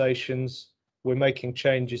conversations. We're making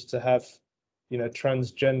changes to have,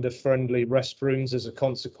 transgender friendly restrooms as a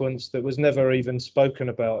consequence that was never even spoken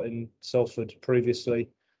about in Salford previously.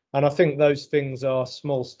 And I think those things are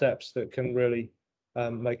small steps that can really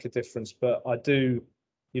make a difference. But I do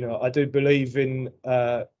believe in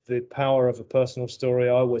the power of a personal story.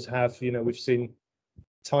 I always have. We've seen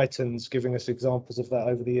titans giving us examples of that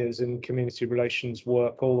over the years in community relations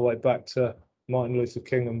work, all the way back to Martin Luther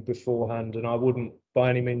King and beforehand. And I wouldn't by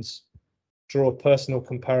any means draw personal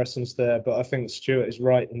comparisons there, but I think Stuart is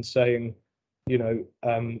right in saying, he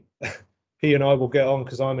and I will get on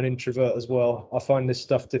because I'm an introvert as well. I find this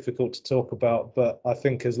stuff difficult to talk about, but I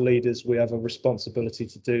think as leaders, we have a responsibility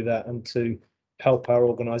to do that and to help our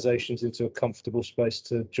organisations into a comfortable space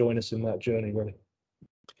to join us in that journey, really.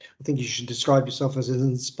 I think you should describe yourself as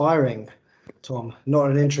inspiring, Tom, not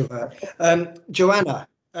an introvert. Joanna,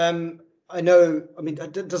 does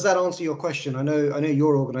that answer your question? I know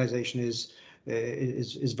your organisation is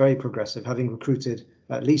very progressive, having recruited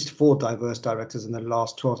at least 4 diverse directors in the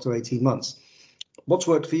last 12 to 18 months. What's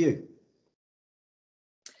worked for you?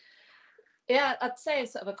 Yeah, I'd say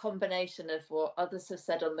it's sort of a combination of what others have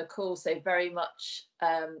said on the call. So very much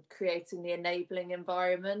creating the enabling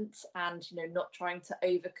environment and, you know, not trying to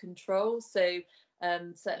over control. So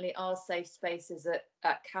certainly our safe spaces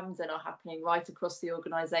at Camden are happening right across the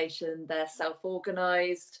organisation. They're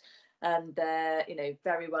self-organised and they're, you know,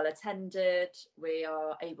 very well attended. We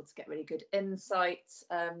are able to get really good insights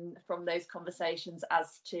from those conversations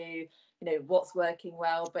as to, you know, what's working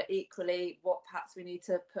well, but equally what perhaps we need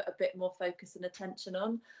to put a bit more focus and attention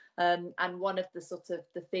on. And one of the sort of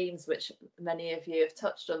the themes which many of you have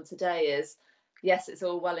touched on today is, yes, it's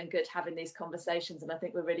all well and good having these conversations, and I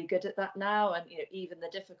think we're really good at that now, and, you know, even the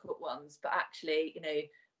difficult ones, but actually, you know,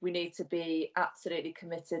 we need to be absolutely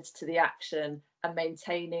committed to the action and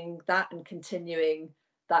maintaining that and continuing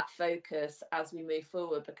that focus as we move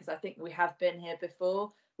forward, because I think we have been here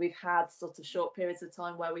before. We've had sort of short periods of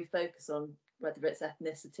time where we focus on whether it's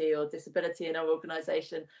ethnicity or disability in our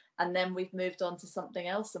organisation, and then we've moved on to something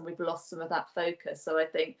else and we've lost some of that focus. So I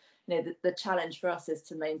think, you know, the challenge for us is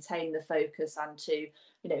to maintain the focus and to,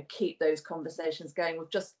 you know, keep those conversations going. We've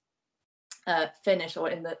just finished, or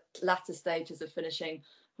in the latter stages of finishing,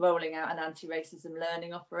 rolling out an anti-racism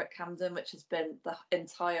learning offer at Camden, which has been the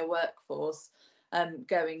entire workforce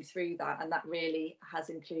going through that, and that really has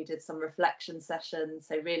included some reflection sessions,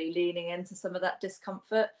 so really leaning into some of that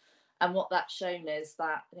discomfort. And what that's shown is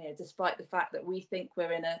that, you know, despite the fact that we think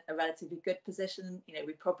we're in a relatively good position, you know,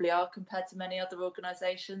 we probably are compared to many other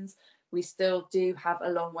organisations, we still do have a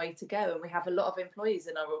long way to go, and we have a lot of employees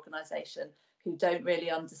in our organisation who don't really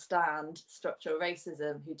understand structural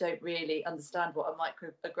racism, who don't really understand what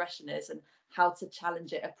a microaggression is and how to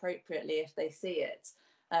challenge it appropriately if they see it.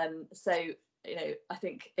 So, you know, I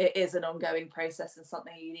think it is an ongoing process and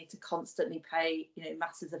something you need to constantly pay, you know,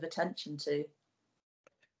 masses of attention to.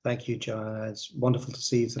 Thank you, Joanna. It's wonderful to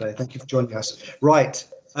see you today. Thank you for joining us. Right,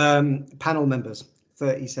 panel members,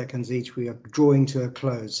 30 seconds each. We are drawing to a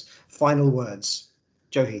close. Final words.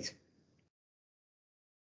 Joe Heath.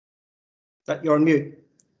 You're on mute.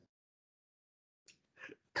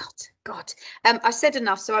 God, I've said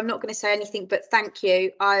enough, so I'm not going to say anything, but thank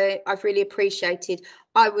you. I've really appreciated.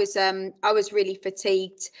 I was really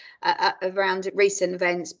fatigued around recent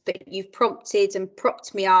events, but you've prompted and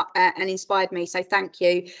propped me up and inspired me, so thank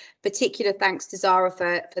you. Particular thanks to Zara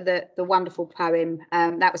for the wonderful poem.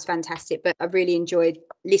 That was fantastic, but I really enjoyed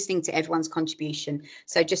listening to everyone's contribution,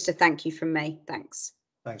 so just a thank you from me. Thanks.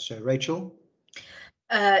 Thanks, Joe. Rachel?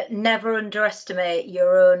 Never underestimate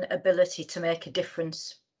your own ability to make a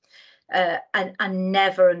difference. And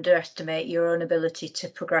never underestimate your own ability to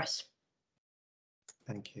progress.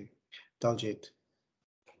 Thank you. Daljit.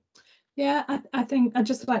 Yeah, I think I'd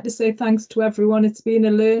just like to say thanks to everyone. It's been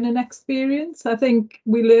a learning experience. I think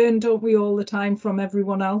we learn, don't we, all the time from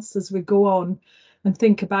everyone else as we go on and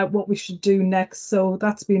think about what we should do next. So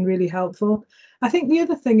that's been really helpful. I think the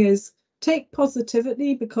other thing is take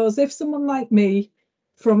positivity, because if someone like me,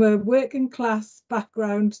 from a working class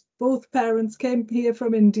background, both parents came here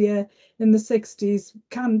from India in the 60s,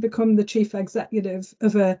 can become the chief executive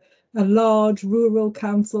of a large rural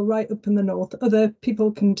council right up in the north. Other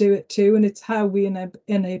people can do it too, and it's how we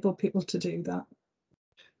enable people to do that.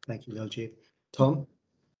 Thank you, Daljit. Tom?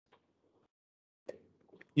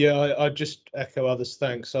 Yeah, I just echo others'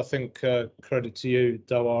 thanks. I think credit to you,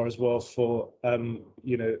 Dawar, as well for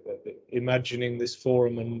you know, imagining this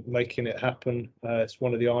forum and making it happen. It's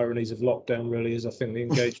one of the ironies of lockdown, really, is I think the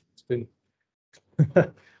engagement's been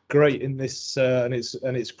great in this, and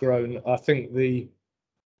it's grown. I think the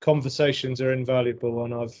conversations are invaluable,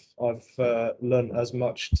 and I've learned as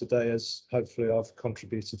much today as hopefully I've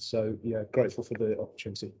contributed. So yeah, grateful for the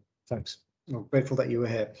opportunity. Thanks. Well, grateful that you were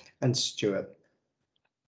here. And Stuart?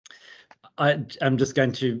 I'm just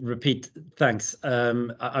going to repeat thanks.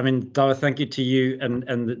 I mean, Dawa, thank you to you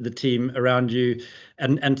and the team around you,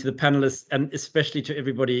 and to the panelists, and especially to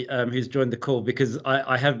everybody who's joined the call, because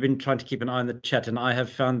I have been trying to keep an eye on the chat, and I have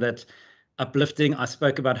found that uplifting. I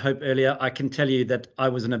spoke about hope earlier. I can tell you that I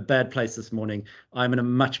was in a bad place this morning. I'm in a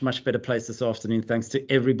much, much better place this afternoon, thanks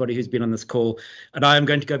to everybody who's been on this call. And I am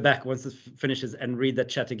going to go back once this finishes and read that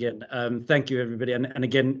chat again. Thank you, everybody. And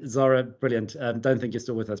again, Zara, brilliant. Don't think you're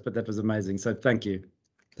still with us, but that was amazing. So thank you.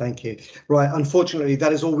 Thank you. Right, unfortunately,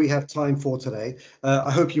 that is all we have time for today. I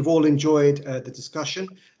hope you've all enjoyed the discussion.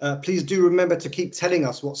 Please do remember to keep telling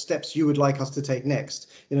us what steps you would like us to take next.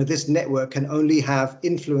 You know, this network can only have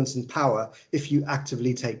influence and power if you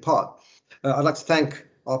actively take part. I'd like to thank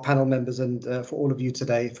our panel members and for all of you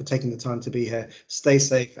today for taking the time to be here. Stay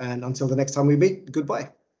safe, and until the next time we meet, goodbye.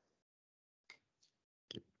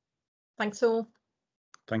 Thanks all.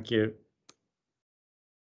 Thank you.